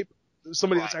Styles type,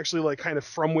 somebody that's actually like kind of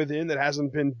from within that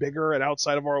hasn't been bigger and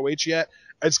outside of ROH yet,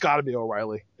 it's got to be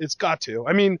O'Reilly. It's got to.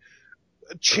 I mean,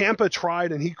 Ciampa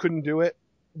tried and he couldn't do it.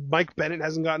 Mike Bennett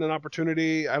hasn't gotten an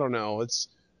opportunity. I don't know. It's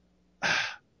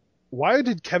why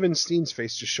did Kevin Steen's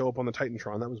face just show up on the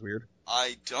Titantron? That was weird.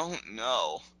 I don't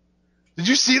know. Did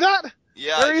you see that?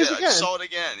 Yeah, there he is again. I saw it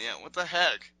again. Yeah, what the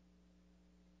heck?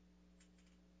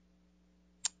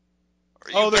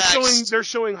 They're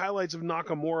showing highlights of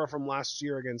Nakamura from last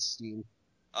year against Steen.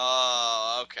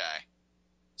 Oh, okay.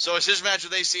 So is his match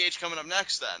with ACH coming up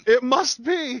next then? It must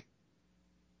be.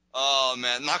 Oh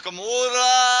man,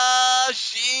 Nakamura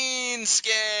Shinsuke.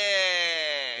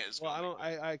 Well,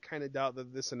 I kind of doubt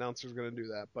that this announcer's going to do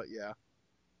that, but yeah.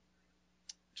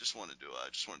 just wanted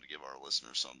to give our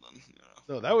listeners something. You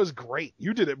know. No, that was great.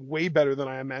 You did it way better than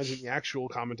I imagined the actual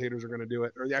commentators are going to do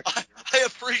it. Or the actual... I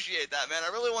appreciate that, man.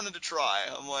 I really wanted to try.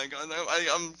 I'm like,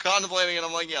 I'm contemplating it.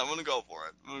 I'm like, yeah, I'm gonna go for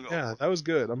it. Yeah, that was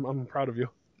good. I'm proud of you.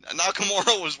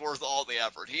 Nakamura was worth all the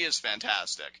effort. He is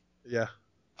fantastic. Yeah.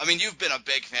 I mean, you've been a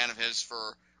big fan of his for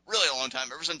really a long time,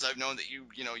 ever since I've known that you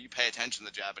pay attention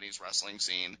to the Japanese wrestling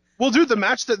scene. Well, dude, the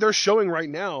match that they're showing right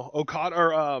now,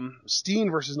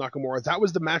 Steen versus Nakamura, that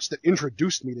was the match that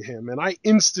introduced me to him, and I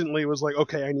instantly was like,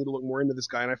 okay, I need to look more into this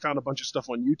guy, and I found a bunch of stuff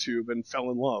on YouTube and fell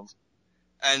in love.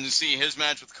 And see, his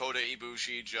match with Kota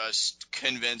Ibushi just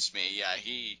convinced me. Yeah,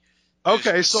 he.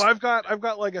 Okay, so I've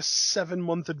got like a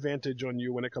 7-month advantage on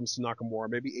you when it comes to Nakamura,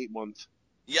 maybe 8 months.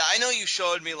 Yeah, I know you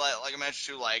showed me like a match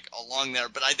too, like along there,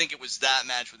 but I think it was that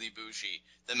match with Ibushi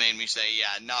that made me say,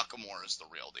 yeah, Nakamura is the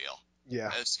real deal.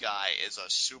 Yeah. This guy is a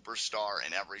superstar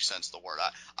in every sense of the word.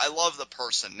 I love the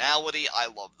personality. I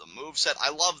love the moveset.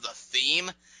 I love the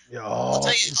theme. Oh,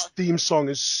 his theme song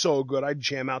is so good. I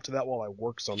jam out to that while I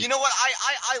work something. You know what?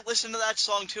 I listen to that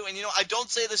song too, and I don't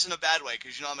say this in a bad way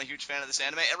because I'm a huge fan of this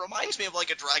anime. It reminds me of like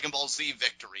a Dragon Ball Z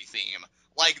victory theme.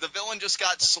 Like the villain just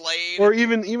got slayed. Or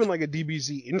even like a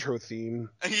DBZ intro theme.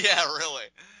 Yeah, really.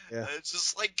 Yeah. It's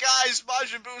just like, guys,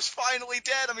 Majin Buu's finally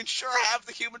dead. I mean, sure, half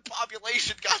the human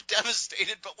population got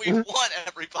devastated, but we won,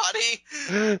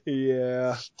 everybody.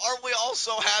 Yeah. Aren't we all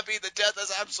so happy that death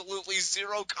has absolutely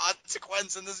zero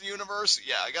consequence in this universe?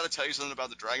 Yeah, I gotta tell you something about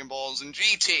the Dragon Balls and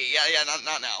GT. Yeah,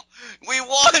 not now. We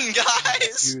won,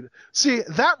 guys! Dude. See,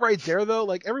 that right there, though,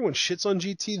 like, everyone shits on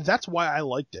GT. That's why I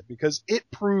liked it, because it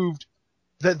proved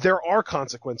that there are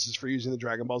consequences for using the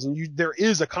Dragon Balls, and there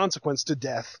is a consequence to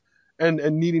death. And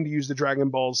needing to use the Dragon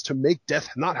Balls to make death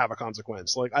not have a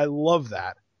consequence. Like, I love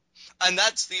that. And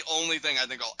that's the only thing I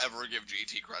think I'll ever give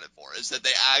GT credit for, is that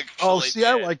they actually Oh, see,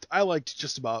 I liked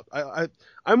just about...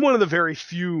 I'm one of the very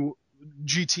few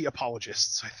GT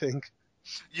apologists, I think.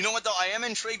 You know what, though? I am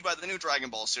intrigued by the new Dragon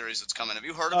Ball series that's coming. Have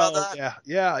you heard about that?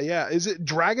 Yeah. Is it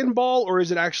Dragon Ball, or is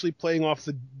it actually playing off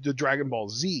the Dragon Ball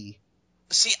Z?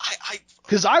 See,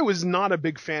 because I was not a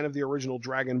big fan of the original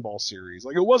Dragon Ball series.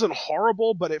 Like, it wasn't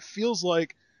horrible, but it feels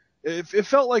like it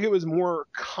felt like it was more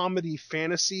comedy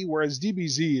fantasy, whereas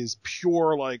DBZ is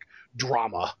pure like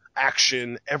drama,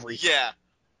 action, everything. Yeah,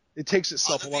 it takes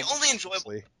itself a lot more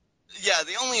seriously. Yeah,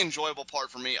 the only enjoyable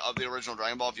part for me of the original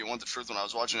Dragon Ball, if you want the truth, when I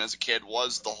was watching it as a kid,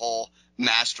 was the whole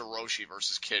Master Roshi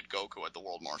versus Kid Goku at the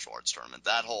World Martial Arts Tournament.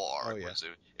 That whole arc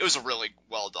it was a really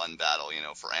well done battle,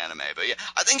 for anime. But yeah,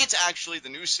 I think it's actually the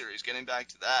new series. Getting back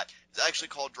to that, it's actually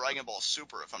called Dragon Ball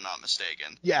Super, if I'm not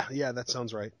mistaken. Yeah, that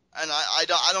sounds right. And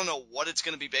I don't know what it's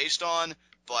going to be based on,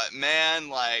 but man,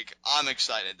 like, I'm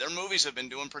excited. Their movies have been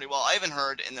doing pretty well. I even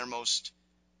heard in their most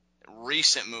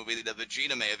recent movie that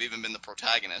Vegeta may have even been the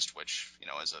protagonist, which,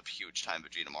 is a huge time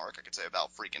Vegeta mark, I could say,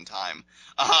 about freaking time.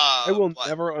 I will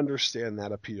never understand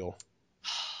that appeal.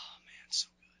 Oh, man, so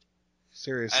good.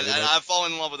 Seriously. And I've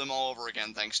fallen in love with them all over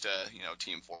again, thanks to,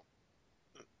 Team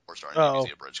 4-Star and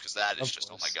DBZ Bridge, because that is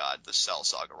just, oh my god, the Cell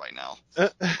Saga right now. Oh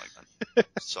my god.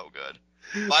 So good.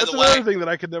 That's another thing that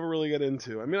I could never really get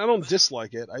into. I mean, I don't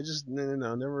dislike it. I just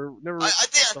never.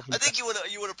 I think you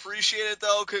would appreciate it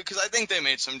though, because I think they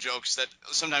made some jokes that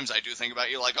sometimes I do think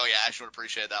about. You like, oh yeah, I should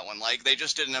appreciate that one. Like they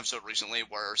just did an episode recently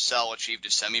where Cell achieved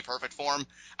his semi-perfect form,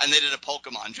 and they did a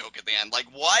Pokemon joke at the end. Like,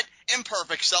 what?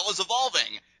 Imperfect Cell is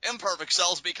evolving. Imperfect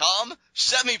cells become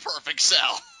semi-perfect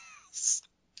cells.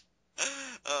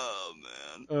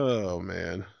 Oh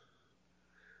man.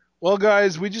 Well,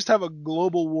 guys, we just have a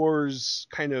Global Wars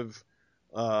kind of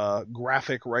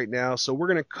graphic right now, so we're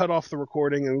going to cut off the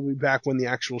recording and we'll be back when the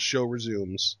actual show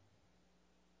resumes.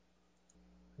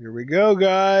 Here we go,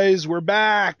 guys. We're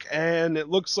back, and it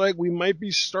looks like we might be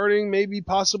starting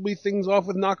possibly things off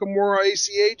with Nakamura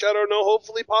ACH. I don't know.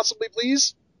 Hopefully, possibly,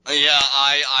 please. Yeah,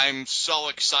 I'm so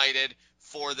excited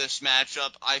for this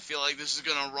matchup. I feel like this is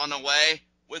going to run away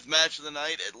with Match of the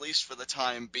Night, at least for the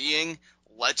time being.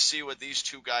 Let's see what these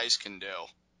two guys can do.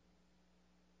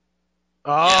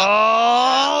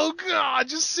 Oh, God,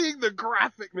 just seeing the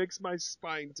graphic makes my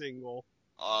spine tingle.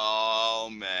 Oh,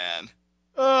 man.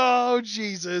 Oh,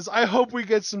 Jesus. I hope we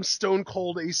get some Stone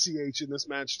Cold ACH in this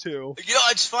match, too.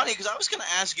 It's funny, because I was going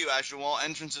to ask you, actually, while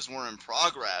entrances were in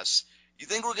progress, you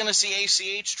think we're going to see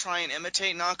ACH try and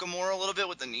imitate Nakamura a little bit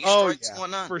with the knee strikes and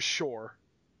whatnot? For sure.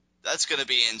 That's going to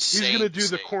be insane. He's going to do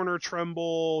the corner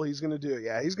tremble. He's going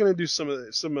to do some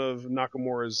of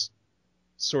Nakamura's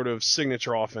sort of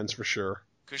signature offense for sure.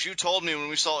 Because you told me when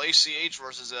we saw ACH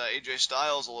versus AJ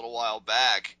Styles a little while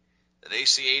back that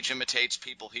ACH imitates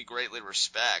people he greatly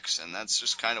respects, and that's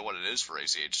just kind of what it is for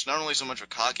ACH. It's not only so much a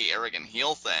cocky, arrogant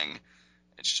heel thing.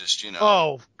 It's just,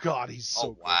 Oh, God, he's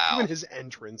so good. wow. Even his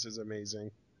entrance is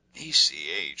amazing.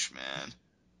 ACH, man.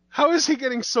 How is he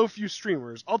getting so few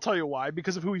streamers? I'll tell you why.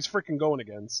 Because of who he's freaking going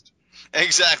against.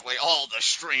 Exactly. All the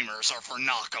streamers are for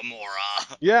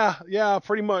Nakamura. Yeah,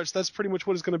 pretty much. That's pretty much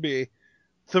what it's going to be.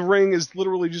 The ring is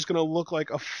literally just going to look like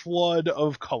a flood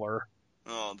of color.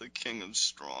 Oh, the king of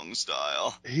strong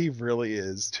style. He really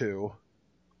is, too.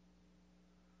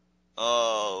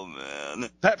 Oh, man.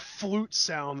 That flute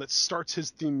sound that starts his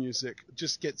theme music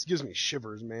just gives me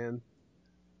shivers, man.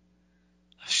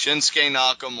 Shinsuke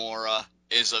Nakamura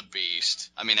is a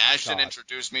beast. I mean, Ashton God.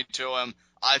 introduced me to him.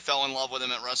 I fell in love with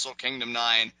him at Wrestle Kingdom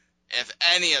 9. If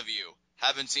any of you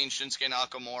haven't seen Shinsuke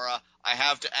Nakamura, I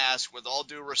have to ask, with all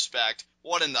due respect,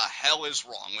 what in the hell is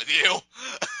wrong with you?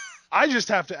 I just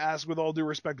have to ask, with all due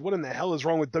respect, what in the hell is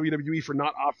wrong with WWE for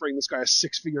not offering this guy a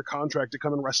 6-figure contract to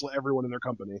come and wrestle everyone in their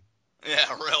company?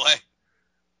 Yeah, really?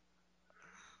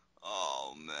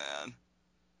 Oh, man.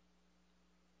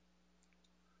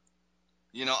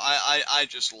 I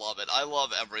just love it. I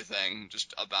love everything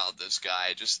just about this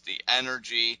guy. Just the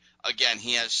energy. Again,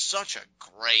 he has such a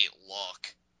great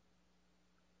look.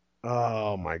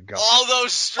 Oh, my God. All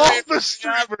those streamers. All the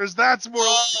streamers, that's more...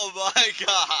 Oh, my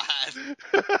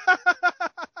God.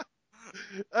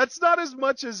 That's not as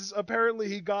much as apparently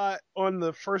he got on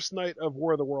the first night of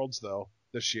War of the Worlds, though,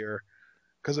 this year.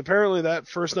 Because apparently that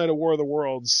first night of War of the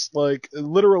Worlds, like,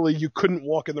 literally you couldn't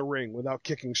walk in the ring without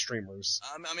kicking streamers.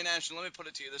 I mean, Ashton, let me put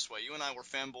it to you this way. You and I were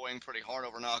fanboying pretty hard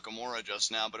over Nakamura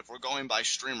just now, but if we're going by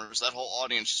streamers, that whole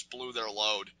audience just blew their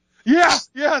load. Yeah,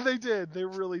 they did. They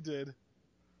really did.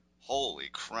 Holy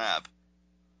crap.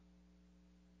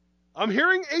 I'm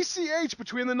hearing ACH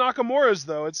between the Nakamuras,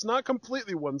 though. It's not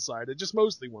completely one-sided, just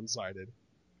mostly one-sided.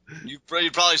 You'd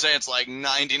probably say it's like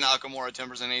 90 Nakamura,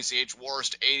 10% ACH,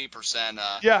 worst 80%.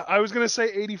 Yeah, I was going to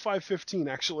say 85-15,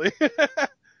 actually.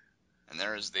 And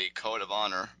there is the code of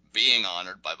honor being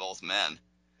honored by both men.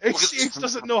 ACH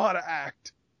doesn't know how to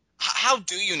act. How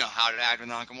do you know how to act with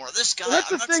Nakamura? This guy... Well, that's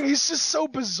the thing. He's just so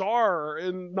bizarre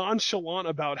and nonchalant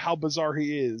about how bizarre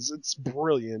he is. It's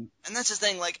brilliant. And that's the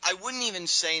thing. Like, I wouldn't even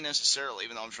say necessarily,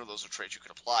 even though I'm sure those are traits you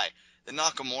could apply, that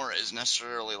Nakamura is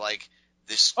necessarily like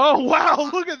this... Oh,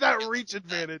 wow. Look at that reach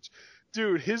advantage.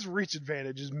 Dude, his reach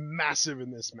advantage is massive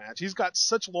in this match. He's got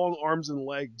such long arms and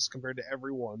legs compared to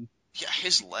everyone. Yeah,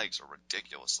 his legs are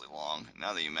ridiculously long.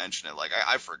 Now that you mention it, like,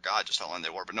 I forgot just how long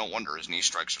they were, but no wonder his knee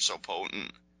strikes are so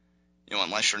potent.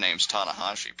 Unless your name's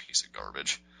Tanahashi, piece of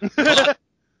garbage. But,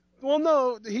 well,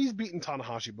 no, he's beaten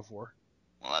Tanahashi before.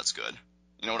 Well, that's good.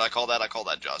 You know what I call that? I call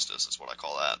that justice. That's what I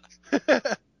call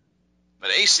that. But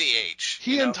ACH.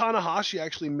 He and Tanahashi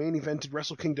actually main evented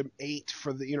Wrestle Kingdom 8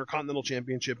 for the Intercontinental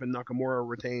Championship, and Nakamura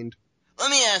retained. Let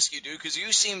me ask you, dude, because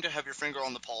you seem to have your finger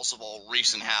on the pulse of all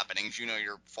recent happenings. You know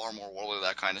you're far more worldly of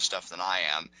that kind of stuff than I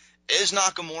am. Is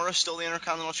Nakamura still the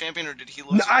Intercontinental Champion, or did he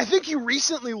lose it? I think he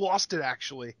recently lost it,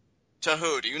 actually. To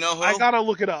who? Do you know who? I gotta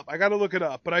look it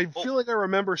up, but I feel like I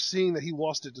remember seeing that he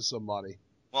lost it to somebody.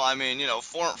 Well, I mean,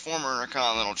 former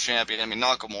Intercontinental Champion,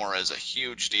 Nakamura is a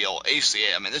huge deal. ACH,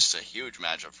 this is a huge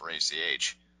matchup for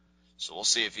ACH. So we'll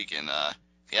see if he can,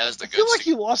 if he has the goods. I feel like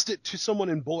he lost it to someone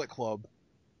in Bullet Club.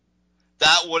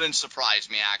 That wouldn't surprise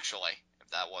me, actually,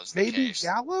 if that was the case. Maybe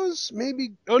Gallows?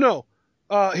 Maybe, oh no,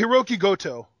 Hiroki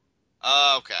Goto.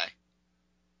 Okay.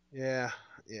 Yeah,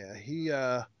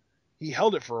 he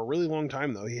held it for a really long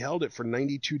time, though. He held it for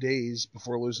 92 days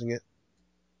before losing it.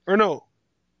 Or no.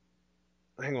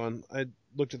 Hang on. I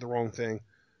looked at the wrong thing.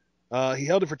 He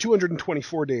held it for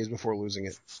 224 days before losing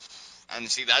it. And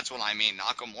see, that's what I mean.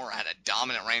 Nakamura had a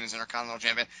dominant reign as Intercontinental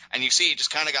Champion. And you see, he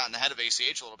just kind of got in the head of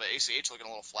ACH a little bit. ACH looking a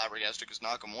little flabbergasted because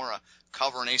Nakamura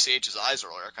covering ACH's eyes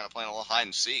earlier, kind of playing a little hide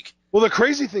and seek. Well, the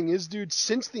crazy thing is, dude,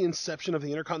 since the inception of the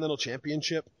Intercontinental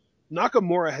Championship,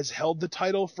 Nakamura has held the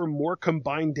title for more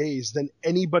combined days than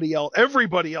everybody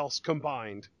else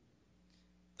combined.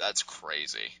 That's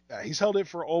crazy. Yeah, he's held it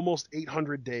for almost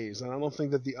 800 days, and I don't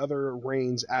think that the other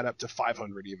reigns add up to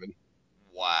 500 even.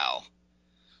 Wow.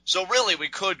 So really, we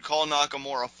could call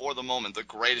Nakamura, for the moment, the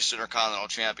greatest Intercontinental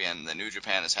Champion that New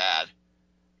Japan has had.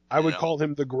 I would call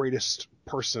him the greatest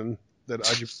person that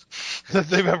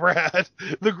they've ever had.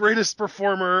 The greatest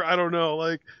performer, I don't know,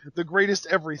 like, the greatest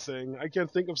everything. I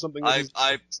can't think of something that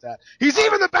he's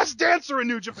even the best dancer in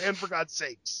New Japan, for God's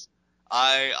sakes.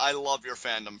 I love your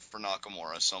fandom for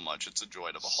Nakamura so much. It's a joy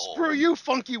to behold. Screw you,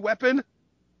 Funky Weapon.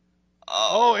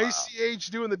 Oh, wow. ACH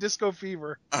doing the Disco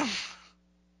Fever.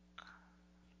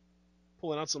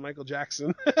 Pulling out some Michael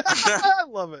Jackson. I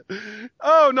love it.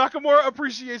 Oh, Nakamura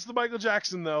appreciates the Michael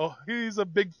Jackson, though. He's a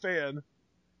big fan.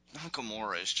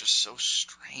 Nakamura is just so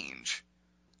strange.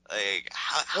 Like,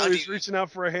 how Oh, do he's you... reaching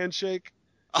out for a handshake.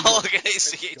 Oh, look at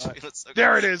ACH. So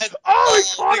There it is. Oh,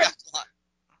 he caught it.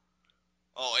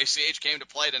 Oh, ACH came to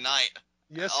play tonight.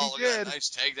 Yes, Oh, he look did. at that nice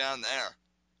takedown there.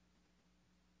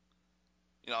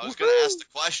 You know, I was Woo-hoo! going to ask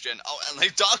the question. Oh, and he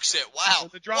ducks it. Wow.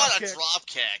 And the drop What a kick. drop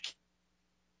kick.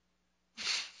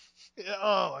 Yeah,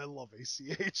 oh, I love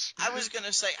ACH. I was going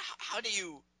to say, how do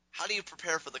you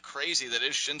prepare for the crazy that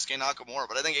is Shinsuke Nakamura?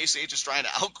 But I think ACH is trying to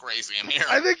out-crazy him here.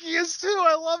 I think he is too.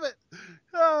 I love it.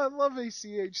 Oh, I love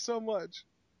ACH so much.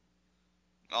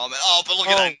 Oh, man. Oh, but look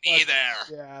at that knee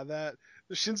there. Yeah,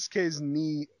 the Shinsuke's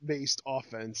knee-based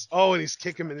offense. Oh, and he's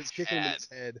kicking him in his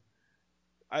head.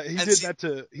 He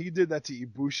did that to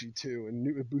Ibushi too, and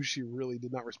Ibushi really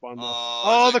did not respond well.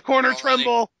 Oh, the corner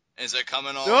tremble. Is it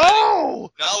coming already?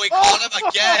 No! No, he caught him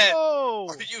again. Oh!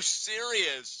 Are you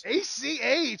serious?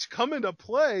 ACH coming to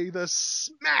play the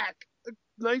smack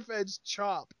knife edge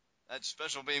chop. That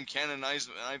special beam cannon knife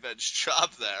edge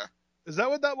chop there. Is that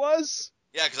what that was?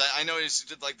 Yeah, because I know he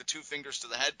did like the 2 fingers to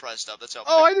the head press stuff. That's how.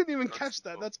 Oh, I didn't even catch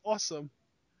that. That's awesome.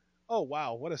 Oh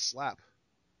wow, what a slap.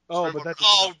 Oh, but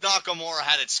Nakamura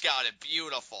had it scouted.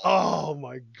 Beautiful. Oh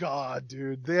my god,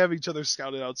 dude. They have each other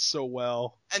scouted out so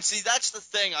well. And see, that's the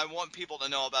thing I want people to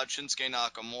know about Shinsuke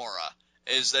Nakamura,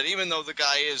 is that even though the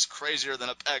guy is crazier than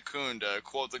a pet-coon, to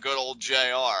quote the good old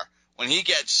JR, when he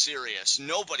gets serious,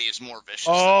 nobody is more vicious.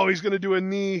 Oh, he's going to do a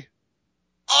knee.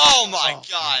 Oh my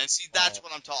god. And see, that's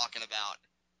what I'm talking about.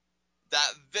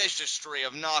 That viciousry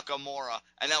of Nakamura.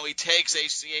 And now he takes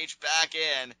ACH back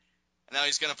in. And now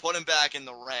he's going to put him back in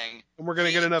the ring. And we're going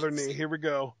to get another knee. Here we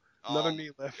go. Another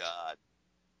knee lift. Oh, God.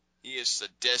 He is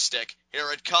sadistic.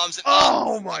 Here it comes. And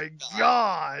oh, my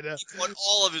God. He put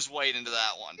all of his weight into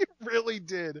that one. He really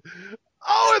did.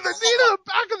 Oh, and the knee to the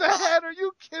back of the head. Are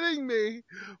you kidding me?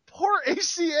 Poor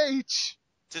ACH.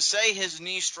 To say his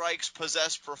knee strikes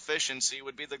possess proficiency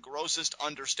would be the grossest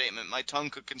understatement my tongue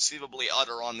could conceivably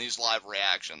utter on these live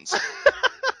reactions.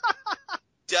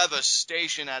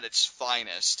 Devastation at its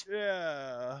finest.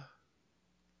 Yeah.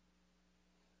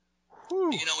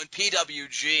 Whew. You know, in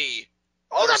PWG...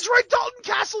 Oh, that's right! Dalton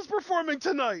Castle's performing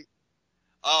tonight!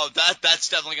 Oh, that's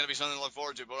definitely going to be something to look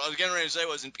forward to. But what I was getting ready to say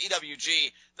was, in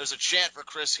PWG, there's a chant for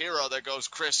Chris Hero that goes,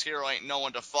 Chris Hero ain't no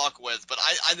one to fuck with. But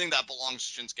I think that belongs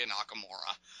to Shinsuke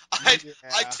Nakamura.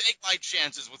 I'd take my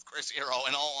chances with Chris Hero,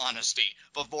 in all honesty,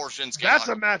 before Shinsuke Nakamura. That's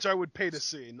a match I would pay to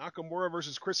see. Nakamura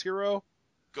versus Chris Hero?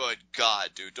 Good God,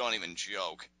 dude, don't even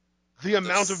joke. The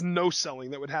amount of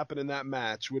no-selling that would happen in that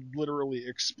match would literally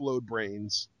explode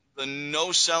brains. The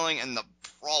no-selling and the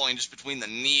brawling just between the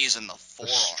knees and the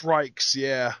forearm. The strikes,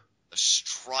 yeah. The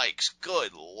strikes,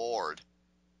 good Lord.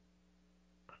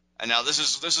 And now this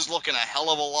is looking a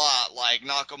hell of a lot like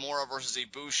Nakamura versus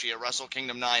Ibushi at Wrestle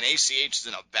Kingdom 9. ACH is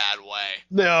in a bad way.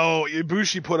 No,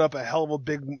 Ibushi put up a hell of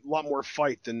a lot more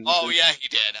fight than... Oh, yeah, he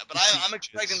did. But I'm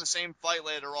expecting the same fight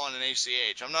later on in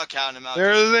ACH. I'm not counting him out.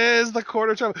 There it is, the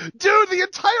quarter time. Dude, the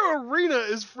entire arena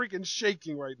is freaking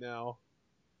shaking right now.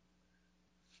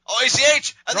 Oh,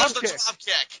 ACH! And there's the drop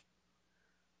kick.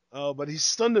 Oh, but he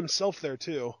stunned himself there,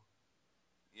 too.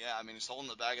 Yeah, I mean, he's holding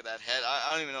the back of that head.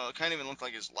 I don't even know. It kind of even looked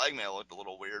like his leg may have looked a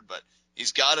little weird, but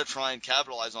he's got to try and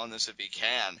capitalize on this if he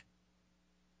can.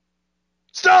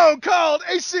 Stone Cold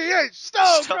ACH!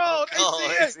 Stone Cold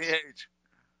ACH!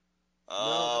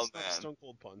 Oh, no, that's not a Stone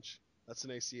Cold punch. That's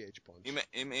an ACH punch.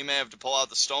 He may have to pull out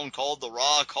the Stone Cold, the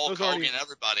Rock, Hulk Hogan,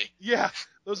 everybody. Yeah,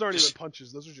 those aren't even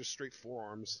punches. Those are just straight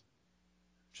forearms.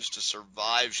 Just to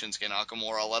survive Shinsuke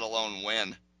Nakamura, let alone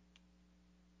win.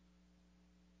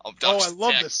 Oh, I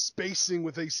love the spacing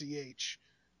with ACH.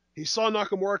 He saw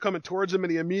Nakamura coming towards him,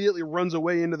 and he immediately runs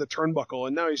away into the turnbuckle,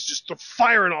 and now he's just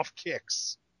firing off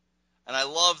kicks. And I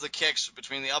love the kicks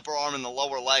between the upper arm and the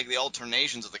lower leg, the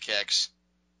alternations of the kicks.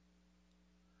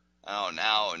 Oh,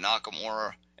 now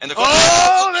Nakamura. And the there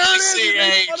it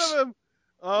is! In front of him!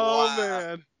 Oh, wow.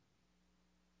 Man.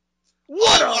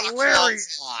 What a lariat!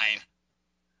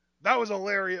 That was a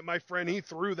lariat, my friend. He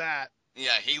threw that.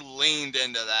 Yeah, he leaned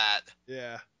into that.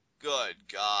 Yeah. Good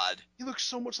God. He looks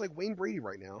so much like Wayne Brady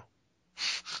right now.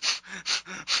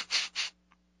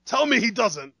 Tell me he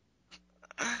doesn't.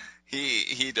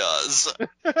 He does.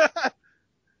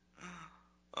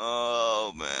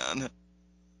 Oh, man.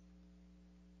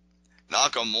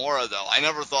 Nakamura, though. I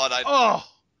never thought I'd... Oh!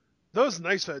 Those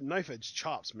knife edge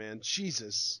chops, man.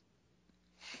 Jesus.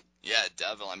 Yeah,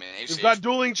 definitely. I mean, we've got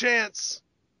dueling chants.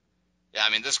 Yeah, I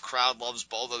mean, this crowd loves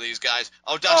both of these guys.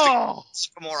 Oh,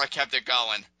 Nakamura kept it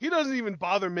going. He doesn't even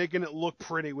bother making it look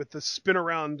pretty with the spin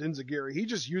around Enziguri. He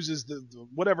just uses the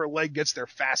whatever leg gets there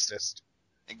fastest.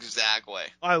 Exactly.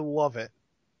 I love it.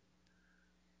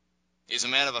 He's a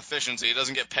man of efficiency. He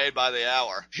doesn't get paid by the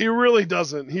hour. He really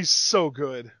doesn't. He's so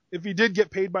good. If he did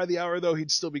get paid by the hour, though,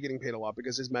 he'd still be getting paid a lot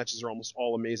because his matches are almost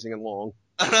all amazing and long.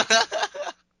 There's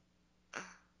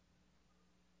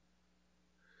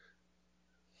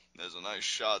a nice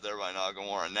shot there by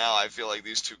Nakamura. Now I feel like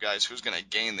these two guys, who's going to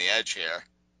gain the edge here?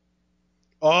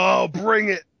 Oh, bring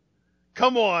it.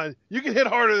 Come on. You can hit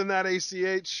harder than that, ACH. He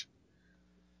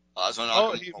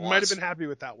might have been happy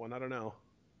with that one. I don't know.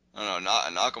 No,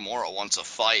 Nakamura wants a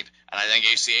fight, and I think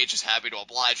ACH is happy to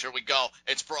oblige. Here we go.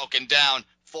 It's broken down.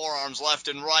 Forearms left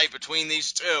and right between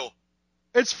these two.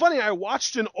 It's funny. I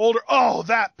watched an older... Oh,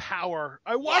 that power.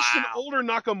 I watched an older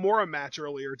Nakamura match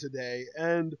earlier today,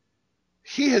 and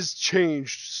he has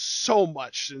changed so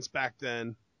much since back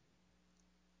then.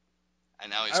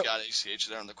 And now he's got ACH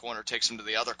there in the corner, takes him to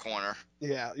the other corner.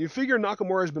 Yeah, you figure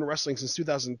Nakamura has been wrestling since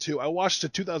 2002. I watched a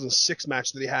 2006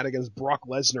 match that he had against Brock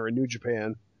Lesnar in New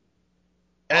Japan.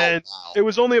 And It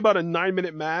was only about a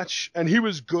 9-minute match, and he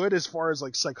was good as far as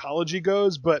like psychology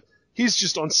goes, but he's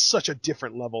just on such a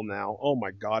different level now. Oh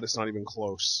my God, it's not even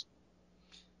close.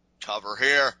 Cover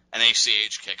here, and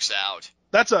ACH kicks out.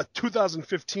 That's a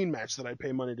 2015 match that I'd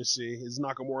pay money to see, is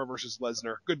Nakamura versus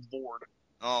Lesnar. Good Lord.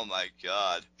 Oh my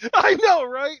God. I know,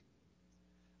 right?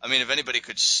 I mean, if anybody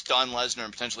could stun Lesnar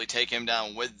and potentially take him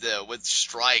down with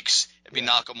strikes, it'd be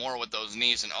Nakamura with those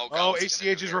knees. And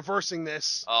ACH is reversing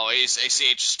this. Oh,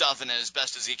 ACH stuffing it as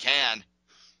best as he can.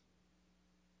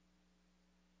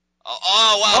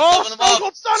 Oh wow!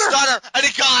 Oh, stunner! And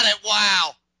he got it.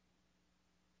 Wow!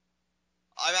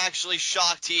 I'm actually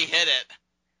shocked he hit it.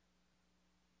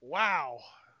 Wow!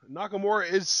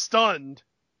 Nakamura is stunned.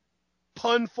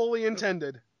 Pun fully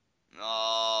intended.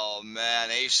 Oh, man,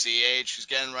 ACH is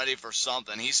getting ready for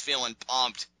something. He's feeling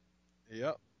pumped.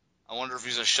 Yep. I wonder if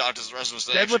he's as shocked as the rest of us.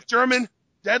 Deadlift German.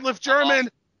 Deadlift German.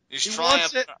 He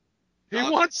wants it. He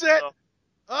wants it.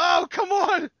 Oh, come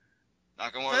on.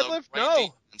 Nakamura, Deadlift,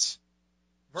 no. Defense.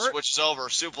 Switches over.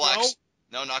 Suplex.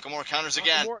 No, Nakamura counters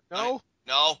again. No.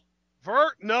 No.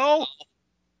 Vert, no.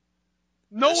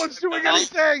 No one's doing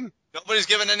anything. Nobody's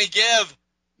giving any give.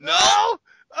 No.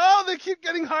 Oh, they keep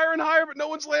getting higher and higher, but no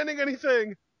one's landing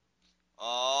anything.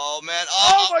 Oh, man.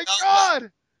 Oh my God.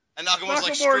 And Nakamura's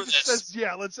like, screw just this. says,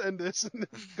 yeah, let's end this.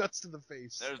 Guts to the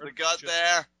face. There's the gut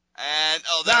there. And,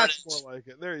 there That's it is. more like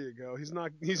it. There you go. He's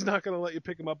not going to let you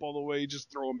pick him up all the way. Just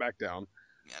throw him back down.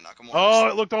 Yeah, Nakamura. Oh,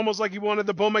 it looked almost like he wanted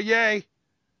the Boma Yay.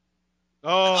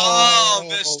 Oh,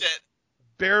 missed it.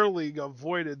 Barely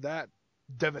avoided that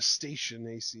devastation,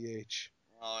 ACH.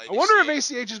 Oh, I wonder if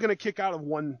ACH is going to kick out of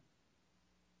one.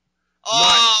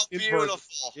 Oh,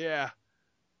 beautiful. Yeah.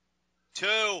 2.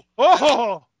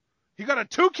 Oh, he got a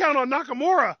 2 count on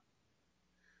Nakamura.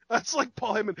 That's like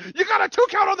Paul Heyman. You got a 2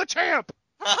 count on the champ.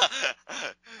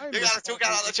 You got a 2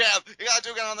 count on the champ. You got a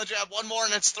 2 count on the champ. One more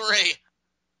and it's 3.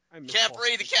 Can't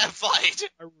breathe. He can't fight.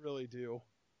 I really do.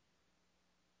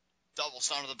 Double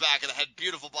stomp to the back of the head.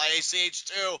 Beautiful by ACH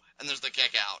too. And there's the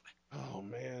kick out. Oh,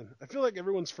 man. I feel like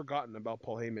everyone's forgotten about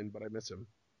Paul Heyman, but I miss him.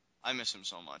 I miss him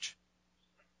so much.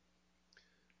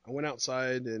 I went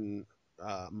outside in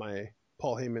my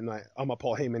Paul Heyman, I'm a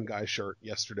Paul Heyman guy shirt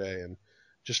yesterday and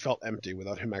just felt empty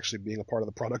without him actually being a part of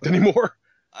the product anymore.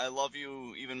 I love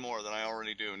you even more than I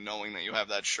already do, knowing that you have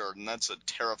that shirt, and that's a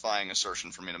terrifying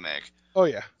assertion for me to make. Oh,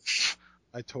 yeah.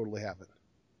 I totally have it.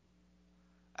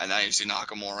 And now you see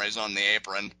Nakamura is on the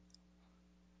apron.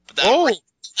 But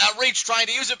that reach trying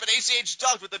to use it, but ACH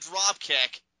ducked with a drop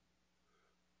kick.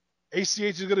 ACH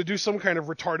is going to do some kind of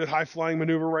retarded high-flying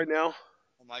maneuver right now.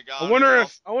 Oh my God! I wonder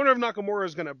if Nakamura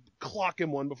is going to clock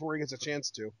him one before he gets a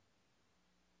chance to,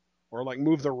 or like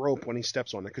move the rope when he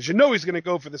steps on it, because you know he's going to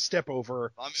go for the step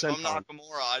over. I'm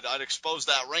Nakamura. I'd expose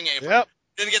that ring apron. Yep.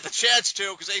 Didn't get the chance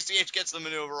to because ACH gets the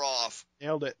maneuver off.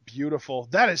 Nailed it. Beautiful.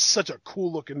 That is such a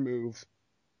cool looking move.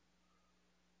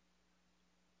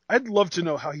 I'd love to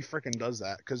know how he freaking does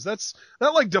that, because that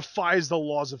like defies the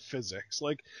laws of physics.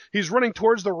 Like, he's running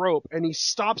towards the rope and he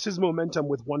stops his momentum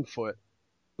with one foot,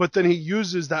 but then he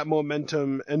uses that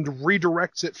momentum and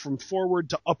redirects it from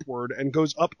forward to upward and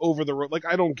goes up over the rope. Like,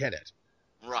 I don't get it.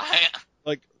 Right.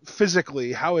 Like,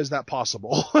 physically, how is that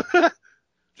possible?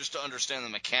 Just to understand the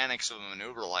mechanics of a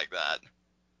maneuver like that,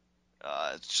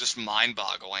 it's just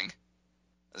mind-boggling.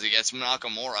 As he gets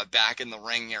Nakamura back in the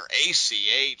ring here,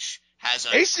 ACH has a...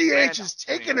 ACH is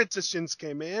taking it to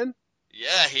Shinsuke, man.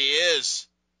 Yeah, he is.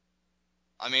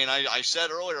 I mean, I said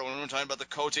earlier when we were talking about the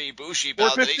Kota Ibushi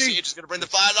bout that ACH is going to bring the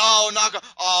fight.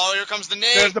 Oh, here comes the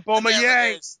knee. There's the Boma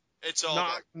Yay. It's over.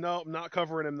 No, not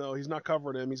covering him, though. He's not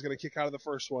covering him. He's going to kick out of the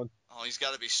first one. Oh, he's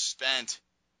got to be spent.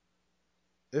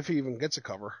 If he even gets a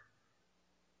cover.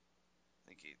 I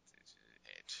think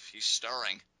he's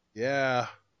stirring. Yeah.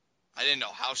 I didn't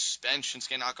know how spent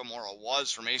Shinsuke Nakamura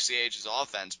was from ACH's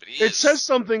offense, but It says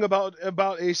something about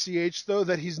ACH, though,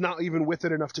 that he's not even with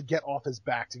it enough to get off his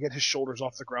back, to get his shoulders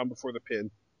off the ground before the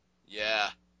pin. Yeah.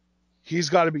 He's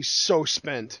got to be so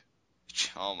spent.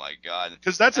 Oh, my God.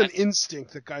 Because that's an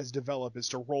instinct that guys develop, is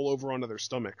to roll over onto their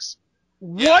stomachs.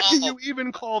 Yeah, What do you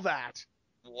even call that?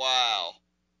 Wow.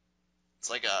 It's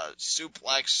like a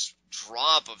suplex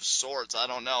drop of sorts. I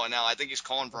don't know. And now I think he's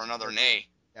calling for another knee.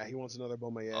 Yeah, he wants another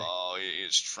Bomaye. Oh,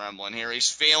 he's trembling here. He's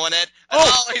feeling it.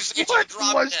 He's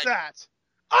what was kick. that?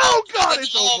 Oh, God,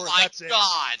 it's over. Oh, my That's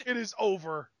God. It is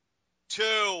over.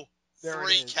 2,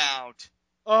 3 count.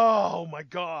 Oh, my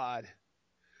God.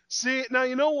 See, now,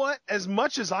 you know what? As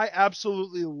much as I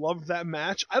absolutely loved that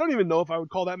match, I don't even know if I would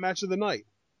call that match of the night.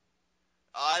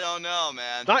 I don't know,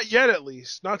 man. Not yet, at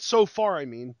least. Not so far, I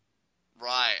mean.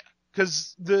 Right.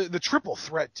 Because the triple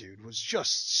threat, dude, was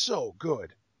just so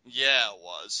good. Yeah, it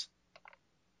was.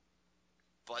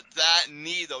 But that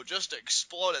knee, though, just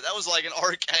exploded. That was like an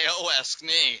RKO-esque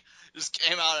knee. Just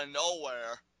came out of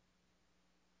nowhere.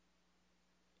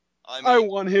 I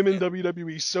want him in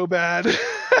WWE so bad.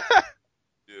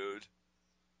 Dude.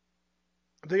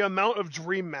 The amount of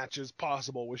dream matches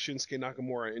possible with Shinsuke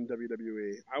Nakamura in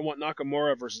WWE. I want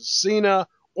Nakamura versus Cena,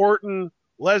 Orton,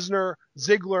 Lesnar,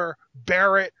 Ziggler,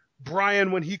 Barrett,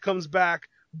 Bryan when he comes back,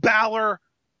 Balor,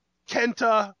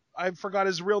 Kenta, I forgot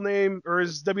his real name, or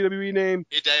his WWE name.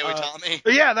 Hideo Itami.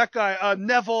 Yeah, that guy.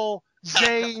 Neville,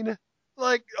 Zayn,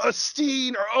 like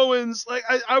Steen or Owens. Like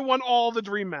I want all the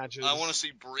dream matches. I want to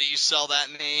see Breeze sell that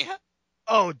knee.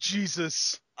 Oh,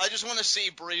 Jesus. I just want to see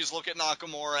Breeze look at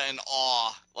Nakamura in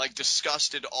awe, like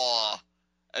disgusted awe,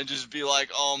 and just be like,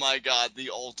 oh my God,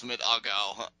 the ultimate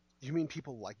Uggo. You mean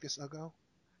people like this Uggo?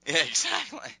 Yeah,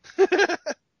 exactly.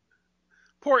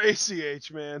 Poor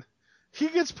ACH, man. He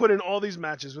gets put in all these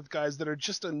matches with guys that are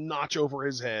just a notch over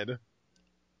his head.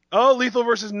 Oh, Lethal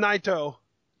versus Naito.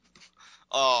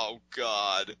 Oh,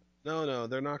 God. No,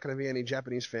 there are not going to be any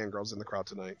Japanese fangirls in the crowd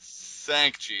tonight.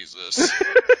 Thank Jesus.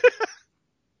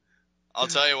 I'll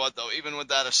tell you what, though, even with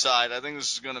that aside, I think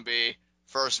this is going to be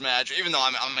first match, even though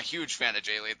I'm a huge fan of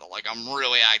Jay Lethal. Like, I'm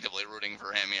really actively rooting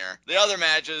for him here. The other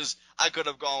matches, I could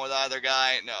have gone with either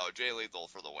guy. No, Jay Lethal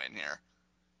for the win here.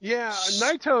 Yeah,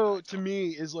 Naito, to me,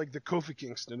 is like the Kofi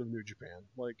Kingston of New Japan.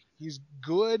 Like, he's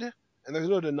good, and there's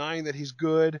no denying that he's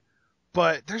good,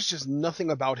 but there's just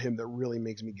nothing about him that really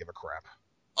makes me give a crap.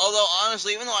 Although,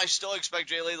 honestly, even though I still expect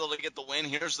Jay Lethal to get the win,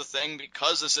 here's the thing.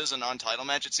 Because this is a non-title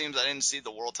match, it seems I didn't see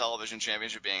the World Television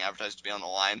Championship being advertised to be on the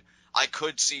line. I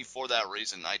could see, for that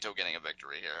reason, Naito getting a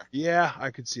victory here. Yeah,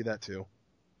 I could see that, too.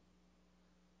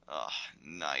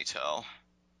 Naito.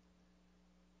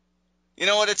 You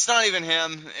know what? It's not even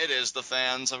him. It is the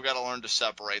fans. I've got to learn to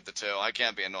separate the two. I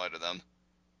can't be annoyed with them.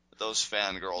 Those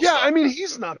fangirls. Yeah, I mean,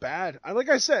 he's not bad. Like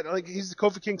I said, he's the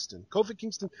Kofi Kingston. Kofi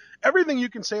Kingston, everything you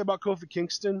can say about Kofi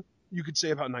Kingston, you could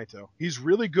say about Naito. He's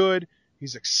really good.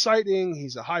 He's exciting.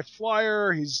 He's a high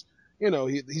flyer. He's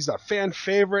a fan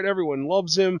favorite. Everyone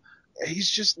loves him.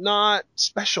 He's just not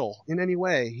special in any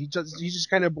way. He just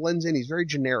kind of blends in. He's very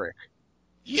generic.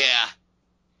 Yeah.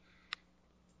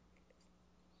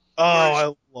 Oh,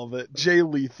 I love it. Jay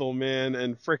Lethal, man,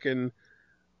 and frickin'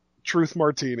 Truth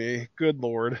Martini. Good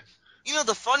Lord. You know,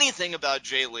 the funny thing about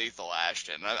Jay Lethal,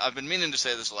 Ashton, I've been meaning to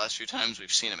say this the last few times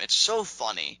we've seen him. It's so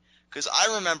funny, because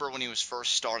I remember when he was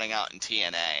first starting out in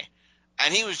TNA,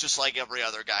 and he was just like every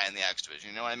other guy in the X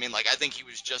Division, you know what I mean? Like, I think he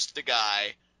was just a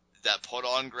guy that put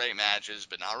on great matches,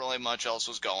 but not really much else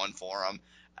was going for him.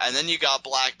 And then you got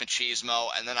Black Machismo,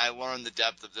 and then I learned the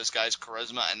depth of this guy's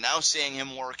charisma, and now seeing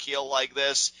him work heel like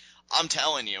this, I'm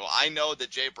telling you, I know that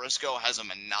Jay Briscoe has a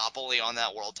monopoly on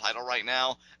that world title right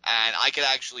now, and I could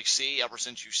actually see, ever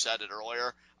since you said it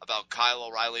earlier, about Kyle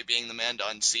O'Reilly being the man to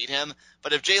unseat him,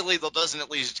 but if Jay Lethal doesn't at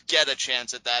least get a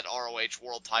chance at that ROH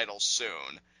world title soon,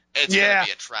 it's going to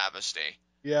be a travesty.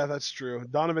 Yeah, that's true.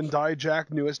 Donovan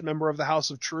Dijak, newest member of the House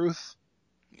of Truth.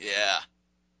 Yeah.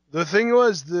 The thing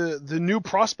was, the new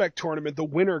prospect tournament, the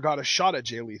winner got a shot at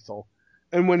Jay Lethal,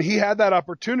 and when he had that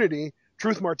opportunity,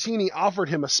 Truth Martini offered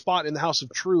him a spot in the House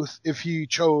of Truth if he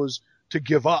chose to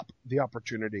give up the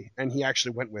opportunity, and he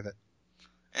actually went with it.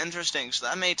 Interesting. So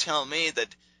that may tell me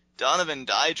that Donovan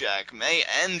Dijak may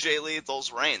end Jay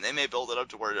Lethal's reign. They may build it up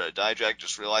to where Dijak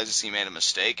just realizes he made a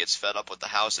mistake, gets fed up with the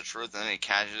House of Truth, and then he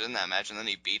cashes in that match, and then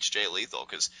he beats Jay Lethal,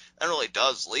 because that really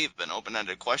does leave an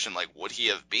open-ended question, like, would he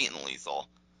have beaten Lethal?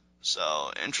 So,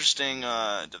 interesting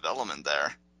development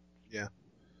there. Yeah.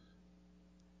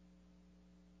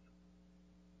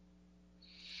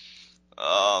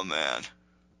 Oh, man.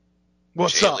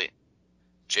 What's up?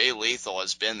 Jay Lethal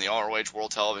has been the ROH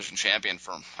World Television Champion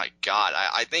for, my God,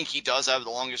 I think he does have the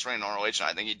longest reign in ROH, and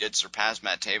I think he did surpass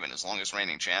Matt Taven as longest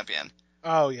reigning champion.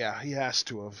 Oh, yeah, he has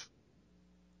to have.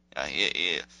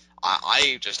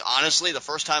 I just, honestly, the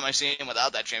first time I see him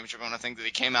without that championship, I'm going to think that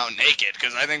he came out naked,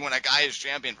 because I think when a guy is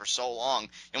champion for so long,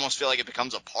 you almost feel like it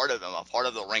becomes a part of him, a part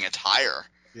of the ring attire.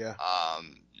 Yeah.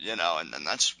 You know, and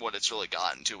that's what it's really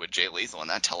gotten to with Jay Lethal and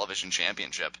that television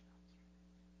championship.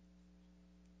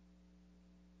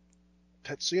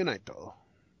 Tetsuya Naito.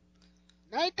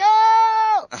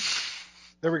 Naito!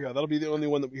 There we go. That'll be the only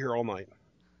one that we hear all night.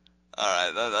 All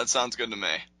right, that sounds good to me.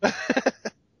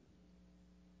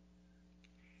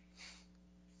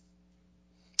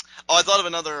 Oh, I thought of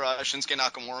another Shinsuke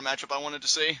Nakamura matchup I wanted to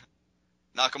see.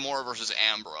 Nakamura versus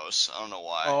Ambrose. I don't know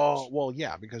why. Oh, well,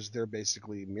 yeah, because they're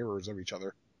basically mirrors of each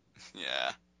other.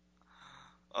 Yeah.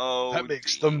 Oh, that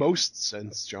makes the most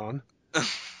sense, John.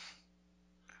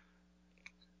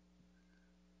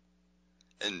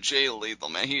 And Jay Lethal,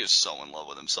 man, he is so in love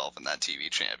with himself in that TV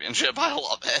championship. I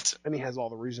love it. And he has all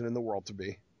the reason in the world to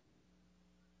be.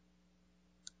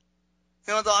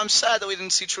 You know, though, I'm sad that we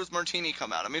didn't see Truth Martini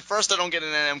come out. I mean, first I don't get an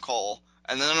NM Cole,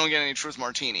 and then I don't get any Truth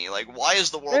Martini. Like, why is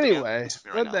the world anyway?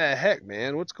 Right what now? The heck,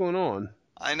 man? What's going on?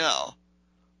 I know.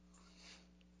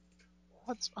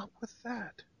 What's up with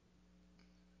that?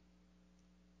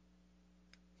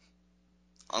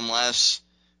 Unless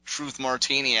Truth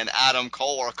Martini and Adam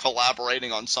Cole are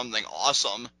collaborating on something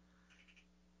awesome,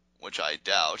 which I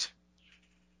doubt.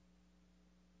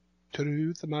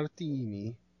 Truth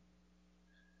Martini.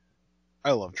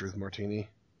 I love Truth Martini.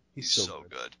 He's so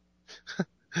good.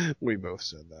 We both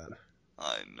said that.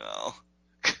 I know.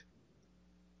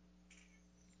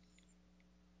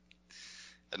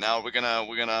 And now we're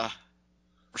gonna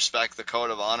respect the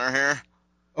code of honor here.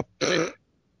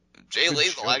 Jay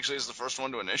Lethal actually is the first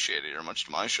one to initiate it here, much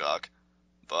to my shock.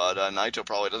 But Naito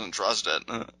probably doesn't trust it.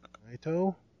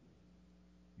 Naito,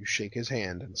 you shake his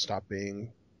hand and stop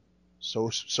being so.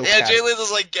 Yeah, Jay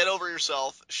Lethal's like, get over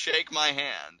yourself, shake my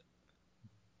hand.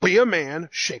 Be a man,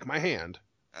 shake my hand.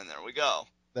 And there we go.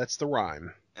 That's the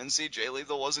rhyme. And see, Jay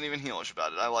Lethal wasn't even heelish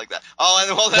about it. I like that. Oh,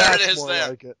 and well, there it is. More there.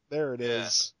 Like it. There it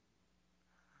is.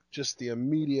 Just the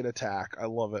immediate attack. I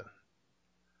love it.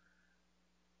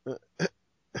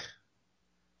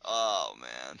 Oh,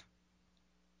 man.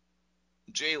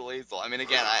 Jay Lethal. I mean,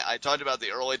 again, I talked about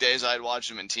the early days I had watched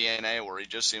him in TNA, where he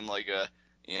just seemed like a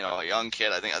young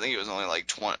kid. I think he was only like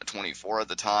 24 at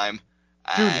the time.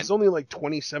 Dude, he's only like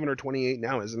 27 or 28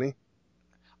 now, isn't he?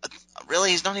 Really?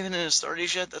 He's not even in his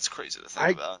 30s yet? That's crazy to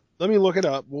think about. Let me look it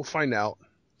up. We'll find out.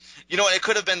 You know what? It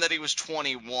could have been that he was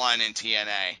 21 in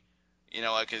TNA. You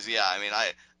know what? Because, yeah, I mean,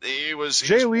 he was...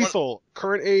 Jay Lethal,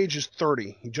 current age is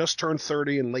 30. He just turned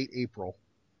 30 in late April.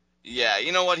 Yeah,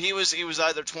 you know what? He was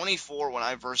either 24 when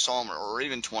I first saw him or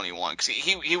even 21. Because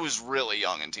he was really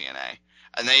young in TNA.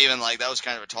 And they even, like, that was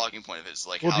kind of a talking point of his,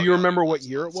 like, well, do you remember what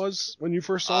year it was when you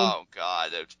first saw him? Oh,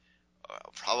 God.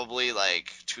 Probably,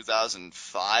 like,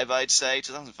 2005, I'd say.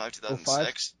 2005,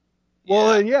 2006.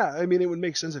 Well, and yeah, I mean, it would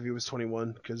make sense if he was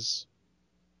 21, because,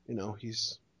 you know,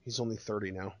 he's only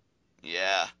 30 now.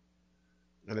 Yeah.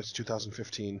 And it's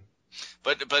 2015.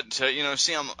 But to, you know,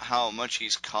 see how much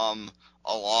he's come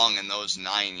along in those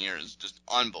 9 years, just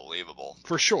unbelievable.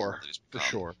 For sure. For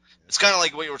sure. It's kind of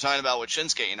like what you were talking about with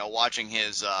Shinsuke, you know, watching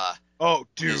his oh,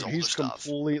 dude, his he's stuff.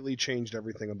 Completely changed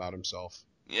everything about himself.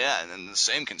 Yeah, and then the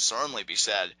same can certainly be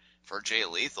said for Jay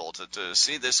Lethal, to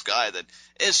see this guy that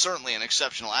is certainly an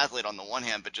exceptional athlete on the one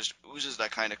hand, but just oozes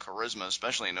that kind of charisma,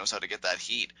 especially knows how to get that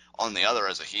heat on the other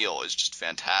as a heel, is just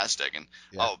fantastic. And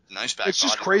nice back. It's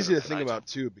just crazy to think about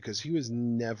too, because he was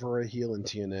never a heel in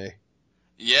TNA.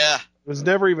 Yeah. Was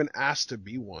never even asked to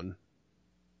be one,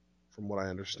 from what I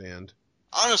understand.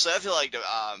 Honestly, I feel like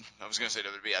I was gonna say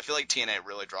WWE. I feel like TNA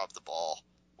really dropped the ball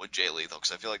with Jay Lethal,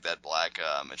 because I feel like that black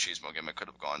machismo gimmick could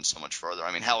have gone so much further.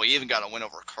 I mean, hell, he even got a win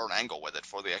over Kurt Angle with it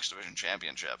for the X Division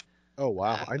Championship. Oh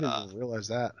wow, and, I didn't even realize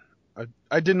that.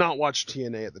 I did not watch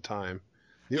TNA at the time.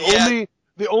 The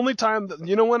only time that,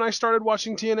 you know, when I started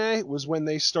watching TNA was when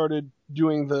they started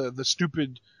doing the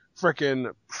stupid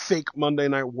frickin' fake Monday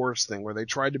Night Wars thing, where they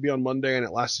tried to be on Monday and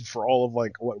it lasted for all of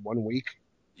 1 week.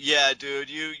 Yeah,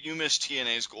 dude, you missed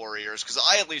TNA's glory years, because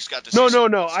I at least got to see.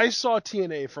 No. I saw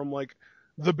TNA from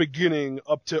the beginning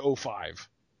up to 05.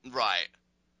 Right.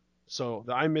 So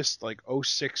I missed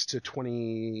 06 to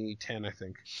 2010, I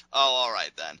think. Oh, all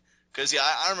right then. Because, yeah,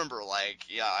 I remember,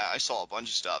 I saw a bunch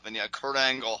of stuff. And, yeah, Kurt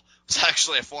Angle was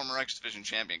actually a former X Division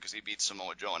champion because he beat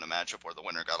Samoa Joe in a matchup where the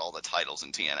winner got all the titles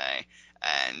in TNA.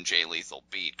 And Jay Lethal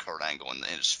beat Kurt Angle in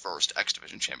his first X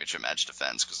Division championship match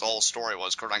defense. Because the whole story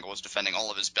was Kurt Angle was defending all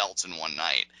of his belts in one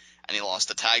night. And he lost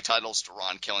the tag titles to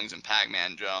Ron Killings and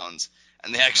Pac-Man Jones.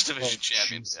 And the X Division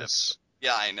championship. Jesus.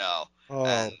 Yeah, I know.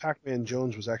 Oh, Pac-Man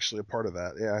Jones was actually a part of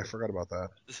that. Yeah, I forgot about that.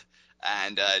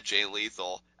 And Jay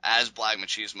Lethal, as Black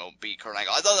Machismo, beat Kurt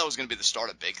Angle. I thought that was going to be the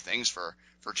start of big things for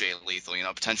Jay Lethal,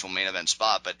 potential main event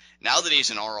spot. But now that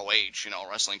he's in ROH, a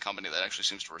wrestling company that actually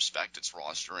seems to respect its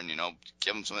roster and,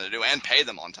 give them something to do and pay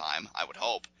them on time, I would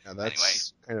hope. Yeah,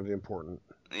 that's kind of important.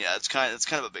 Yeah, it's kind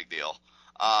of a big deal.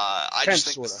 I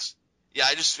just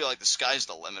feel like the sky's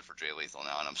the limit for Jay Lethal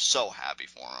now, and I'm so happy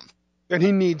for him. And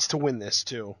he needs to win this,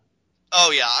 too.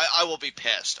 Oh, yeah, I will be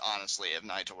pissed, honestly, if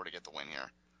Naito were to get the win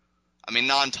here. I mean,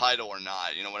 non-title or not,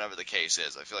 whatever the case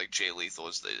is, I feel like Jay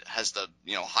Lethal has the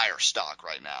higher stock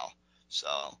right now. So,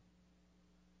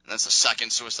 and that's the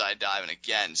second suicide dive, and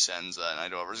again sends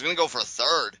Naito over. He's going to go for a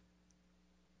third.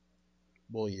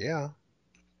 Well, yeah.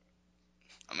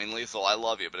 I mean, Lethal, I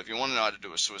love you, but if you want to know how to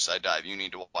do a suicide dive, you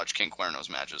need to watch King Cuerno's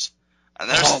matches. And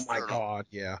there's oh my God,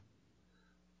 yeah.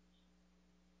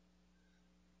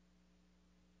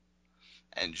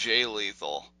 And Jay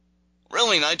Lethal,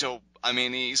 really, Naito, I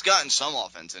mean, he's gotten some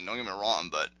offense in, don't get me wrong,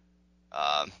 but,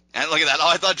 and look at that. Oh,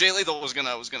 I thought Jay Lethal was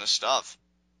gonna stuff,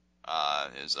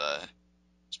 his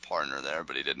partner there,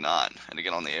 but he did not. Had to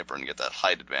get on the apron and get that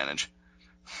height advantage.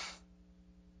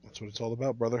 That's what it's all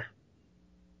about, brother.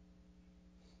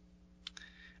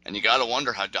 And you gotta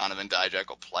wonder how Donovan Dijak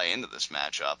will play into this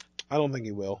matchup. I don't think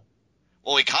he will.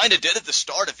 Well, he kinda did at the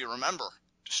start, if you remember.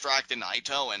 Distracted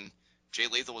Naito, and Jay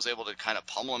Lethal was able to kind of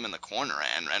pummel him in the corner,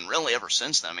 and really ever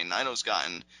since then, I mean, Naito's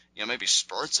gotten, maybe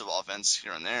spurts of offense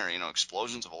here and there,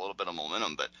 explosions of a little bit of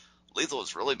momentum, but Lethal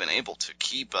has really been able to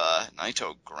keep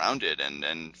Naito grounded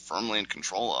and firmly in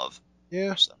control of.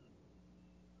 Yeah. So,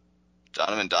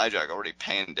 Donovan Dijak already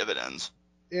paying dividends.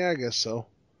 Yeah, I guess so.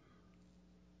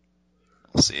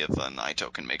 We'll see if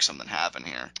Naito can make something happen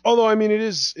here. Although, I mean, it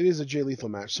is a Jay Lethal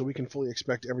match, so we can fully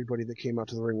expect everybody that came out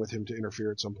to the ring with him to interfere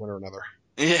at some point or another.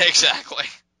 Yeah, exactly.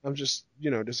 I'm just,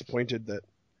 disappointed that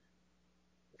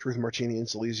Truth Martini and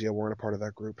Silesia weren't a part of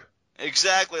that group.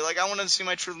 Exactly. Like, I wanted to see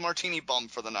my Truth Martini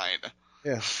bump for the night.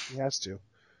 Yeah, he has to.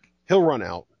 He'll run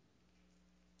out.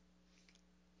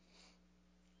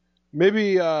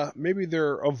 Maybe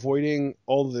they're avoiding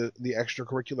all the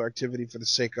extracurricular activity for the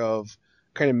sake of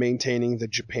kind of maintaining the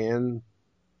Japan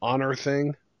honor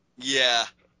thing. Yeah.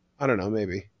 I don't know,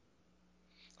 maybe.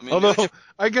 I mean, although,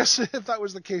 I guess if that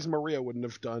was the case, Maria wouldn't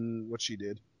have done what she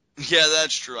did. Yeah,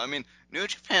 that's true. I mean, New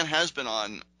Japan has been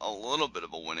on a little bit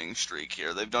of a winning streak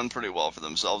here. They've done pretty well for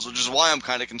themselves, which is why I'm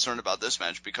kind of concerned about this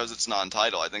match, because it's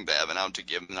non-title. I think they have an out to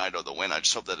give Naito the win. I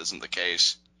just hope that isn't the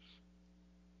case.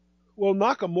 Well,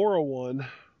 Nakamura won,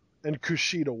 and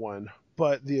Kushida won,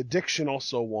 but the Addiction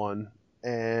also won,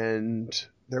 and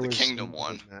there was... The Kingdom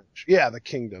won. Match. Yeah, the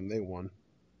Kingdom, they won.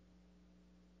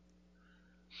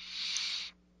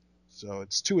 So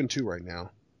it's 2-2 right now.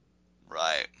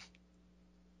 Right.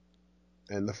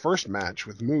 And the first match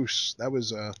with Moose, that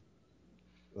was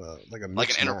like an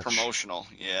interpromotional,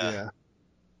 yeah. Yeah.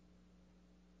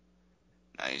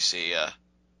 Now you see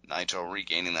Naito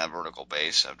regaining that vertical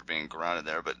base after being grounded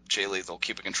there, but Jay Lethal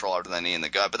keeping control after that knee in the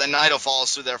gut. But then Naito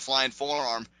follows through their flying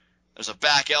forearm. There's a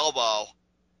back elbow.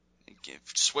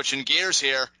 Switching gears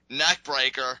here. Neck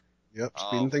breaker. Yep,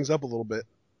 speeding things up a little bit.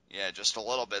 Yeah, just a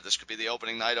little bit. This could be the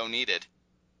opening Naito needed.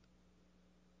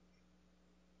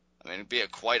 I mean, it'd be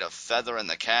quite a feather in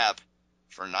the cap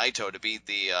for Naito to beat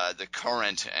the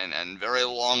current and very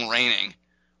long reigning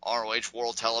ROH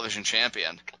World Television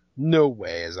Champion. No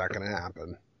way is that going to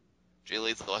happen. Jay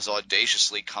Lethal has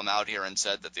audaciously come out here and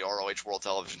said that the ROH World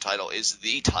Television title is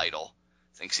the title.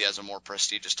 Thinks he has a more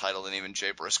prestigious title than even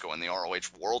Jay Briscoe in the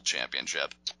ROH World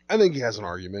Championship. I think he has an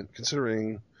argument,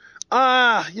 considering...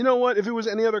 you know what? If it was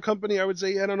any other company, I would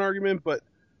say he had an argument, but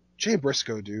Jay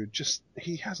Briscoe, dude,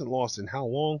 he hasn't lost in how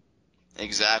long?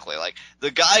 Exactly. Like,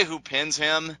 the guy who pins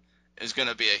him is going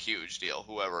to be a huge deal,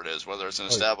 whoever it is, whether it's an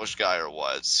established guy or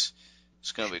what. It's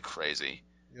going to be crazy.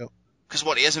 Yep. Because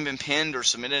what, he hasn't been pinned or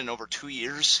submitted in over 2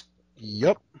 years?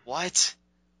 Yep. What?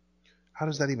 How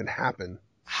does that even happen?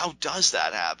 How does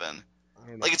that happen? I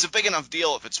don't know. Like, it's a big enough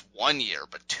deal if it's 1 year,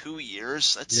 but 2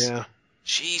 years? That's... Yeah.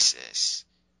 Jesus.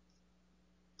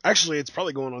 Actually, it's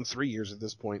probably going on 3 years at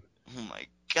this point. Oh, my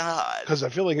God. Because I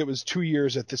feel like it was 2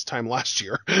 years at this time last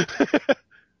year.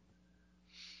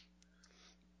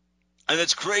 And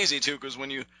it's crazy, too, because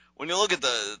when you look at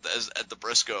the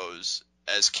Briscoes,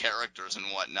 as characters and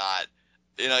whatnot,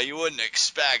 you know, you wouldn't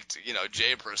expect, you know,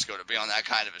 Jay Briscoe to be on that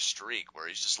kind of a streak where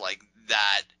he's just like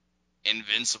that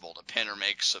invincible to pin or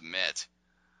make submit.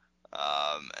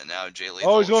 And now Jay Lethal.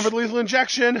 Oh, he's going for the lethal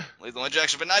injection. Lethal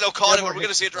injection, but Naito caught him. Are we going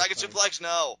to see a dragon time. suplex?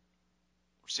 No.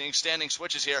 We're seeing standing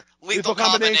switches here. Lethal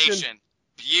combination.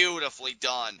 Beautifully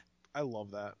done. I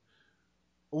love that.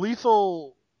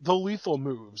 The lethal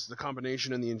moves, the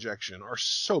combination and the injection, are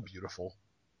so beautiful.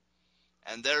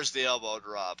 And there's the elbow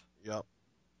drop. Yep.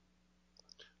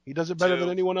 He does it better than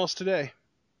anyone else today.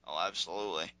 Oh,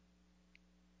 absolutely.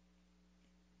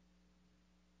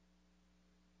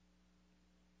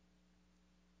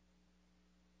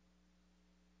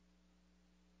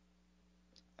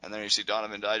 And then you see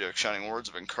Donovan Dijak shouting words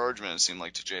of encouragement, it seemed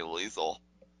like, to Jay Lethal.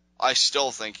 I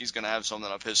still think he's going to have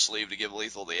something up his sleeve to give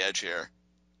Lethal the edge here.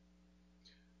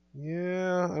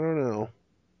 Yeah, I don't know.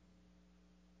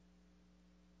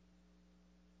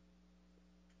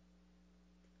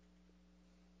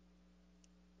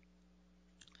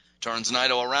 Turns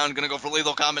Naito around, going to go for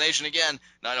lethal combination again.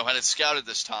 Naito had it scouted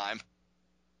this time.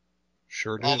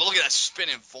 Sure did. Oh, but look at that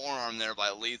spinning forearm there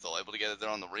by Lethal, able to get it there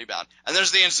on the rebound. And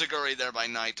there's the enziguri there by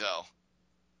Naito.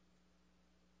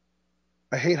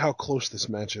 I hate how close this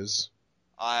match is.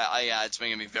 Yeah, it's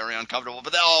making me very uncomfortable.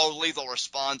 But Lethal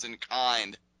responds in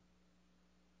kind.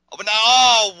 Oh, but now,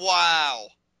 oh, wow.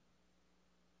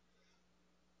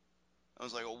 That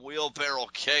was like a wheelbarrow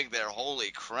kick there.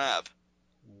 Holy crap.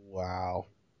 Wow.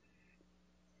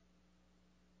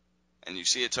 And you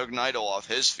see it took Naito off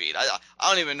his feet. I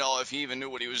don't even know if he even knew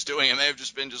what he was doing. It may have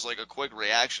just been just like a quick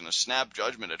reaction, a snap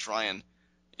judgment to try and,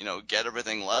 you know, get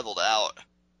everything leveled out.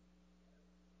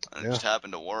 And it just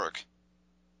happened to work.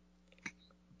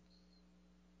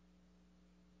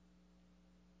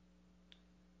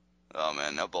 Oh,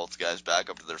 man, now both guys back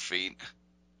up to their feet.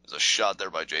 There's a shot there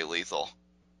by Jay Lethal.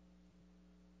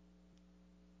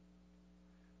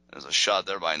 There's a shot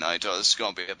there by Naito. This is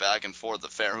going to be a back and forth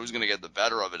affair. Who's going to get the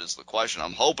better of it is the question.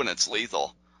 I'm hoping it's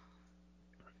Lethal.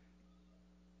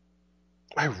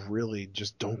 I really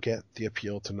just don't get the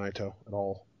appeal to Naito at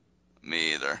all.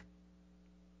 Me either.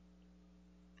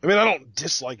 I mean, I don't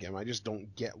dislike him. I just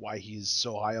don't get why he's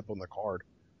so high up on the card.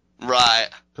 Right.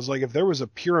 Because, like, if there was a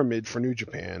pyramid for New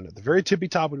Japan, at the very tippy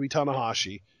top would be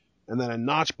Tanahashi, and then a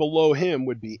notch below him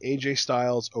would be AJ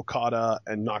Styles, Okada,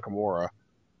 and Nakamura.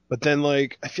 But then,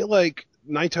 like, I feel like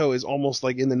Naito is almost,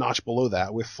 like, in the notch below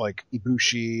that with, like,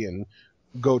 Ibushi and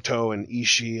Goto and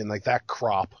Ishii and, like, that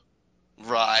crop.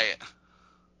 Right.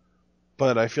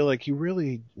 But I feel like he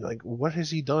really, like, what has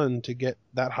he done to get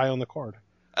that high on the card?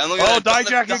 And look at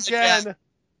Dijak again!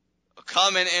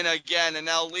 Coming in again, and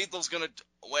now Lethal's gonna...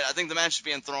 Wait, I think the match is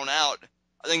being thrown out.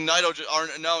 I think Naito...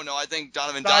 I think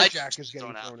Donovan Dijak is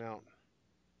getting thrown out.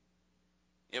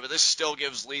 Yeah, but this still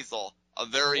gives Lethal a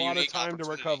very unique of time to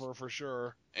recover, for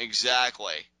sure.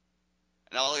 Exactly.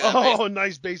 And now look at that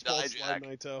nice baseball slide,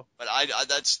 Naito. But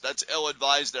that's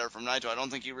ill-advised there from Naito. I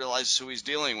don't think he realizes who he's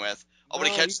dealing with. Oh, but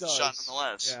he catches the shot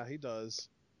nonetheless. Yeah, he does.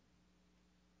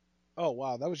 Oh,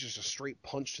 wow, that was just a straight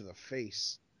punch to the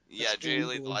face. Yeah, Jay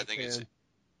Lethal, I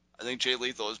think Jay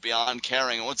Lethal is beyond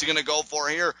caring. And what's he going to go for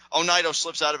here? Oh, Naito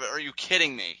slips out of it. Are you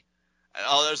kidding me? And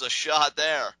there's a shot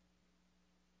there.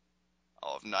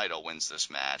 Oh, if Naito wins this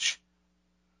match.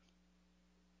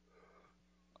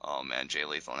 Oh, man, Jay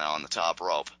Lethal now on the top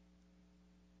rope.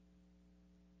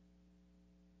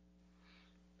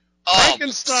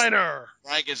 Frankensteiner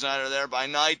there by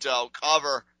Naito.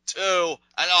 Cover 2.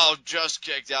 And just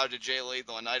kicked out to Jay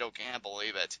Lethal, and Naito can't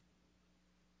believe it.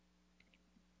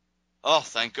 Oh,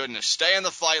 thank goodness. Stay in the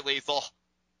fight, Lethal.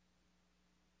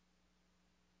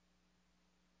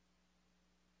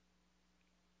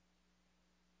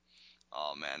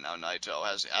 Oh, man, now Naito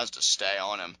has to stay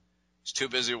on him. He's too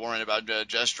busy worrying about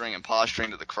gesturing and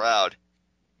posturing to the crowd.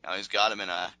 Now he's got him in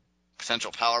a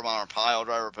potential powerbomb or pile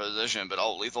driver position, but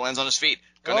Lethal lands on his feet.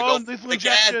 Gonna go lethal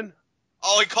injection.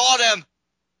 Oh, he caught him.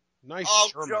 Nice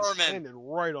German. Landing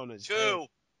right on his 2. head.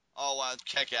 Oh, wow,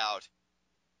 kick out.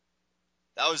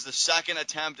 That was the second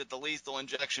attempt at the lethal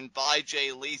injection by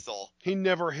Jay Lethal. He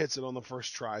never hits it on the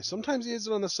first try. Sometimes he hits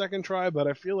it on the second try, but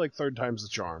I feel like third time's the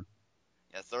charm.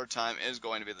 Yeah, third time is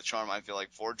going to be the charm, I feel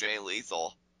like, for Jay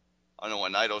Lethal. I don't know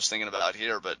what Naito's thinking about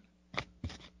here, but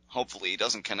hopefully he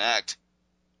doesn't connect.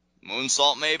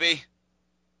 Moonsault, maybe?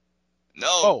 No.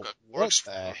 Oh, what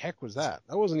the heck was that?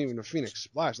 That wasn't even a Phoenix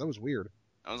Splash. That was weird.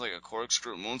 That was like a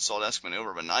corkscrew moonsault-esque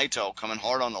maneuver, but Naito coming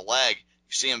hard on the leg.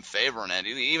 You see him favoring it.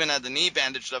 He even had the knee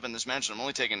bandaged up in this match, and I'm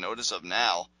only taking notice of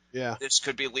now. Yeah. This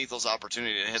could be Lethal's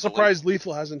opportunity to hit Surprised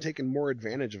Lethal hasn't taken more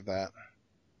advantage of that.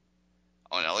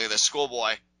 Oh, now look at this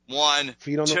schoolboy. 1,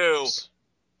 Feet on 2.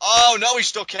 Oh, no, he's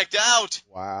still kicked out.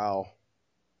 Wow.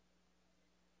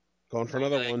 Going for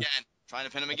another one. Again. Trying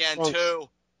to pin him again. Trunks. 2.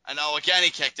 And oh, again he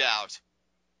kicked out.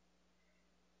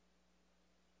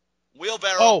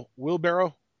 Wheelbarrow. Oh,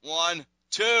 wheelbarrow. 1,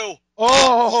 2.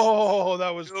 Oh,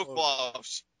 that was Too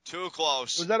close. Too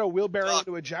close. Was that a wheelbarrow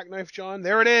into a jackknife, John?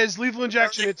 There it is. Lethal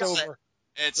injection. It's over.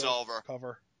 It's over.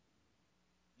 Cover.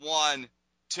 1,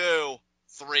 2,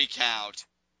 3 count.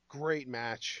 Great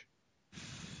match.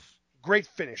 Great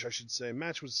finish, I should say.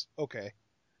 Match was okay.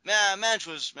 Nah, match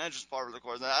was part of the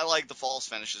course. I like the false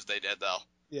finishes they did, though.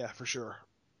 Yeah, for sure.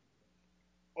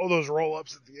 All those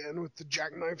roll-ups at the end with the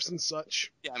jackknives and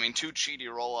such. Yeah, I mean, 2 cheaty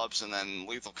roll-ups and then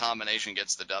lethal combination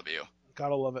gets the W.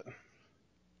 Gotta love it.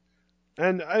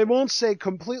 And I won't say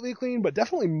completely clean, but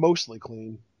definitely mostly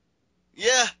clean.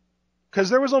 Yeah. Because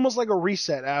there was almost like a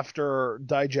reset after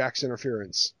Dijak's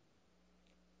interference.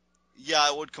 Yeah,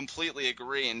 I would completely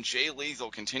agree, and Jay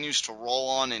Lethal continues to roll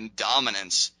on in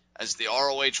dominance as the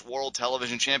ROH World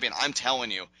Television Champion. I'm telling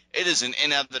you, it is an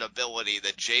inevitability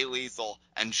that Jay Lethal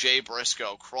and Jay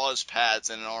Briscoe cross paths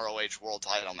in an ROH World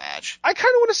title match. I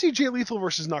kind of want to see Jay Lethal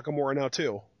versus Nakamura now,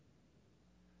 too.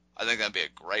 I think that'd be a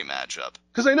great matchup.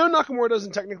 Because I know Nakamura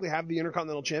doesn't technically have the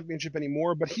Intercontinental Championship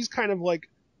anymore, but he's kind of like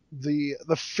the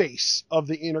face of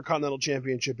the Intercontinental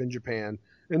Championship in Japan.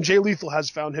 And Jay Lethal has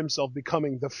found himself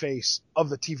becoming the face of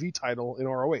the TV title in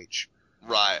ROH.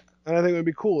 Right. And I think it would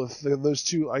be cool if those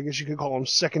two, I guess you could call them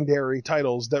secondary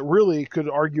titles, that really could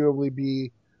arguably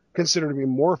be considered to be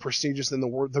more prestigious than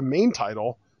the main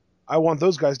title. I want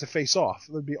those guys to face off.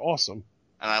 That would be awesome.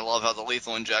 And I love how the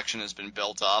lethal injection has been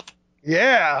built up.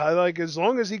 Yeah, as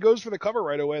long as he goes for the cover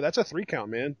right away, that's a 3 count,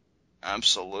 man.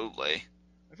 Absolutely.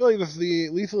 I feel like the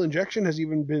lethal injection has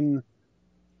even been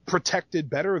protected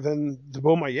better than the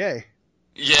Beaumaye.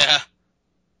 Yeah.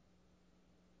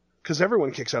 Because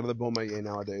everyone kicks out of the Beaumaye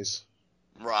nowadays.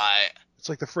 Right. It's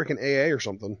like the freaking AA or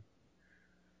something.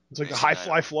 It's like the high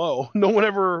fly flow. No one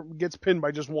ever gets pinned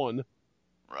by just one.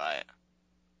 Right.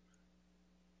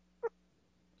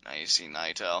 Now you see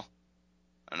Naito.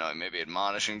 I don't know, he may be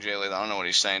admonishing Jay Lethal. I don't know what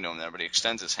he's saying to him there, but he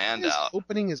extends his hand out.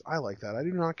 Opening his eye like that. I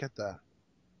do not get that.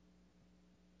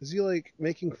 Is he, like,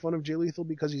 making fun of Jay Lethal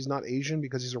because he's not Asian,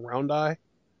 because he's a round eye?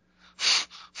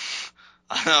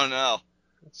 I don't know.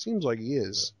 It seems like he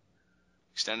is.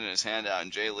 Extending his hand out,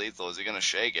 and Jay Lethal, is he going to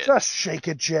shake it? Just shake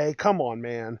it, Jay. Come on,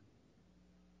 man.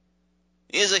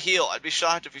 He is a heel. I'd be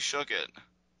shocked if he shook it.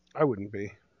 I wouldn't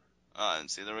be. And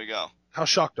see, there we go. How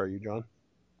shocked are you, John?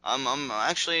 I'm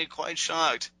actually quite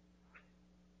shocked.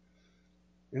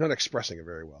 You're not expressing it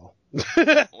very well. Well,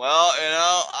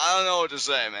 I don't know what to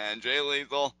say, man. Jay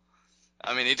Lethal,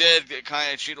 I mean, he did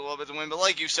kind of cheat a little bit to win, but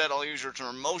like you said, I'll use your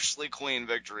term, mostly clean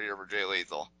victory over Jay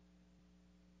Lethal.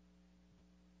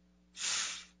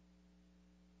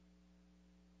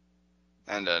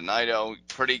 And Naito,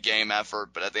 pretty game effort,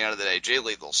 but at the end of the day, Jay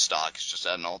Lethal's stock is just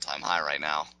at an all-time high right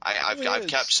now. I've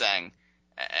kept saying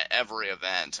every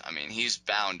event, I mean, he's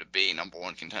bound to be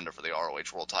 #1 contender for the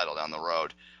ROH World title down the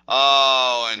road.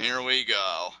 Oh, and here we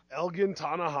go. Elgin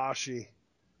Tanahashi.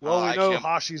 Well, we know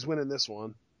Hashi's winning this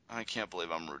one. I can't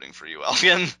believe I'm rooting for you,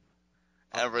 Elgin.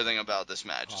 Everything about this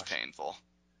match is painful.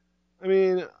 I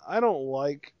mean, I don't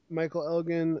like Michael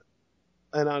Elgin,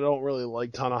 and I don't really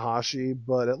like Tanahashi,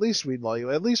 but at least we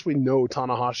know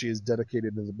Tanahashi is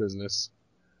dedicated to the business.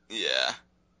 Yeah.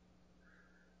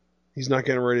 He's not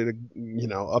getting ready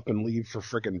to, up and leave for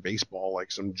frickin' baseball like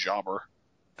some jobber.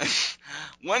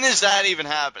 When is that even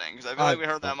happening? Because I feel like we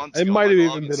heard that months ago. It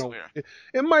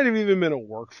might have even been a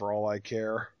work for all I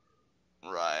care.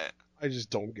 Right. I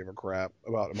just don't give a crap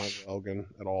about Michael Elgin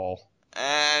at all.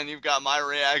 And you've got my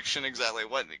reaction exactly.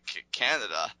 What?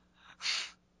 Canada?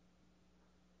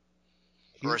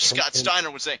 Or as Scott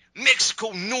Steiner would say,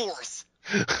 Mexico North.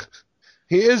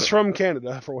 He is from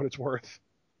Canada, for what it's worth.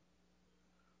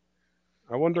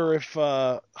 I wonder if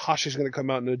Hashi's going to come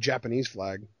out in a Japanese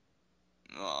flag.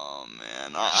 Oh,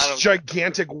 man.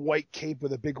 Gigantic white cape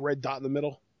with a big red dot in the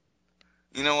middle.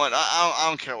 You know what? I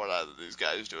don't care what either of these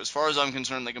guys do. As far as I'm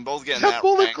concerned, they can both get in that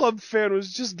Bullet ring. Club fan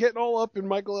was just getting all up in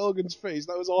Michael Elgin's face.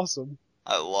 That was awesome.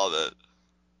 I love it.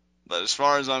 But as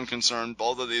far as I'm concerned,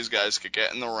 both of these guys could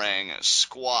get in the ring,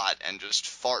 squat, and just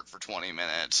fart for 20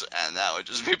 minutes, and that would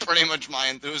just be pretty much my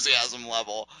enthusiasm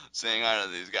level seeing either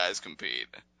of these guys compete.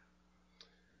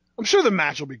 I'm sure the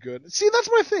match will be good. See, that's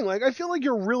my thing. Like, I feel like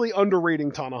you're really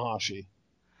underrating Tanahashi.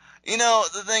 You know,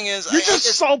 the thing is... You're just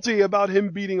salty about him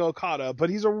beating Okada, but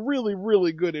he's a really,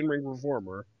 really good in-ring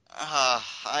performer.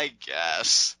 I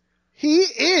guess. He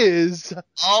is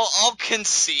I'll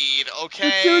concede, okay?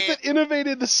 the dude that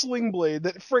innovated the sling blade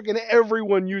that friggin'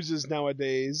 everyone uses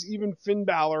nowadays, even Finn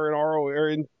Balor in ROH or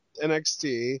in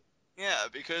NXT. Yeah,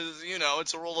 because,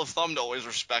 it's a rule of thumb to always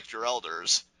respect your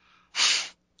elders.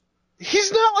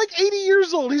 He's not like 80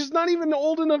 years old. He's not even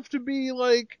old enough to be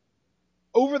like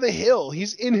over the hill.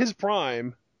 He's in his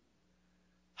prime.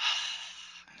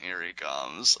 Here he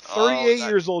comes. 38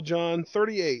 years old, John.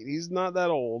 38. He's not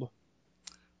that old.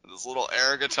 With his little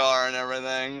air guitar and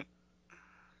everything.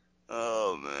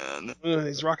 Oh, man.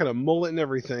 He's rocking a mullet and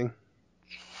everything.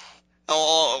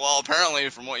 Oh, well, apparently,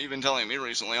 from what you've been telling me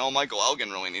recently, all Michael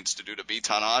Elgin really needs to do to beat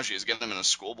Tanahashi is get him in a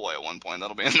schoolboy at one point.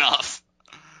 That'll be enough.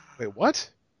 Wait, what?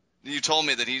 You told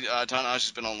me that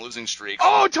Tanahashi's been on losing streak.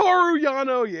 Oh, Toru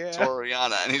Yano, yeah. Toru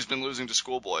Yano, and he's been losing to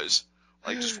schoolboys.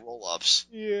 Like, just roll-ups.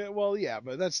 Yeah, well, yeah,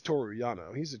 but that's Toru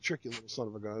Yano. He's a tricky little son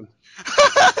of a gun.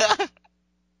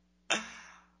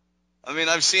 I mean,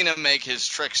 I've seen him make his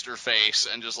trickster face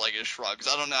and just, like, his shrugs.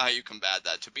 I don't know how you combat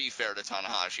that, to be fair to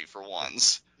Tanahashi, for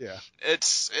once. Yeah.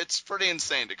 It's pretty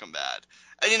insane to combat.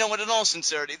 And you know what, in all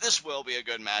sincerity, this will be a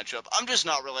good matchup. I'm just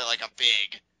not really, like, a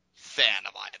big fan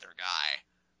of either guy.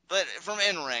 But from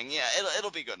in-ring, yeah,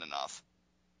 it'll be good enough.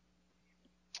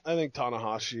 I think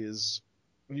Tanahashi is...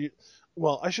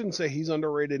 Well, I shouldn't say he's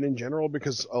underrated in general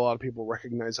because a lot of people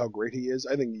recognize how great he is.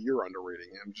 I think you're underrating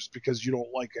him just because you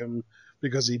don't like him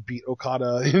because he beat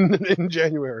Okada in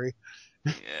January.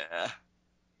 Yeah.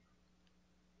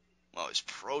 Well, his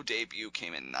pro debut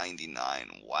came in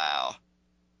 99. Wow.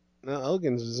 No,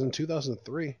 Elgin's was in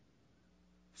 2003.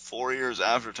 4 years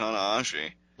after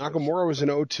Tanahashi. Nakamura was in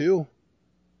 2002.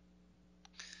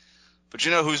 But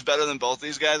you know who's better than both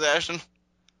these guys, Ashton?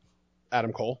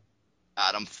 Adam Cole.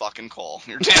 Adam fucking Cole.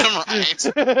 You're damn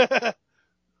right.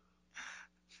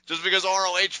 Just because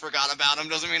ROH forgot about him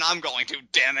doesn't mean I'm going to,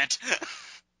 damn it.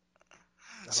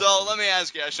 So, let me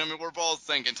ask you, Ashton, I mean, we're both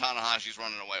thinking Tanahashi's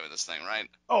running away with this thing, right?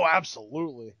 Oh,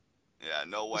 absolutely. Yeah,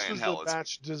 no way in This hell. was the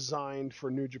match designed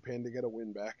for New Japan to get a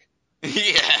win back.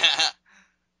 Yeah.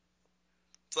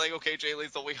 It's like, okay, Jay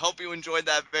Lethal, we hope you enjoyed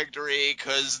that victory,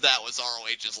 because that was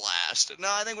ROH's last. No,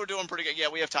 I think we're doing pretty good. Yeah,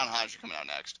 we have Tanahashi coming out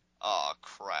next. Oh,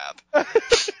 crap.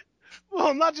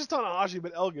 Well, not just Tanahashi,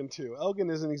 but Elgin, too. Elgin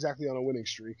isn't exactly on a winning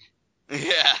streak.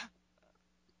 Yeah.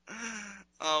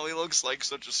 Oh, he looks like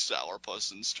such a sourpuss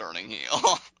since turning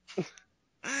heel.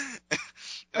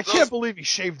 I can't believe he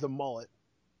shaved the mullet.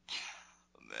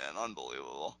 Man,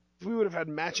 unbelievable. If we would have had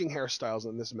matching hairstyles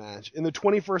in this match, in the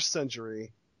 21st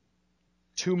century,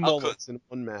 two mullets in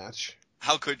one match.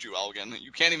 How could you, Elgin?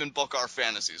 You can't even book our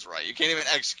fantasies right. You can't even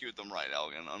execute them right,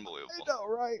 Elgin. Unbelievable. I know,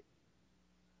 right?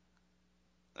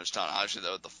 There's Tanahashi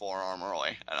there with the forearm early.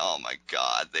 And oh my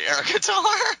god, the air guitar!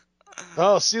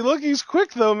 Oh, see, look, he's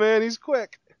quick, though, man. He's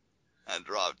quick. And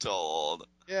drop to hold.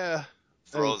 Yeah.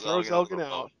 Throws Elgin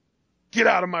out. Get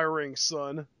out of my ring,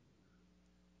 son.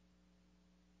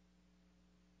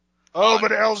 Oh,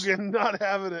 but Elgin not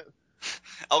having it.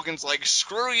 Elgin's like,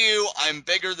 screw you, I'm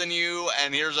bigger than you,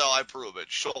 and here's how I prove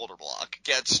it. Shoulder block.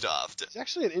 Get stuffed. He's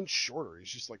actually an inch shorter. He's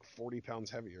just like 40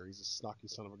 pounds heavier. He's a stocky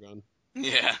son of a gun.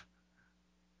 Yeah.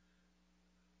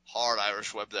 Hard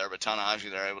Irish whip there, but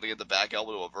Tanahashi there able to get the back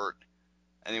elbow to avert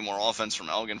any more offense from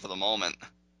Elgin for the moment.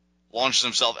 Launches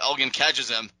himself. Elgin catches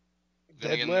him.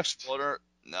 Gonna get an exploder.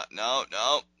 No.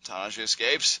 Tanahashi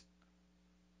escapes.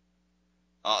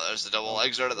 Oh, there's the double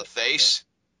legs there to the face.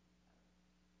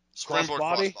 Springboard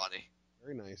crossbody.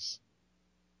 Very nice.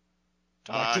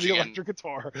 Tanahashi to the electric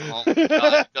guitar. Oh my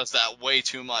god, he does that way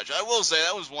too much. I will say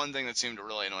that was one thing that seemed to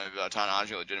really annoy me about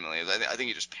Tanahashi legitimately. Is I think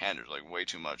he just panders like way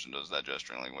too much and does that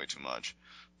gesturing like way too much.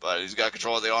 But he's got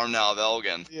control of the arm now of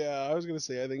Elgin. Yeah, I was gonna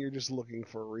say I think you're just looking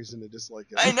for a reason to dislike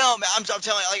it. I know, man. I'm telling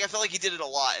you, like I felt like he did it a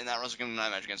lot in that Wrestle Kingdom 9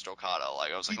 match against Okada.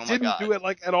 Like I was like, oh my god. He didn't do it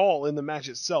like at all in the match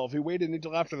itself. He waited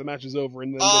until after the match was over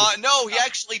and then. No, he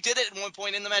actually did it at one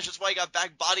point in the match. That's why he got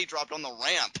back body dropped on the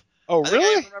ramp. Oh,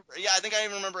 really? I think I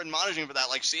even remember admonishing for that.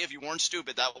 Like, see, if you weren't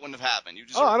stupid, that wouldn't have happened.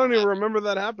 I don't even remember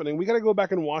that happening. We gotta go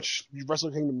back and watch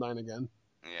Wrestle Kingdom 9 again.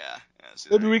 Yeah.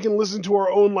 Maybe we can listen to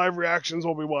our own live reactions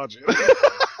while we watch it.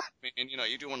 I mean,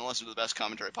 you do want to listen to the best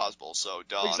commentary possible, so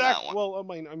duh on that one. Well,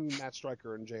 I mean Matt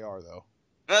Stryker and JR, though.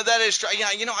 That is true. Yeah,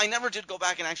 I never did go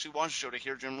back and actually watch the show to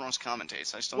hear Jim Ross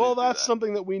commentate. I still need to do that's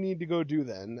something that we need to go do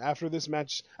then. After this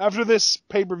match, after this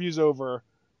pay-per-view's over,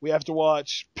 we have to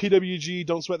watch PWG,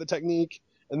 Don't Sweat the Technique,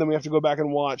 and then we have to go back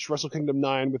and watch Wrestle Kingdom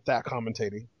 9 with that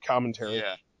commentary.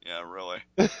 Yeah, really.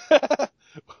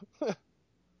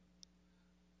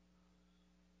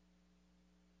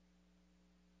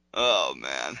 Oh,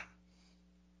 man.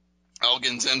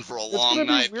 Elgin's in for a long night. It's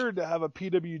going to be weird to have a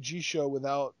PWG show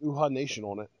without Uhaa Nation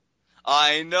on it.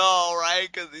 I know, right?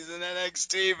 Because he's in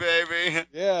NXT, baby.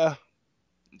 Yeah.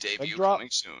 Debut drop.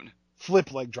 coming soon.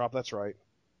 Flip leg drop, that's right.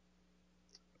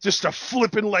 Just a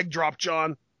flippin' leg drop,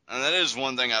 John. And that is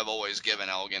one thing I've always given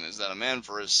Elgin, is that a man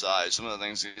for his size, some of the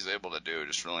things he's able to do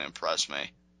just really impress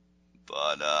me.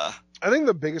 But, I think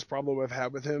the biggest problem I've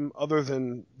had with him, other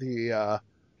than the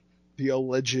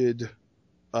alleged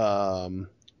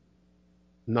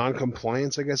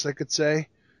non-compliance, I guess I could say,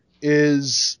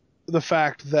 is the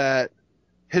fact that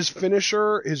his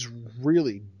finisher is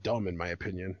really dumb, in my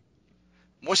opinion.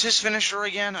 What's his finisher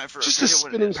again? Just a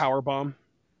spinning power bomb.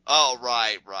 Oh,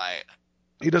 right.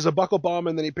 He does a buckle bomb,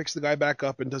 and then he picks the guy back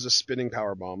up and does a spinning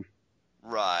power bomb.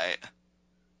 Right.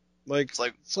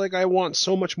 It's like I want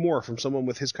so much more from someone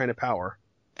with his kind of power.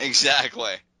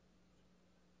 Exactly.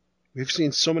 We've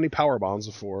seen so many power bombs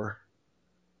before.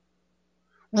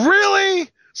 Really?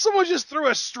 Someone just threw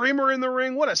a streamer in the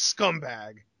ring? What a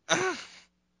scumbag.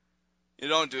 You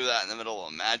don't do that in the middle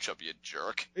of a matchup, you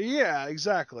jerk. Yeah,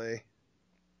 exactly.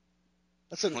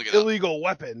 That's an illegal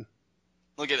weapon.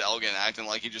 Look at Elgin acting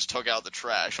like he just took out the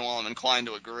trash. And while I'm inclined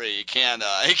to agree, he can't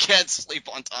sleep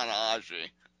on Tanahashi.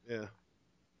 Yeah.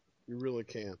 You really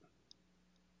can't.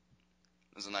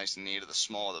 There's a nice knee to the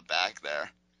small of the back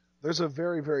there. There's a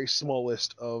very, very small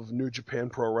list of New Japan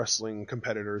Pro Wrestling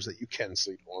competitors that you can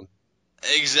sleep on.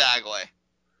 Exactly.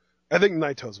 I think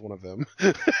Naito's one of them.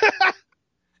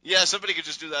 Yeah, somebody could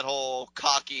just do that whole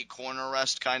cocky corner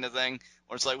rest kind of thing,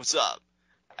 where it's like, what's up?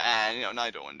 And,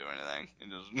 Naito wouldn't do anything.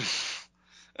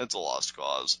 It's a lost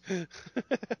cause. And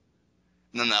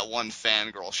then that one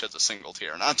fangirl sheds a single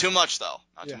tear. Not too much, though.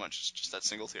 Not too much. Just that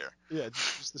single tear. Yeah,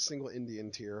 just the single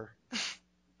Indian tear.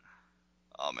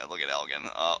 Oh, man, look at Elgin.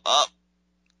 Up.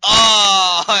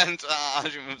 Oh! And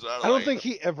Tanahashi moves out of the way. I don't think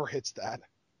he ever hits that.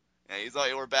 Yeah, you thought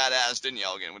you were badass, didn't you,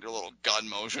 Elgin, with your little gun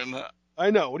motion?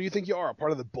 I know. What do you think you are, a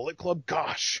part of the Bullet Club?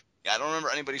 Gosh. Yeah, I don't remember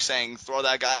anybody saying, throw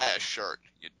that guy a shirt,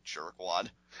 you jerkwad.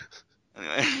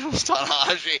 Anyway, it was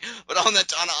Tanahashi. But then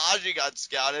Tanahashi got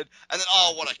scouted. And then,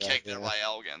 what a kick there by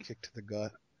Elgin. Kick to the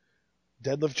gut.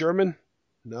 Deadlift German?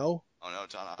 No? Oh, no,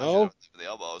 Tanahashi for the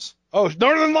elbows. Oh,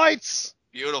 Northern Lights!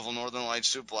 Beautiful Northern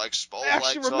Lights suplex. I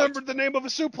actually remembered the name of a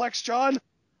suplex, John.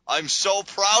 I'm so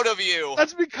proud of you.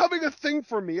 That's becoming a thing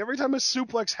for me. Every time a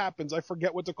suplex happens, I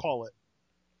forget what to call it.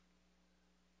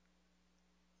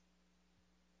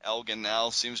 Elgin now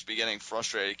seems to be getting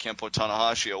frustrated. He can't put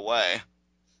Tanahashi away.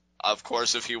 Of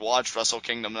course, if he watched Wrestle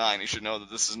Kingdom 9, he should know that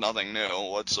this is nothing new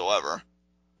whatsoever.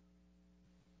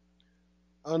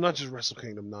 Not just Wrestle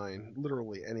Kingdom 9.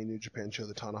 Literally any New Japan show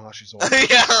that Tanahashi's on.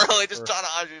 Yeah, really, just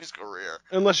Tanahashi's career.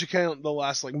 Unless you count the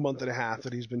last, month and a half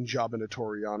that he's been jobbing to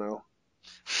Toru Yano.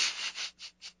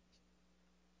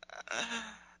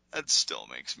 That still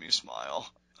makes me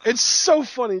smile. It's so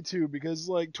funny, too, because,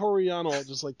 Toru Yano will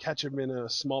just, catch him in a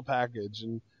small package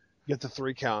and get the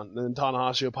 3 count, and then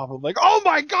Tanahashi will pop up oh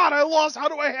my god, I lost, how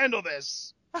do I handle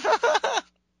this?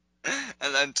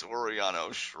 And then Toru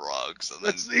Yano shrugs. And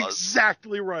That's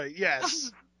exactly right,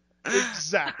 yes.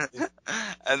 Exactly.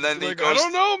 And then he goes... I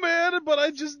don't know, man, but I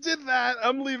just did that.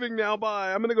 I'm leaving now,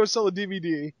 bye. I'm gonna go sell a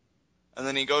DVD. And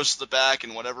then he goes to the back,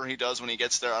 and whatever he does when he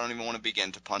gets there, I don't even want to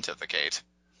begin to pontificate.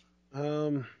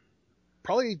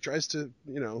 Probably tries to,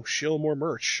 shill more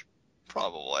merch.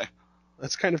 Probably.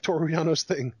 That's kind of Toru Yano's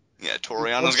thing. Yeah, Toru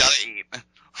Yano's gotta eat.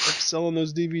 Selling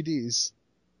those DVDs.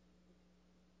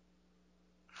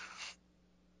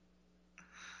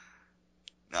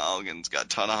 Now Elgin's got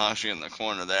Tanahashi in the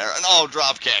corner there. And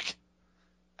drop kick.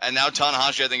 And now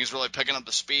Tanahashi, I think, is really picking up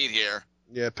the speed here.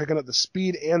 Yeah, picking up the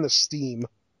speed and the steam.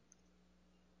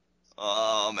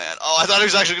 Oh, man. I thought he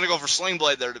was actually going to go for Sling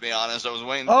Blade there, to be honest. I was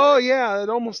waiting for Oh, yeah, it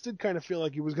almost did kind of feel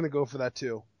like he was going to go for that,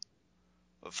 too.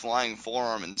 A flying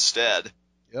forearm instead.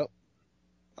 Yep.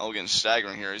 Elgin's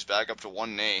staggering here. He's back up to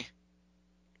one knee.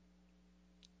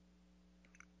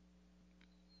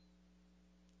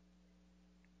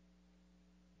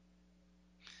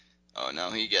 Oh,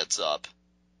 now he gets up.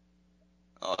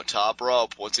 Oh, top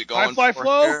rope. What's he going High fly for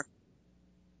flow? here?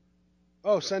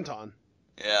 Oh, senton.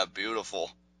 Yeah,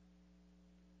 beautiful.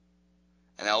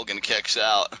 And Elgin kicks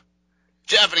out.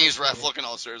 Japanese ref looking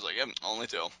all serious like, yep, only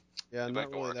 2. Yeah,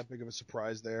 not really that big of a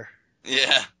surprise there.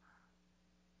 Yeah.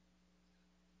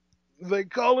 They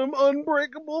call him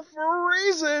unbreakable for a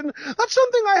reason. That's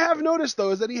something I have noticed,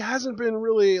 though, is that he hasn't been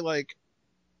really,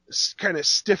 kind of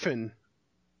stiffen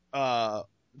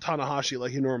Tanahashi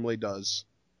like he normally does.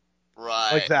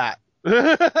 Right. Like that.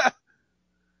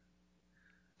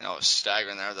 I was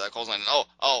staggering there. That close line.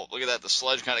 Oh, look at that. The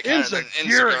sledge kind of countered.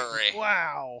 Enziguri.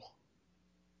 Wow.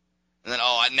 And then,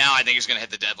 now I think he's going to hit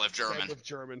the deadlift German. Deadlift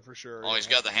German for sure. Oh, yeah. He's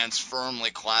got the hands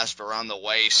firmly clasped around the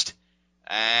waist.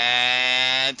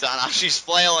 And Tanahashi's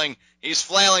flailing. He's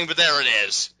flailing, but there it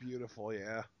is. Beautiful,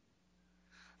 yeah.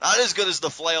 Not as good as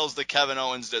the flails that Kevin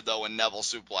Owens did, though, when Neville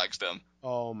suplexed him.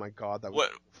 Oh, my God, that was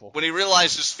beautiful. When he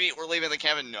realized his feet were leaving the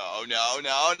cabin, no.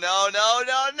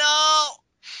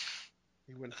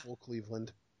 He went full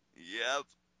Cleveland. Yep.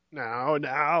 No.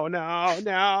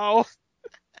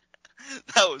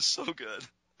 That was so good.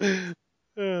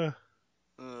 Oh,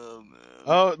 man.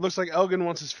 Oh, it looks like Elgin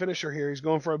wants his finisher here. He's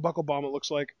going for a buckle bomb, it looks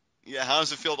like. Yeah, how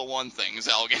does it feel to one thing,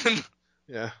 Elgin?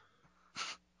 Yeah.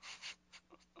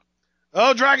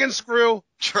 Oh, Dragon Screw!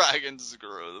 Dragon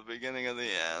Screw, the beginning of the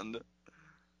end.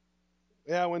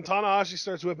 Yeah, when Tanahashi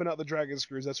starts whipping out the Dragon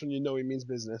Screws, that's when you know he means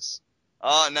business.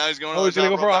 Oh, now he's going Oh, he's going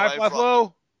to go for a high fly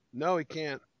flow? No, he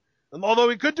can't. Although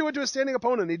he could do it to a standing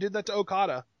opponent. He did that to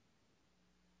Okada.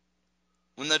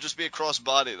 Wouldn't that just be a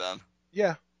crossbody then?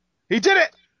 Yeah. He did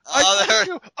it!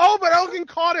 Oh, but Elgin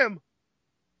caught him!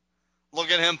 Look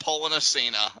at him pulling a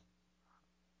Cena.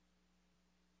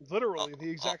 Literally, the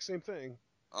exact same thing.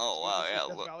 Oh, wow, yeah.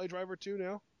 Look. Valley Driver 2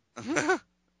 now?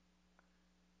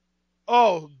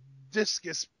 Oh,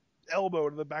 discus elbow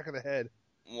to the back of the head.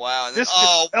 Wow. And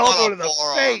discus elbow to the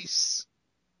face.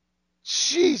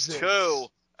 Jesus. 2.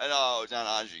 And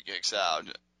Tanahashi kicks out.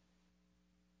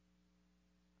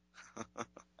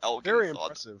 Very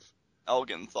impressive.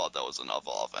 Elgin thought that was enough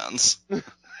offense.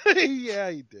 Yeah,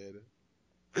 he did.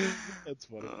 That's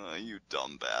funny. You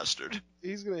dumb bastard.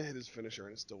 He's going to hit his finisher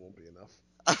and it still won't be enough.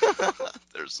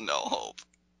 There's no hope.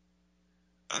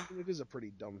 I mean, it is a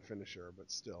pretty dumb finisher, but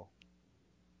still.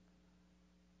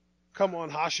 Come on,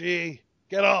 Hashi.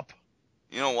 Get up.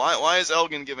 You know, why is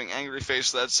Elgin giving angry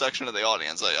face to that section of the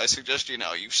audience? I suggest you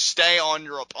stay on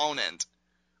your opponent.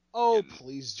 Oh,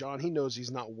 please, John. He knows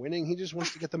he's not winning. He just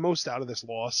wants to get the most out of this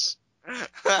loss. It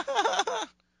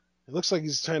looks like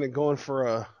he's kind of going for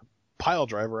a pile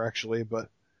driver, actually, but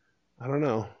I don't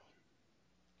know.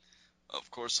 Of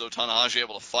course, so Tanahashi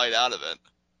able to fight out of it.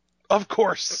 Of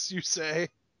course, you say.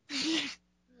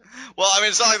 Well, I mean,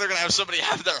 it's not like they're going to have somebody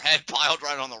have their head piled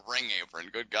right on the ring apron.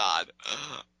 Good God.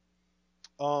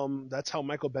 That's how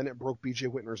Michael Bennett broke B.J.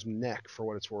 Whitner's neck, for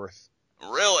what it's worth.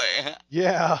 Really?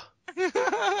 Yeah.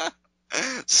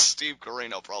 Steve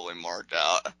Corino probably marked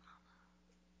out.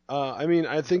 I mean,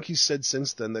 I think he said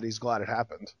since then that he's glad it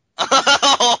happened.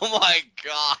 Oh, my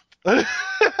God.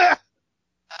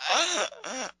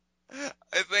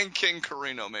 I think King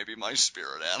Corino may be my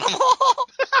spirit animal.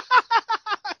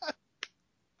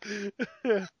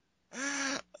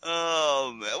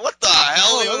 Oh, man. What the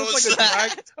hell was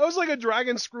that? That was like a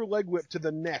dragon screw leg whip to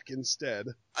the neck instead.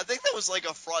 I think that was like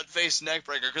a front face neck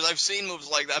breaker, because I've seen moves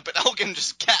like that, but Elgin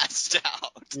just gassed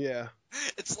out. Yeah.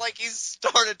 It's like he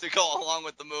started to go along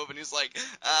with the move, and he's like,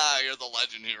 you're the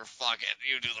legend here, fuck it,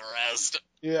 you do the rest.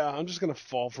 Yeah, I'm just going to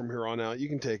fall from here on out. You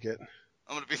can take it.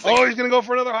 I'm gonna be thinking, oh, he's going to go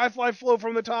for another high fly flow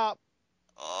from the top.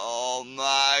 Oh,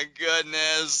 my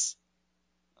goodness.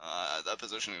 That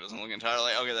positioning doesn't look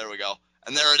entirely... Okay, there we go.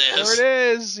 And there it is.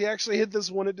 There it is. He actually hit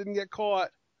this one. It didn't get caught.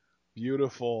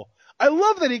 Beautiful. I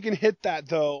love that he can hit that,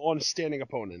 though, on a standing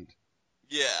opponent.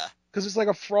 Yeah. Because it's like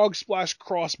a frog splash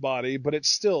crossbody, but it's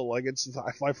still, like, it's a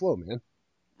high fly flow, man.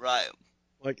 Right.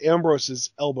 Like Ambrose's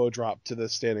elbow drop to the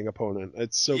standing opponent.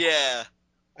 It's so... Yeah.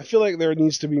 I feel like there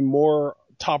needs to be more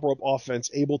top rope offense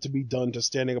able to be done to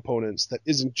standing opponents that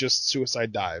isn't just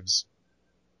suicide dives.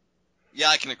 Yeah,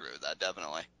 I can agree with that,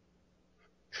 definitely.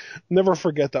 Never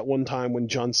forget that one time when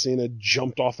John Cena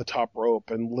jumped off the top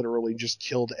rope and literally just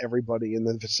killed everybody in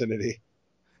the vicinity.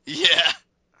 Yeah.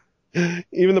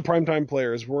 Even the primetime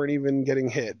players weren't even getting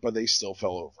hit, but they still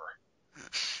fell over.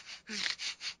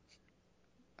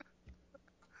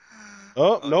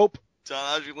 Oh, nope.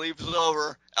 Tanahashi leaps it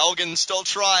over. Elgin's still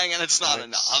trying, and it's not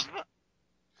enough.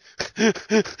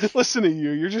 Listen to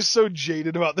you. You're just so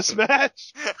jaded about this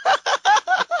match.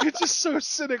 You're just so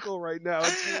cynical right now.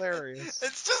 It's hilarious.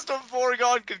 It's just a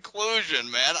foregone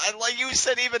conclusion, man. Like you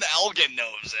said, even Elgin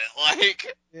knows it.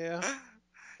 Like, yeah.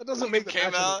 That doesn't make the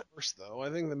match worse, though.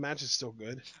 I think the match is still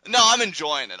good. No, I'm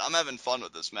enjoying it. I'm having fun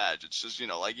with this match. It's just,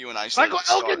 like you and I said. Michael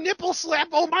Elgin nipple slap.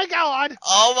 Oh, my God.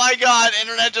 Oh, my God.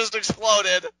 Internet just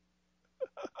exploded.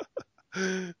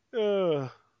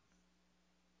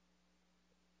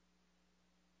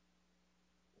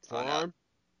 Forearm.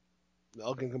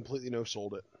 Elgin completely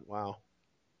no-sold it. Wow.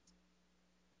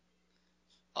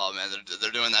 Oh, man,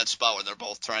 they're doing that spot where they're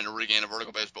both trying to regain a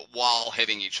vertical base, but while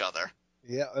hitting each other.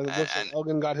 Yeah, it looks like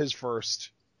Elgin got his first.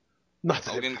 Not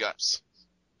that Elgin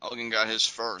got his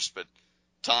first, but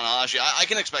Tanahashi, I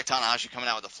can expect Tanahashi coming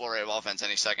out with a flurry of offense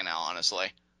any second now, honestly.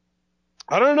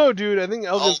 I don't know, dude. I think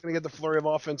Elgin's going to get the flurry of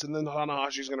offense, and then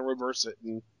Tanahashi's going to reverse it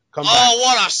and come back. Oh,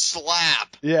 what a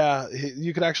slap! Yeah,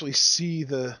 you could actually see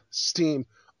the steam.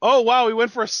 Oh, wow, he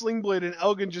went for a sling blade, and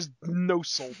Elgin just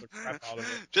no-sold the crap out of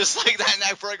it. Just like that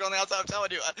neck breaker on the outside, I'm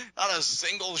telling you, not a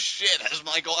single shit has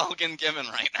Michael Elgin given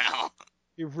right now.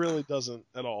 He really doesn't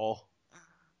at all.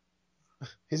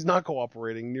 He's not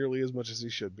cooperating nearly as much as he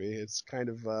should be. It's kind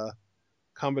of a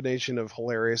combination of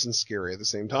hilarious and scary at the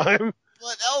same time.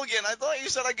 But Elgin, I thought you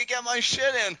said I could get my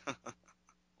shit in.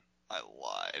 I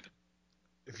lied.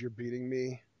 If you're beating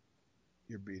me,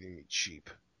 you're beating me cheap.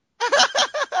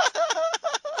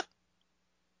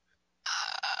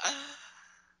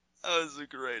 That was a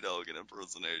great Elgin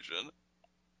impersonation.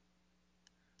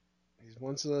 He's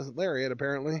once a lariat,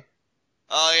 apparently.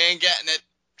 Oh, he ain't getting it.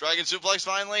 Dragon suplex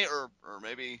finally, or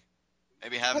maybe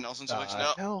have Nelson suplex.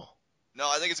 No, hell? no,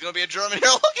 I think it's gonna be a German here.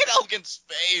 Look at Elgin's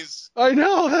face. I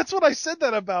know, that's what I said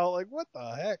that about. Like, what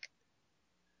the heck?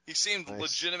 He seemed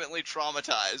legitimately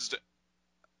traumatized.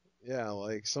 Yeah,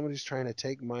 like somebody's trying to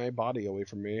take my body away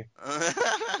from me.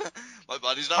 My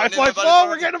body's not. High fly flow.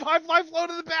 We're getting a high fly flow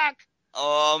to the back.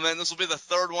 Oh man, this will be the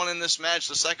third one in this match.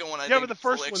 The second one, I think, but the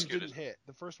first one executed. didn't hit.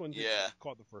 The first one didn't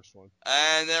caught the first one.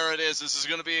 And there it is. This is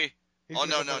gonna be. Oh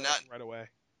no, not right away.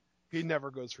 He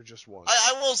never goes for just one.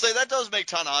 I will say that does make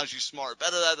Tanahashi smart.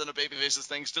 Better that than a babyface's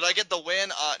things. Did I get the win?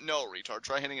 No, retard.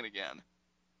 Try hitting it again.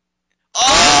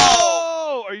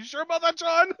 Oh! Are you sure about that,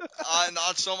 John?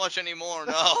 Not so much anymore.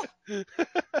 No.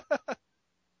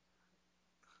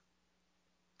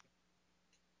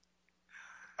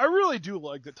 I really do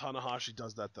like that Tanahashi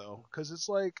does that, though, because it's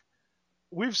like,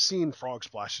 we've seen frog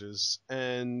splashes,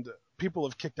 and people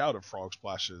have kicked out of frog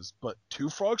splashes, but 2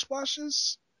 frog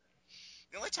splashes?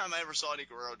 The only time I ever saw Eddie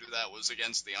Guerrero do that was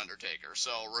against The Undertaker,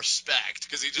 so respect,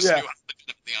 because he just knew how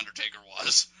legitimate The Undertaker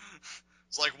was.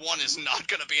 It's like, 1 is not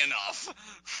going to be enough.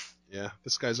 Yeah,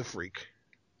 this guy's a freak.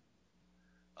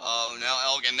 Oh, now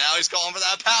Elgin, now he's calling for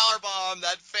that power bomb,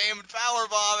 that famed power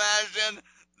bomb, Ashton.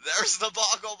 There's the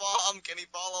buckle bomb. Can he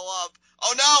follow up?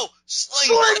 Oh no!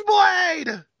 Sling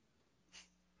blade!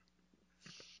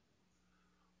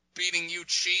 Beating you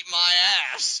cheat my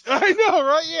ass. I know,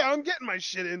 right? Yeah, I'm getting my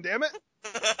shit in, damn it.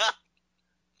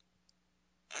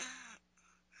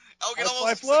 Elgin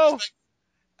almost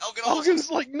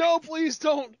Elgin's like, no, please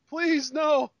don't. Please,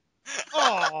 no.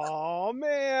 Oh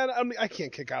man, I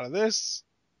can't kick out of this.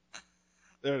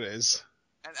 There it is.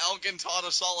 And Elgin taught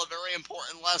us all a very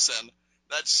important lesson.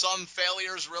 That some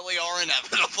failures really are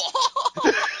inevitable.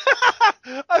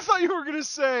 I thought you were going to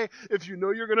say, if you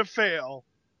know you're going to fail,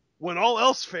 when all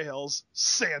else fails,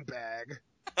 sandbag.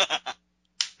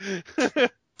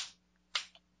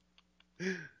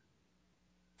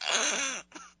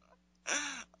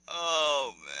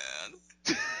 Oh,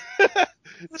 man.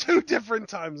 2 different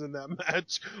times in that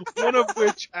match.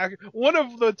 One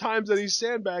of the times that he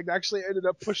sandbagged actually ended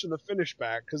up pushing the finish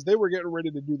back, because they were getting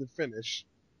ready to do the finish.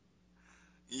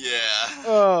 Yeah.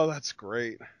 Oh, that's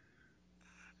great.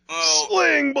 Oh.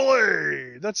 Sling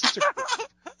blade! That's such a...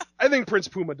 I think Prince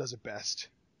Puma does it best.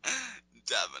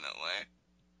 Definitely.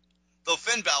 Though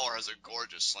Finn Balor has a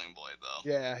gorgeous sling blade, though.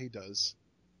 Yeah, he does.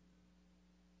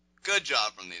 Good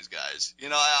job from these guys. You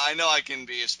know, I know I can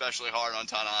be especially hard on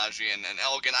Tanahashi and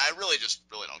Elgin. I really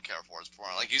don't care for his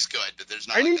performance. Like, he's good, but there's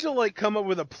not... I need to, come up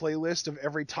with a playlist of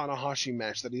every Tanahashi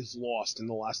match that he's lost in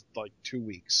the last, 2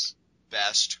 weeks.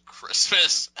 Best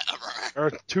Christmas ever.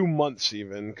 Or 2 months,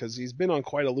 even, because he's been on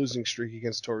quite a losing streak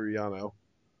against Toru Yano.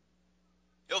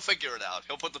 He'll figure it out.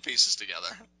 He'll put the pieces together.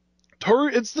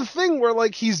 It's the thing where,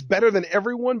 he's better than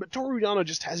everyone, but Toru Yano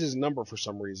just has his number for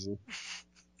some reason.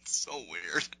 It's so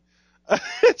weird.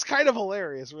 It's kind of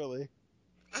hilarious, really.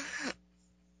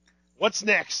 What's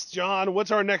next, John?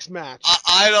 What's our next match?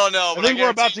 I don't know. I think we're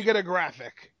about to get a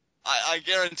graphic. I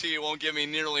guarantee you won't give me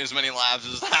nearly as many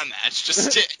laughs as that match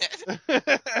just did.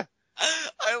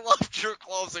 I loved your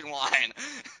closing line.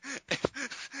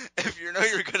 If you know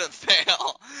you're gonna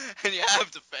fail, and you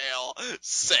have to fail,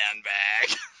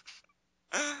 sandbag.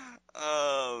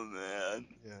 Oh, man.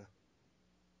 Yeah.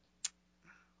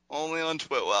 Only on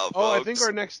Twitwow, folks. Oh, I think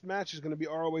our next match is going to be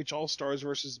ROH All-Stars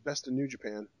versus Best in New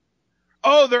Japan.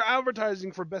 Oh, they're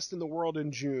advertising for Best in the World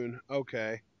in June.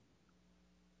 Okay.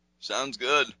 Sounds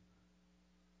good.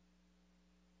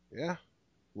 Yeah.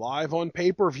 Live on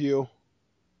pay-per-view.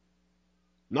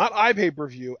 Not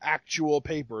iPay-per-view, actual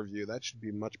pay-per-view. That should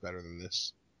be much better than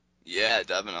this. Yeah,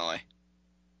 definitely.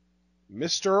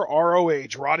 Mr.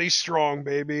 ROH, Roddy Strong,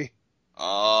 baby.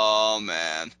 Oh,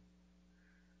 man.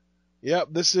 Yep,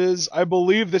 I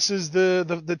believe this is the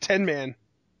 10-man.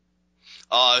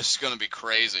 Oh, this is going to be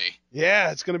crazy.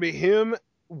 Yeah, it's going to be him,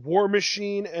 War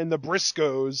Machine, and the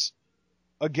Briscoes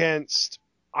against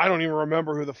I don't even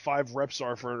remember who the 5 reps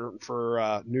are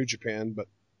for New Japan, but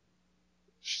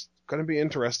it's going to be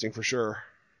interesting for sure.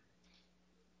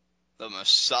 The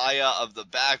Messiah of the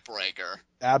Backbreaker.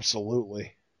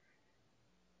 Absolutely.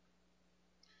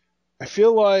 I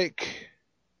feel like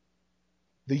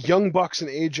the Young Bucks and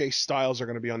AJ Styles are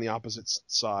going to be on the opposite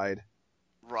side.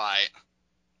 Right.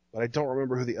 But I don't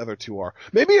remember who the other 2 are.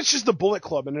 Maybe it's just the Bullet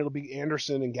Club and it'll be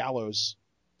Anderson and Gallows.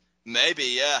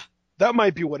 Maybe, yeah. That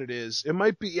might be what it is. It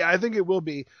might be, yeah, I think it will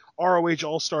be ROH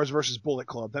All-Stars versus Bullet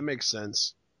Club. That makes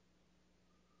sense.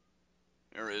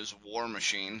 There is War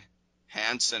Machine,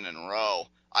 Hansen, and Rowe.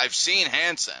 I've seen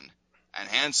Hansen, and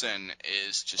Hansen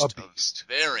is just A beast.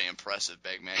 A very impressive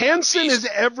big man. Hansen is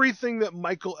everything that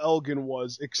Michael Elgin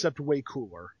was, except way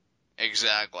cooler.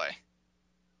 Exactly.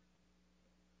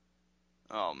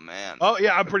 Oh, man. Oh,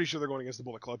 yeah, I'm pretty sure they're going against the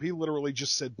Bullet Club. He literally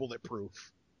just said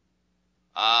bulletproof.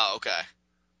 Ah, okay.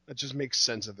 That just makes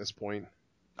sense at this point.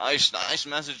 Nice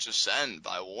message to send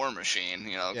by War Machine.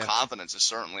 You know, confidence is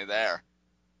certainly there.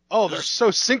 Oh, they're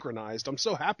so synchronized. I'm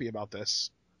so happy about this.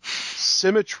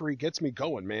 Symmetry gets me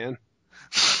going, man.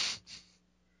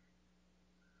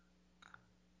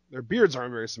 Their beards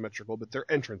aren't very symmetrical, but their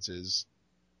entrance is.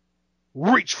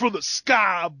 Reach for the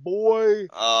sky, boy!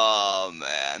 Oh,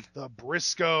 man. The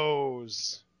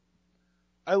Briscoes.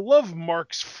 I love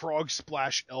Mark's frog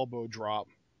splash elbow drop.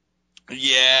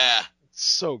 Yeah. It's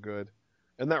so good.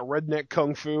 And that redneck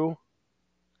kung fu.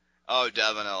 Oh,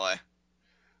 definitely.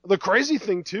 The crazy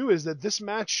thing, too, is that this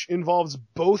match involves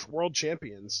both world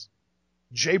champions.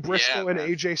 Jay Briscoe and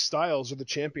AJ Styles are the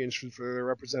champions for their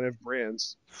representative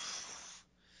brands.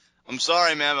 I'm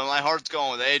sorry, man, but my heart's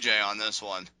going with AJ on this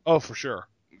one. Oh, for sure.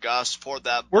 Gotta support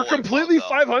that. We're completely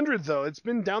 500, though. It's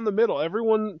been down the middle.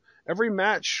 Every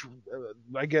match,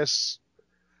 I guess,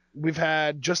 we've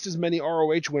had just as many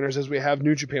ROH winners as we have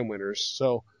New Japan winners.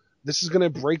 So this is going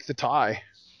to break the tie.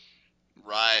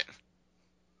 Right.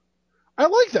 I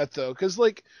like that, though, because,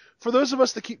 like, for those of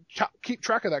us that keep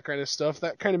track of that kind of stuff,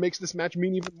 that kind of makes this match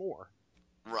mean even more.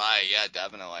 Right, yeah,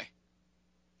 definitely.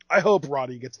 I hope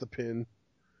Roddy gets the pin.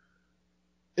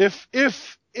 If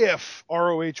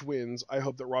ROH wins, I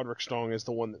hope that Roderick Strong is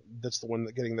the one that's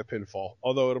getting the pinfall.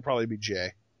 Although it'll probably be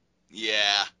Jay.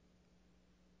 Yeah.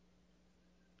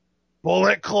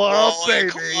 Bullet Club, Bullet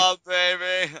Club,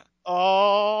 baby.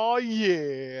 Oh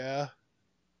yeah.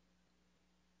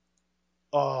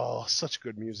 Oh, such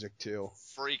good music too.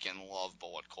 Freaking love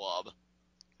Bullet Club.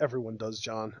 Everyone does,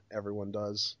 John. Everyone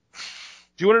does.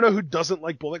 Do you want to know who doesn't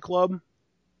like Bullet Club?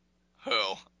 Who?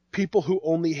 People who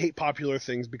only hate popular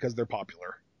things because they're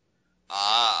popular.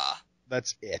 Ah.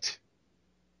 That's it.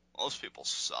 Most people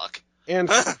suck. And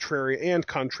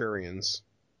contrarians.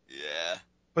 Yeah.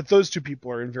 But those two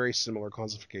people are in very similar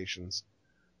classifications.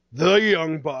 The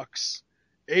Young Bucks,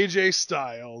 AJ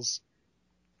Styles.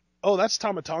 Oh, that's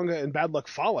Tama Tonga and Bad Luck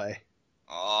Fale.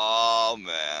 Oh,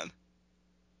 man.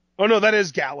 Oh, no, that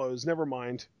is Gallows. Never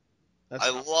mind. That's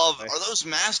are those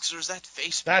masks or is that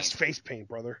face paint? That's face paint,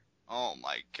 brother. Oh,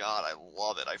 my God. I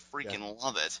love it. I freaking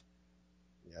love it.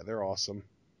 Yeah, they're awesome.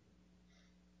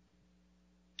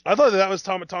 I thought that was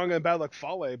Tama Tonga and Bad Luck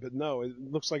Fale, but no, it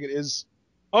looks like it is.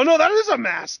 Oh, no, that is a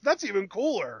mask. That's even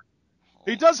cooler.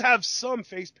 He does have some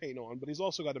face paint on, but he's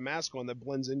also got a mask on that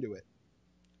blends into it.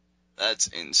 That's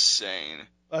insane.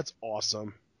 That's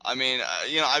awesome. I mean,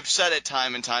 I've said it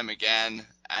time and time again,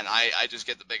 and I just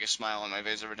get the biggest smile on my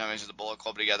face every time I see the Bullet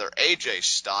Club together. AJ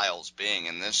Styles being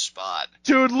in this spot.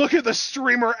 Dude, look at the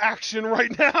streamer action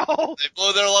right now. They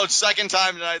blew their load second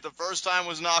time tonight. The first time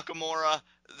was Nakamura,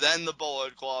 then the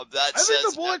Bullet Club. I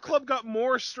think the Bullet Club got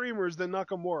more streamers than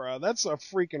Nakamura. That's a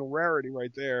freaking rarity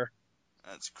right there.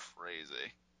 That's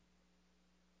crazy.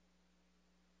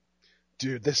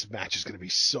 Dude, this match is going to be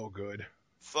so good.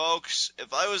 Folks,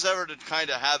 if I was ever to kind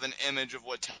of have an image of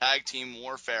what tag team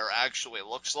warfare actually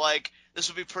looks like, this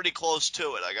would be pretty close to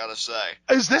it, I gotta say.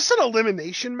 Is this an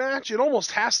elimination match? It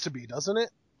almost has to be, doesn't it?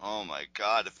 Oh my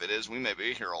God, if it is, we may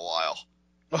be here a while.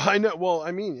 I know. Well,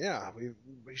 I mean, yeah,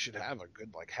 we should have a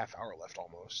good half hour left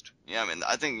almost. Yeah, I mean,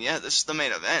 I think this is the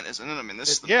main event, isn't it? I mean, this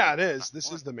is the it is.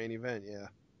 This is the main event. Yeah.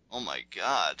 Oh my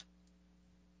God.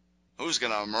 Who's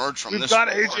gonna emerge from this? We've got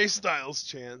AJ Styles'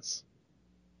 chance.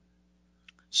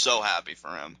 So happy for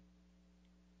him.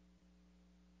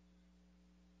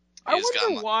 I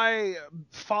wonder why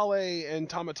Fale and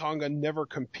Tama Tonga never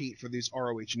compete for these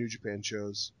ROH New Japan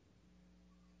shows.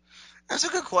 That's a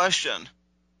good question.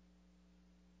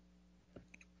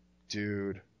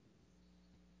 Dude.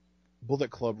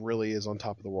 Bullet Club really is on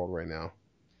top of the world right now.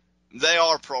 They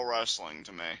are pro wrestling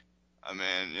to me. I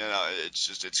mean, it's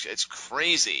just, it's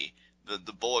crazy.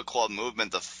 The Bullet Club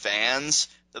movement, the fans,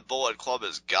 the Bullet Club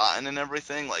has gotten and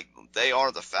everything, like, they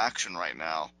are the faction right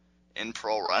now in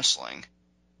pro wrestling.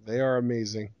 They are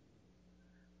amazing.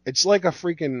 It's like a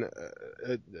freaking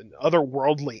an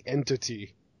otherworldly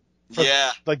entity.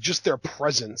 Yeah. Like just their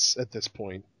presence at this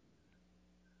point.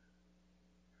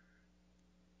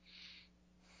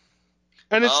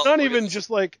 And it's not even just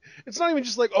like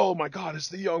oh my god, it's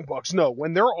the Young Bucks. No,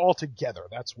 when they're all together,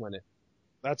 that's when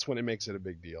it makes it a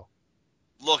big deal.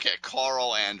 Look at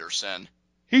Carl Anderson.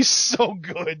 He's so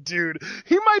good, dude.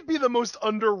 He might be the most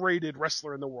underrated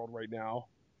wrestler in the world right now.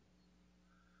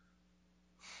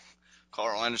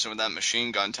 Carl Anderson with that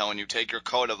machine gun telling you take your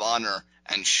code of honor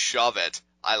and shove it.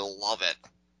 I love it.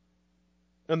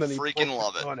 And then he freaking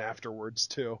love it. Gun afterwards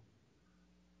too.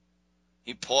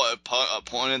 He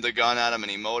pointed the gun at him and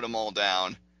he mowed them all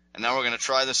down. And now we're gonna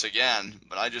try this again,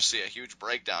 but I just see a huge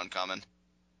breakdown coming.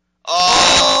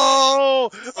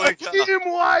 Oh, a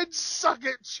team-wide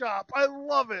suck-it chop. I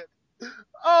love it.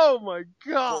 Oh my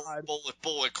god.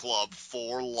 Bullet Club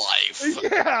for life.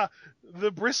 Yeah.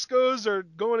 The Briscoes are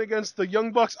going against the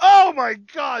Young Bucks. Oh my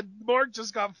god. Mark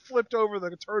just got flipped over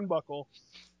the turnbuckle.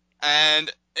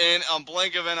 And in a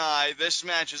blink of an eye, this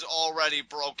match is already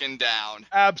broken down.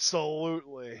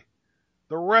 Absolutely.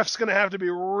 The ref's going to have to be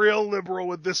real liberal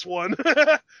with this one.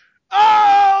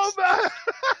 Oh, man.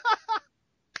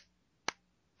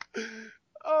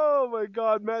 Oh my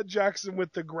god, Matt Jackson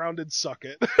with the grounded suck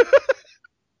it.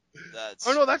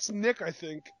 Oh no, that's Nick, I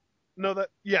think. No,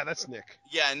 that's Nick.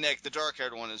 Yeah, Nick, the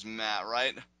dark-haired one is Matt,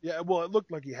 right? Yeah, well, it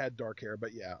looked like he had dark hair,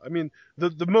 but yeah. I mean,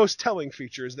 the most telling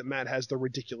feature is that Matt has the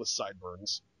ridiculous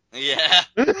sideburns. Yeah.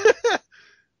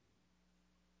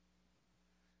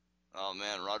 Oh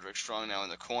man, Roderick Strong now in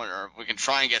the corner. We can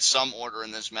try and get some order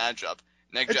in this matchup.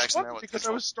 Nick Jackson there with because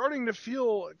I was starting to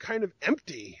feel kind of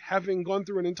empty having gone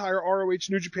through an entire ROH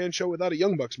New Japan show without a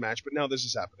Young Bucks match, but now this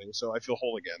is happening, so I feel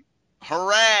whole again.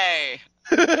 Hooray!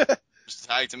 Just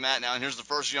tag to Matt now, and here's the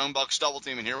first Young Bucks double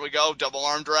team, and here we go, double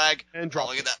arm drag. And drop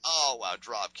look at that. Oh wow,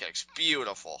 drop kicks.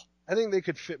 Beautiful. I think they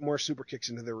could fit more super kicks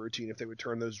into their routine if they would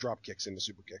turn those drop kicks into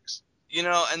super kicks. You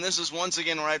know, and this is once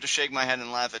again where I have to shake my head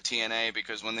and laugh at TNA,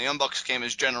 because when the Young Bucks came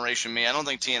as Generation Me, I don't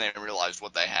think TNA realized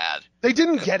what they had. They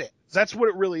didn't get it. That's what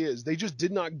it really is. They just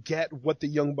did not get what the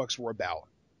Young Bucks were about.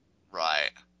 Right.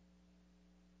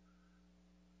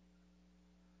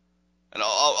 And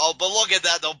but look at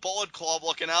that, the Bullet Club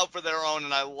looking out for their own,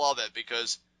 and I love it,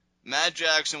 because Matt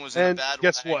Jackson was in a bad way.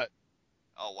 Guess what?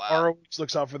 Oh, wow. ROH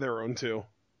looks out for their own, too.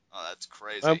 Oh, that's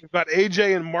crazy. We've got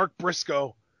AJ and Mark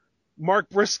Briscoe. Mark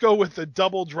Briscoe with the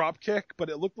double drop kick, but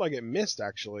it looked like it missed,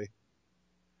 actually.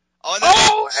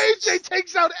 Oh, AJ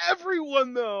takes out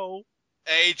everyone, though.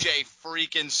 AJ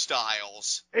freaking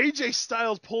Styles. AJ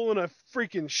Styles pulling a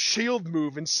freaking shield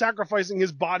move and sacrificing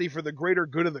his body for the greater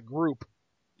good of the group.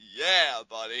 Yeah,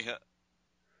 buddy.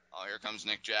 Oh, here comes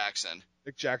Nick Jackson.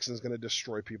 Nick Jackson's going to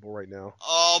destroy people right now.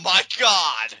 Oh, my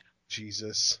God.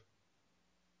 Jesus.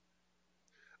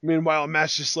 Meanwhile,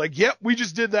 Matt's just like, yep, we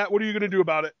just did that. What are you going to do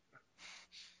about it?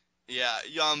 Yeah,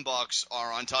 Young Bucks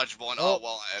are untouchable, and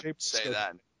I say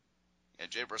that. Yeah,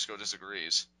 Jay Briscoe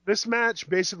disagrees. This match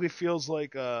basically feels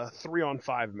like a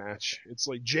 3-on-5 match. It's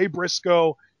like Jay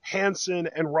Briscoe, Hanson,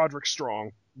 and Roderick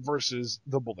Strong versus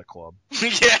the Bullet Club.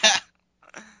 Yeah.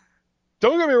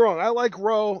 Don't get me wrong, I like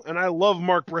Rowe, and I love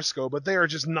Mark Briscoe, but they are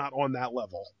just not on that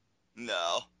level.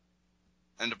 No.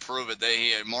 And to prove it,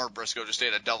 Mark Briscoe just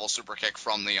ate a double super kick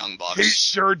from the Young Bucks. He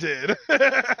sure did.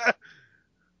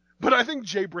 But I think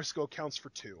Jay Briscoe counts for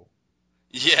 2.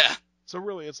 Yeah. So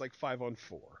really, it's like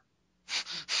 5-on-4.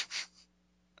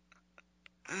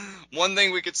 One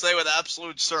thing we could say with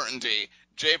absolute certainty,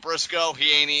 Jay Briscoe,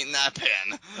 he ain't eating that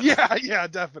pin. Yeah,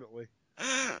 definitely.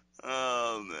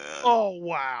 Oh, man. Oh,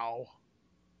 wow.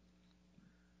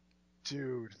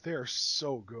 Dude, they're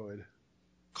so good.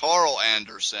 Carl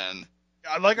Anderson.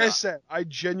 Like I said, I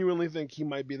genuinely think he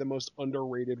might be the most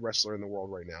underrated wrestler in the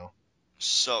world right now.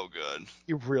 So good.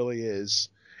 He really is.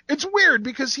 It's weird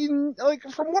because from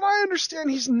what I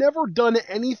understand, he's never done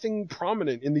anything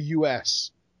prominent in the U.S.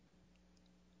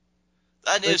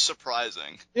 That is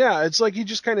surprising. Yeah, it's like he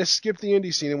just kind of skipped the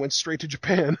indie scene and went straight to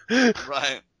Japan.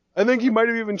 Right. I think he might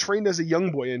have even trained as a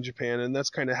young boy in Japan, and that's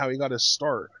kind of how he got his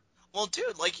start. Well,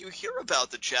 dude, you hear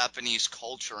about the Japanese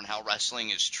culture and how wrestling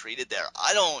is treated there.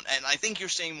 And I think you're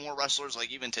seeing more wrestlers,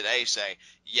 even today, say,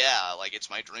 yeah, it's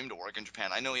my dream to work in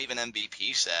Japan. I know even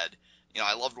MVP said,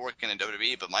 I loved working in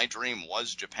WWE, but my dream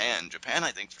was Japan. Japan,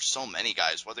 I think, for so many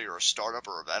guys, whether you're a startup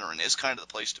or a veteran, is kind of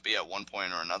the place to be at one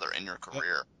point or another in your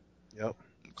career. Yep.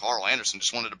 And Carl Anderson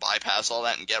just wanted to bypass all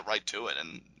that and get right to it,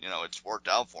 and, it's worked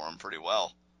out for him pretty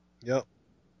well. Yep.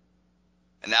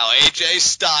 And now AJ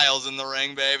Styles in the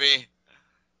ring, baby.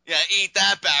 Yeah, eat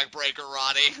that backbreaker,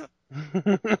 Roddy.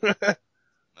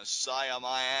 Messiah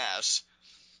my ass.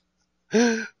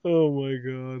 Oh my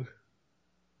god.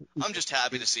 I'm just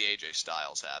happy to see AJ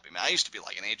Styles happy, man. I used to be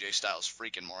like an AJ Styles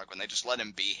freaking mark when they just let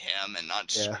him be him and not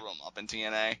screw him up in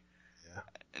TNA. Yeah.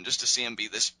 And just to see him be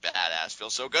this badass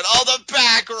feels so good. Oh, the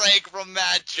back rake from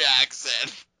Matt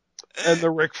Jackson. And the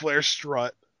Ric Flair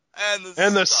strut. And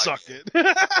the suck it.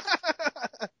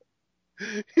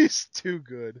 He's too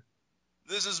good.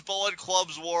 This is Bullet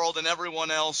Club's world, and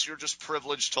everyone else, you're just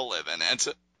privileged to live in it.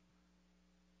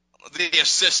 The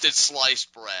assisted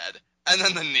sliced bread. And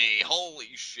then the knee. Holy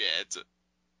shit.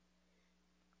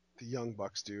 The Young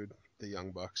Bucks, dude. The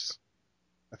Young Bucks.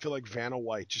 I feel like Vanna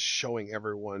White just showing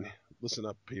everyone, listen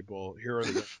up, people. Here are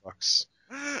the Young Bucks.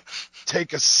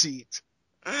 Take a seat.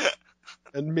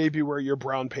 And maybe wear your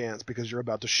brown pants because you're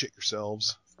about to shit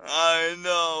yourselves. I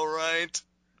know, right?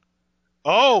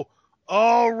 Oh,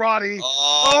 Roddy.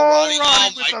 Roddy.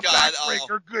 Roddy with the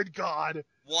backbreaker. Good God.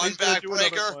 One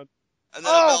backbreaker. One. And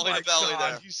then a belly to belly God,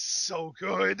 there. He's so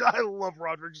good. I love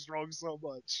Roderick Strong so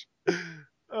much.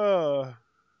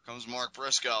 Comes Mark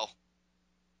Briscoe.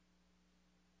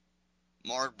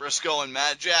 Mark Briscoe and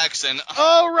Matt Jackson.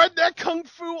 Oh, redneck kung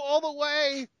fu all the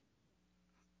way.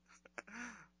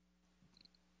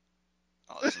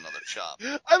 Oh, there's another chop.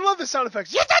 I love the sound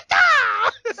effects.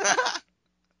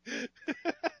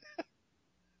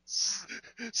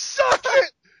 Suck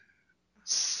it!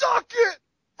 Suck it!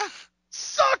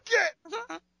 Suck it!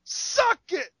 Suck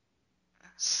it!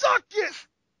 Suck it!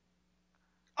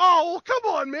 Oh, well,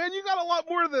 come on, man. You got a lot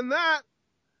more than that.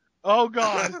 Oh,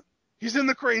 God. He's in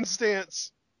the crane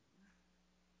stance.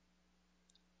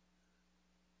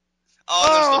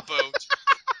 Oh, there's the boot.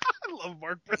 I love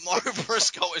Mark Briscoe. Mark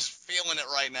Briscoe is feeling it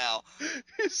right now.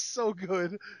 He's so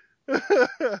good. Now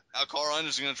Carl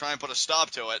Anderson's going to try and put a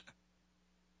stop to it.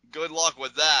 Good luck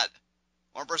with that.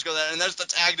 Mark Briscoe there, and there's the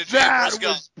tag to Jay Briscoe. That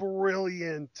was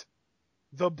brilliant.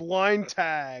 The blind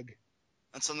tag.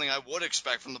 That's something I would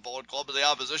expect from the Bullet Club, but the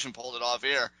opposition pulled it off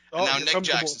here. And Oh, now here Nick comes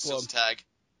the Jackson Bullet steals the tag.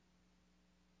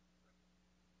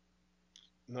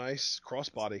 Nice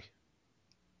crossbody.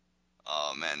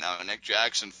 Oh, man, now Nick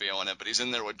Jackson feeling it, but he's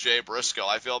in there with Jay Briscoe.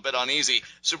 I feel a bit uneasy.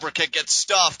 Super kick gets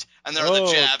stuffed, and there are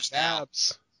the jabs now.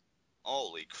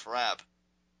 Holy crap.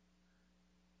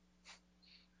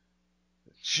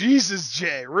 Jesus,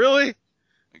 Jay, really?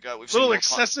 We've a little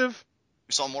excessive.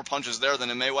 We saw more punches there than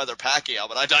in Mayweather-Pacquiao,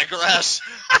 but I digress.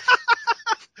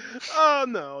 Oh,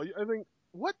 no. I think,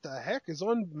 what the heck is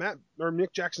on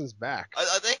Nick Jackson's back?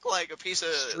 I think like a piece of...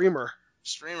 Streamer,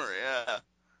 yeah.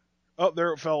 Oh,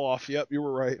 there it fell off. Yep, you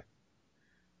were right.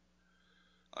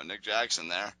 Oh, Nick Jackson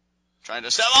there. Trying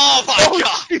to step... Oh, my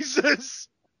God! Jesus!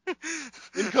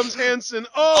 In comes Hansen.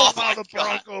 Oh, the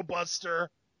God. Bronco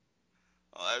Buster.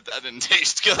 Oh, that didn't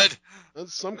taste good.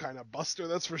 That's some kind of buster,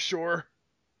 that's for sure.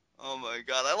 Oh, my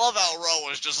God. I love how Rowe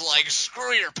was just like,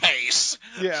 screw your pace.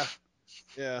 Yeah.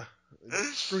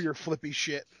 Screw your flippy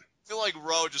shit. I feel like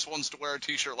Rowe just wants to wear a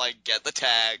t-shirt like, get the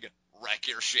tag, wreck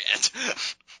your shit.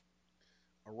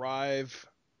 Arrive,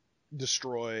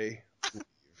 destroy, leave.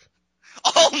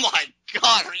 Oh my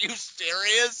God, are you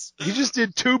serious? He just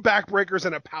did 2 backbreakers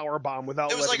and a power bomb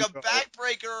without. It was like a go.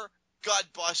 backbreaker,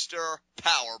 gutbuster,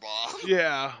 power bomb.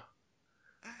 Yeah.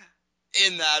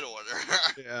 In that order.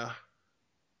 Yeah.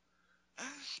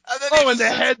 And the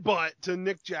headbutt to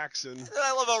Nick Jackson. And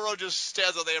I love how Rowe just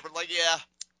stands on the apron like, yeah,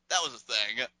 that was a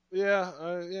thing.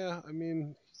 Yeah. I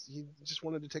mean, he just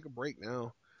wanted to take a break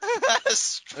now.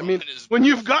 I mean, when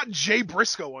you've got Jay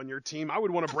Briscoe on your team, I would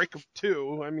want to break him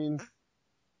too. I mean,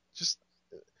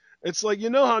 it's like, you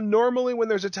know how normally when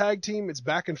there's a tag team, it's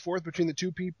back and forth between the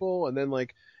 2 people, and then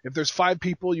like if there's 5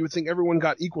 people, you would think everyone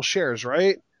got equal shares,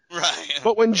 right? Right.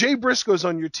 But when Jay Briscoe's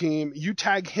on your team, you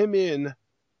tag him in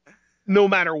no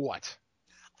matter what.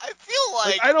 I feel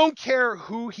like I don't care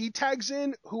who he tags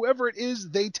in, whoever it is,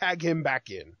 they tag him back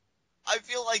in. I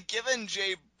feel like given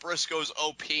Jay Briscoe's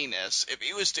OP-ness, if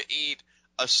he was to eat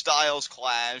a Styles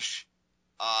Clash,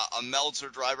 a Meltzer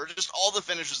driver, just all the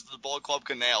finishes that the Bullet Club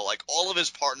can nail, like all of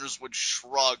his partners would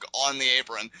shrug on the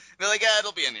apron. Be like,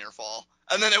 it'll be a near fall.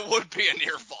 And then it would be a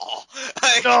near fall.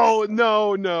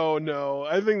 No.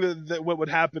 I think that what would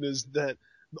happen is that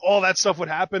all that stuff would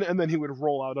happen, and then he would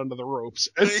roll out under the ropes,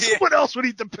 and someone else would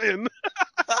eat the pin.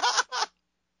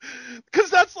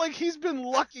 Because that's like he's been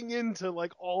lucking into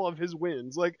like all of his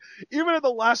wins. Like even at the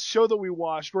last show that we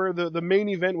watched, where the main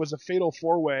event was a fatal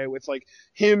 4-way with like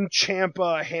him,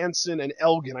 Ciampa, Hansen, and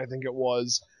Elgin, I think it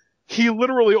was. He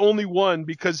literally only won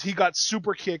because he got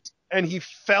super kicked and he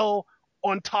fell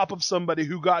on top of somebody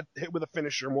who got hit with a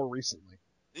finisher more recently.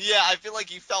 Yeah, I feel like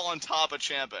he fell on top of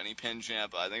Ciampa and he pinned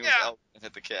Ciampa. I think it was Elgin that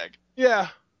hit the kick. Yeah.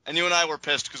 And you and I were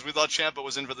pissed because we thought Ciampa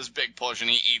was in for this big push and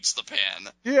he eats the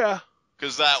pin. Yeah.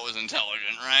 Because that was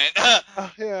intelligent,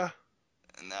 right? Yeah.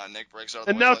 And now Nick breaks out of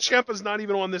the And way. now Ciampa's not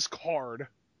even on this card.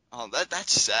 Oh,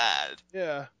 that's sad.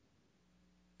 Yeah.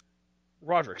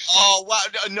 Roderick. Oh, wow.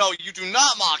 No, you do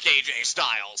not mock AJ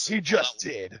Styles. He just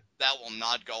did. That will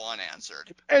not go unanswered.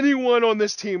 If anyone on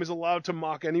this team is allowed to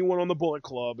mock anyone on the Bullet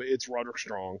Club, it's Roderick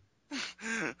Strong.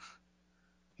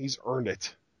 He's earned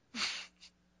it.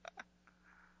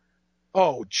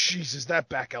 Oh, Jesus, that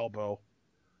back elbow.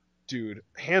 Dude,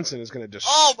 Hansen is going to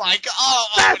destroy. Oh, my God.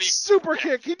 That super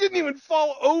kick. He didn't even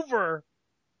fall over.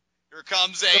 Here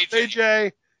comes AJ.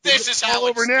 AJ. This is how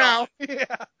over it's now. done.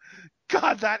 Yeah.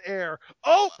 God, that air.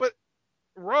 Oh, but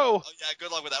Rowe. Oh, yeah,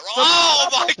 good luck with that. Oh,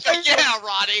 my God. Yeah,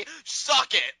 Roddy.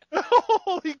 Suck it.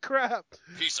 Holy crap.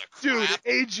 Piece of crap.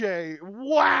 Dude, AJ.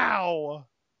 Wow.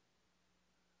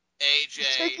 AJ.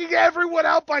 He's taking everyone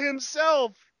out by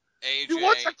himself. AJ. He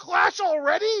wants a clash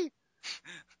already?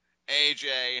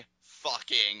 AJ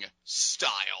fucking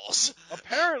Styles.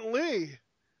 Apparently.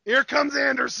 Here comes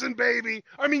Anderson, baby.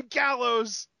 I mean,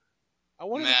 Gallows.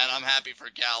 Man, I'm happy for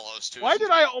Gallows, too. Why did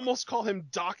I almost call him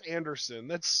Doc Anderson?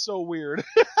 That's so weird.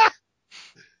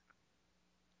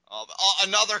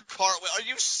 Another cartwheel. Are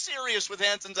you serious with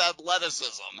Hansen's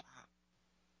athleticism?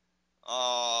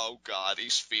 Oh, God,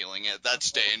 he's feeling it.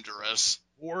 That's dangerous.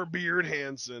 Warbeard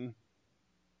Hansen.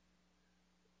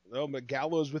 Oh, but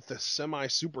Gallows with the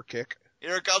semi-super kick.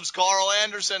 Here comes Carl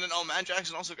Anderson, and Matt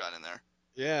Jackson also got in there.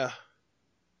 Yeah.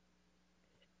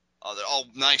 Oh,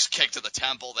 nice kick to the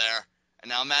temple there. And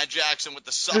now Matt Jackson with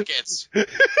the suckets.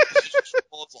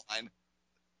 Line.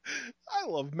 I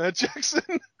love Matt Jackson.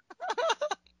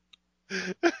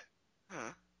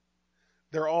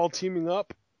 They're all teaming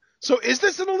up. So is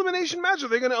this an elimination match? Are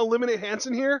they going to eliminate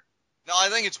Hansen here? No, I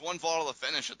think it's one fall to the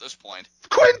finish at this point.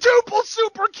 Quintuple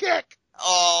super kick!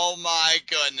 Oh my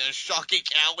goodness, Shocky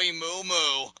Cowie Moo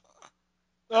Moo.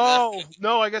 Oh,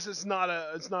 no, I guess it's not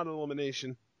an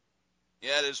elimination.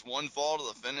 Yeah, it is one fall to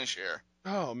the finish here.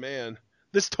 Oh, man.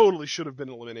 This totally should have been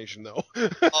an elimination, though.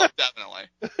 Oh, definitely.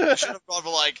 They should have gone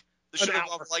for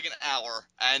an hour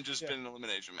and just been an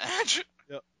elimination match.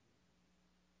 Yep.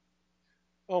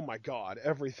 Oh, my God.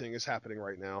 Everything is happening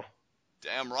right now.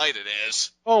 Damn right it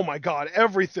is. Oh, my God.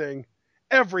 Everything.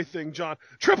 Everything, John.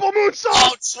 Triple moonsault!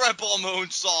 Oh, triple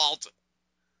moonsault!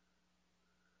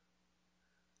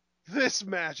 This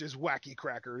match is wacky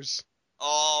crackers.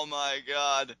 Oh, my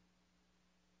God.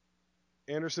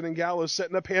 Anderson and Gallows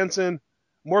setting up Hansen.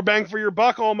 More bang for your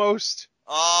buck, almost.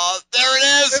 There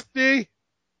it is! 50.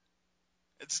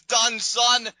 It's done,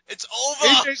 son. It's over.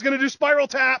 AJ's going to do spiral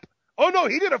tap. Oh, no,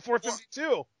 he did a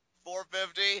 452.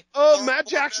 450. Oh, Matt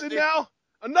Jackson now.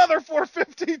 Another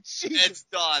 450. Jesus. It's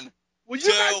done. Will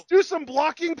you guys do some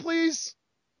blocking, please?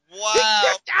 Wow. He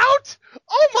kicked out?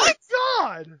 Oh, my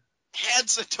God.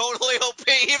 Hansen totally OP.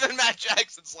 Even Matt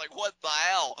Jackson's like, what the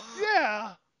hell?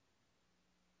 Yeah.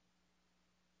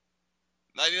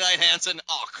 99 Hansen.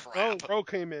 Oh, crap. Oh, Rowe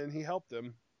came in. He helped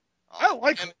him. I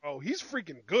like Rowe. He's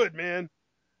freaking good, man.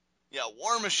 Yeah,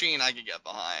 War Machine I can get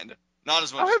behind. Not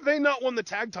as much. How have they not won the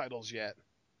tag titles yet?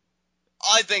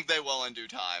 I think they will in due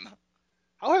time.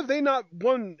 How have they not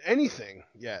won anything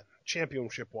yet,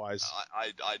 championship-wise?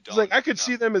 I don't. Like, I could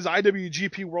see them as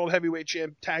IWGP World Heavyweight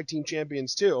Tag Team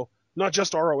Champions, too. Not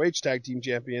just ROH Tag Team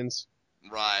Champions.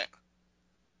 Right.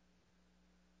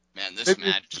 Man, this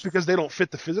match... Just because they don't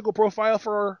fit the physical profile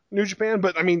for New Japan,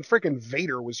 but, I mean, freaking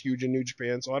Vader was huge in New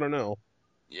Japan, so I don't know.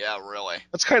 Yeah, really.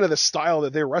 That's kind of the style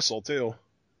that they wrestle, too.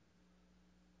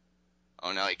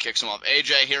 Oh, no, he kicks him off.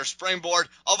 AJ here, springboard.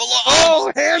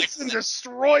 Oh, Hansen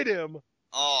destroyed him!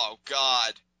 Oh,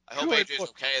 God. I hope AJ's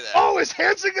okay there. Oh, is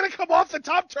Hansen going to come off the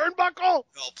top turnbuckle?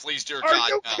 Oh, please, dear Are God,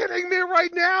 you no. kidding me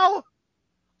right now?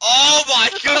 Oh, my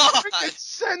God!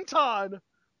 Freaking senton!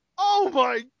 Oh,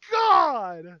 my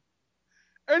God!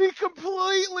 And he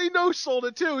completely no-sold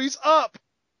it, too. He's up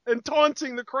and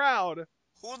taunting the crowd.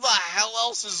 Who the hell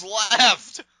else is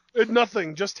left?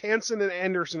 Nothing. Just Hansen and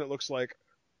Anderson, it looks like.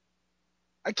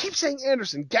 I keep saying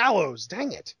Anderson. Gallows.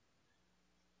 Dang it.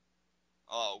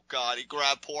 Oh, God. He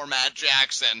grabbed poor Matt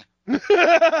Jackson.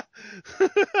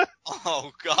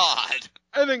 Oh, God.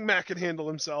 I think Matt can handle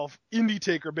himself. Indie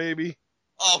Taker, baby.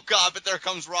 Oh, God, but there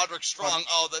comes Roderick Strong.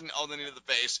 The knee to the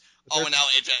face. Oh, and now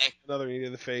AJ. Another knee to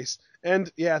the face.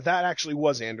 And, yeah, that actually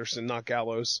was Anderson, not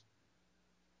Gallows.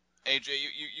 AJ,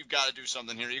 you've got to do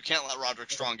something here. You can't let Roderick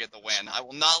Strong get the win. I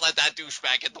will not let that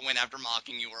douchebag get the win after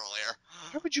mocking you earlier.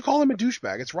 Why would you call him a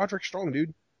douchebag? It's Roderick Strong,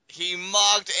 dude. He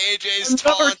mocked AJ's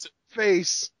taunt.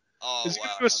 Face. Oh, Is he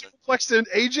wow. going to do a superplex to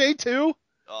AJ too?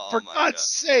 Oh, For my God's God.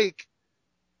 sake.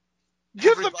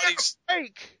 Give the man a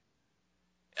break.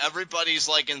 Everybody's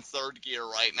like in third gear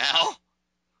right now.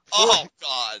 Oh,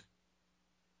 God.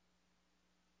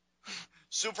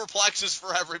 Superplexes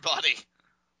for everybody.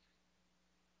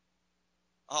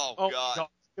 Oh, God.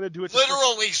 He's gonna do it.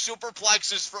 Literally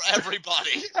superplexes for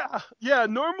everybody. Yeah.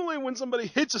 Normally when somebody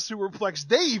hits a superplex,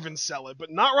 they even sell it,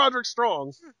 but not Roderick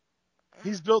Strong.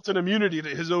 He's built an immunity to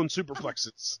his own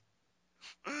superplexes.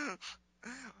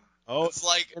 Oh, it's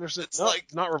like Anderson. it's No, like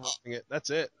he's not reversing it. That's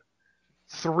it.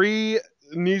 3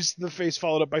 knees to the face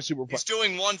followed up by superplex. He's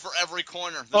doing one for every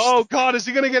corner. God, is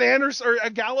he gonna get Anderson or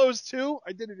Gallows too?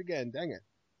 I did it again. Dang it.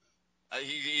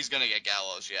 He's gonna get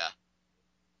Gallows, yeah.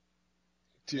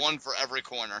 Dude. One for every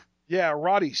corner. Yeah,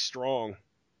 Roddy's strong.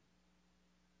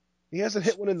 He hasn't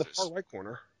hit one in the far right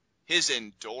corner. His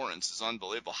endurance is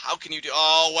unbelievable. How can you do?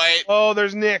 Oh, wait. Oh,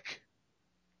 there's Nick.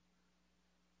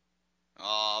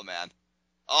 Oh, man.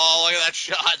 Oh, look at that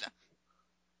shot.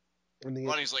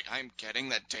 Roddy's like, I'm getting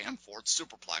that damn fourth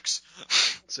superplex.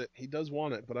 That's it. He does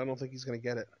want it, but I don't think he's going to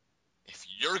get it. If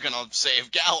you're going to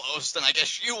save Gallows, then I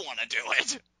guess you want to do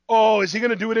it. Oh, is he going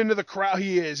to do it into the crowd?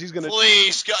 He is. He's going to.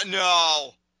 Please, God,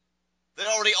 no. They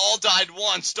already all died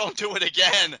once. Don't do it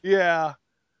again. Yeah.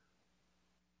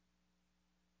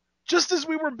 Just as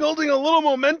we were building a little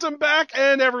momentum back,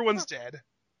 and everyone's dead.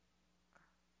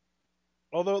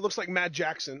 Although it looks like Matt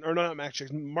Jackson, or not Matt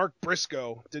Jackson, Mark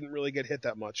Briscoe didn't really get hit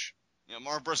that much. Yeah,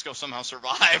 Mark Briscoe somehow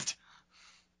survived.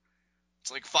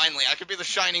 It's like, finally, I could be the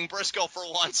shining Briscoe for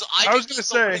once. I was going to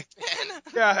say,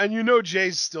 yeah, and you know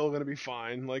Jay's still going to be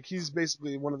fine. Like, he's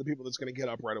basically one of the people that's going to get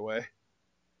up right away.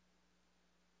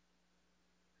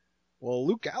 Well,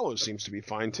 Luke Gallows seems to be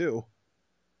fine, too.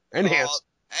 And Hanson.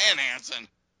 And Hanson.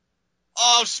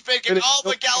 Oh, speaking. Oh,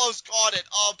 but Gallows caught it.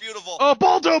 Oh, beautiful. Oh,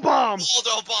 Baldo Bomb!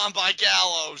 Baldo Bomb by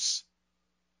Gallows.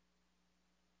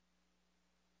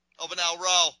 Oh, but now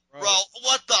Rowe.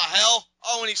 What the hell?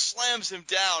 Oh, and he slams him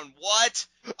down. What?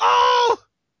 Oh!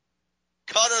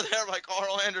 Cutter there by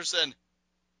Carl Anderson.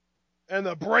 And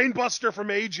the brainbuster from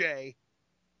AJ.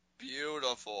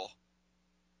 Beautiful.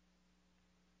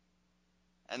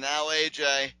 And now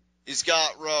AJ, he's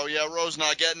got Rowe. Yeah, Rowe's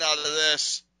not getting out of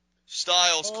this.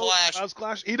 Styles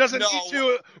clash. He doesn't need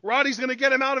to. Roddy's going to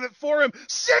get him out of it for him.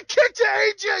 Sick kick to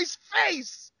AJ's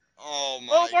face. Oh,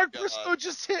 my Mark God. Briscoe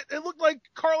just hit. It looked like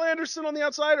Carl Anderson on the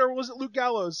outside, or was it Luke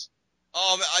Gallows?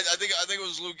 Oh, man, I think it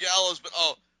was Luke Gallows, but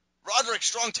Roderick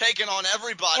Strong taking on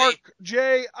everybody.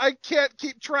 Jay, I can't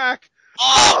keep track.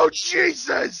 Oh,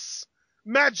 Jesus!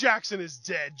 Matt Jackson is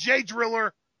dead. Jay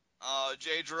Driller.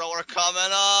 Jay Driller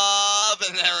coming up,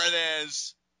 and there it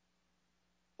is.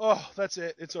 Oh, that's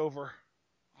it. It's over.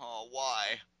 Oh, why?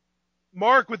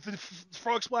 Mark with the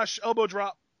frog splash elbow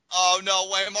drop. Oh, no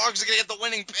way. Mark's going to get the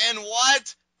winning pin.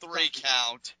 What? 3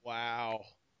 count. Wow.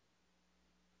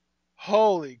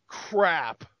 Holy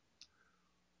crap.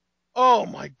 Oh,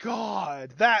 my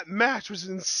God. That match was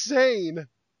insane.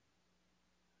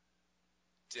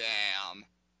 Damn.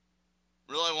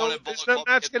 Really wanted Is that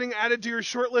match getting added to your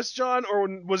short list, John, or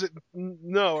was it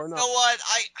no or not? You know what?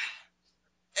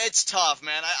 It's tough,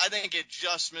 man. I think it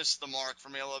just missed the mark for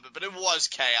me a little bit, but it was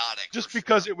chaotic. Just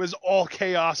because it was all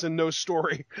chaos and no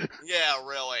story. Yeah,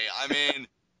 really. I mean,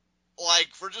 like,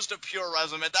 for just a pure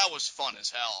resume, that was fun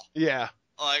as hell. Yeah.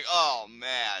 Like, oh,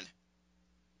 man.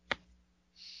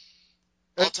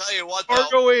 I'll tell you what, though.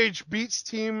 ROH beats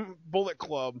Team Bullet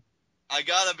Club. I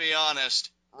gotta be honest.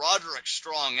 Roderick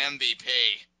Strong MVP.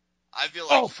 I feel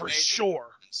like for sure.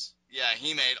 Yeah,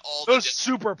 he made all those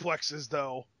superplexes,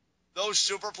 though. Those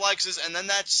superplexes, and then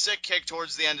that sick kick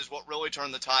towards the end is what really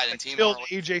turned the tide. And Team killed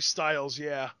AJ Styles,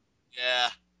 yeah. Yeah.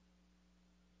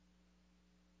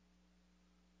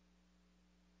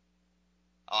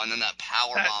 Oh, and then that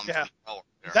power bomb. Yeah. From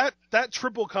Rowe. That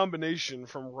triple combination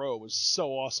from Rowe was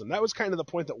so awesome. That was kind of the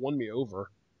point that won me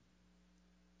over.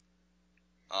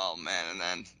 Oh, man, and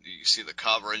then you see the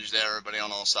coverage there, everybody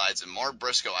on all sides. And Mark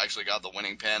Briscoe actually got the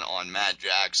winning pin on Matt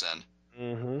Jackson.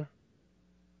 Mm-hmm.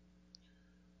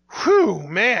 Whew,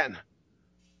 man.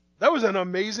 That was an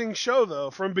amazing show,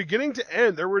 though. From beginning to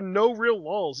end, there were no real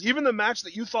lulls. Even the match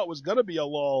that you thought was going to be a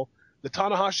lull, the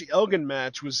Tanahashi-Elgin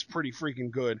match, was pretty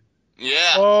freaking good.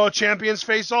 Yeah. Oh, champions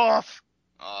face off.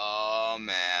 Oh,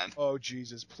 man. Oh,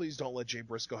 Jesus. Please don't let Jay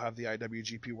Briscoe have the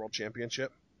IWGP World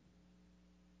Championship.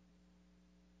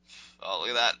 Oh, look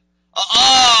at that.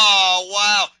 Oh,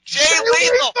 wow. Jay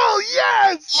Lethal!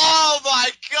 Yes! Oh, my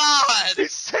God!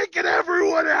 He's taking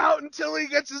everyone out until he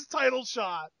gets his title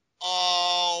shot.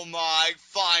 Oh, my,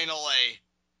 finally.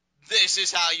 This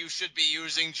is how you should be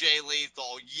using Jay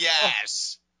Lethal.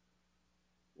 Yes.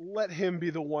 let him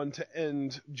be the one to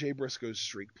end Jay Briscoe's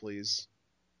streak, please.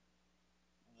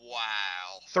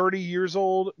 Wow. 30 years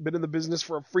old, been in the business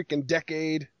for a freaking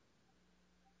decade.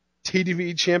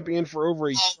 TDV champion for over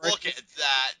a year. Oh, look at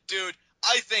that. Dude,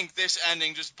 I think this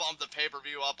ending just bumped the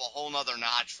pay-per-view up a whole nother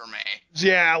notch for me.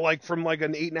 Yeah, like from like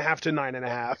an 8.5 to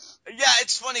 9.5. Yeah,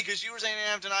 it's funny because you were saying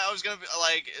 8.5 to 9. I was going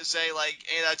to say 8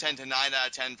 out of 10 to 9 out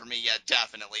of 10 for me. Yeah,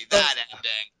 definitely. That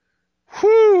ending.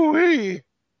 Whoo-wee!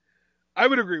 I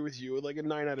would agree with you, like a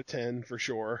 9 out of 10 for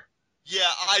sure. Yeah,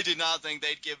 I did not think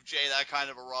they'd give Jay that kind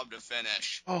of a rub to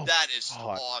finish. Oh, that is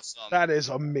God. awesome. That is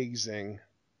amazing.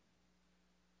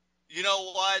 You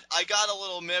know what? I got a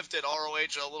little miffed at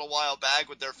ROH a little while back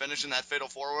with their finishing that Fatal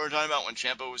 4 we were talking about when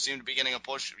Ciampa seemed to be getting a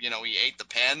push. You know, he ate the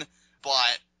pin.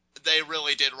 But they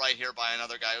really did right here by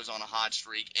another guy who's on a hot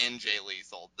streak in Jay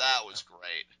Lethal. That was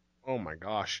great. Oh, my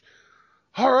gosh.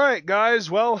 All right,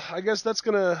 guys. Well, I guess that's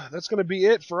gonna be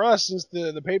it for us since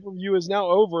the pay-per-view is now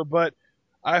over. But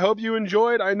I hope you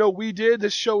enjoyed. I know we did.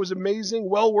 This show was amazing.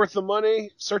 Well worth the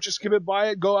money. Search it, skip it, buy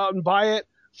it. Go out and buy it.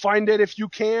 Find it if you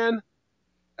can.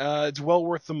 It's well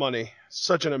worth the money.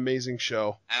 Such an amazing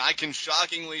show. And I can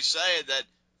shockingly say that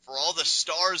for all the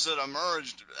stars that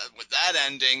emerged with that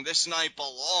ending, this night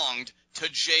belonged to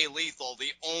Jay Lethal,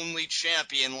 the only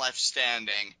champion left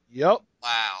standing. Yep.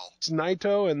 Wow. It's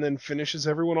Naito and then finishes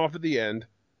everyone off at the end.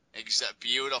 Except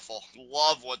beautiful.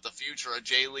 Love what the future of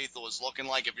Jay Lethal is looking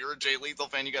like. If you're a Jay Lethal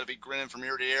fan, you got to be grinning from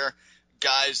ear to ear.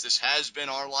 Guys, this has been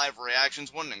our live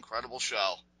reactions. What an incredible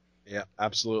show. Yeah,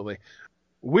 absolutely.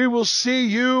 We will see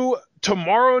you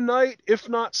tomorrow night, if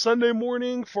not Sunday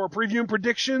morning, for preview and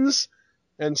predictions.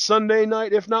 And Sunday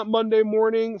night, if not Monday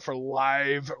morning, for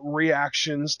live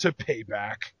reactions to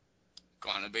Payback.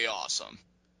 Gonna be awesome.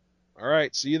 All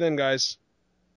right, see you then, guys.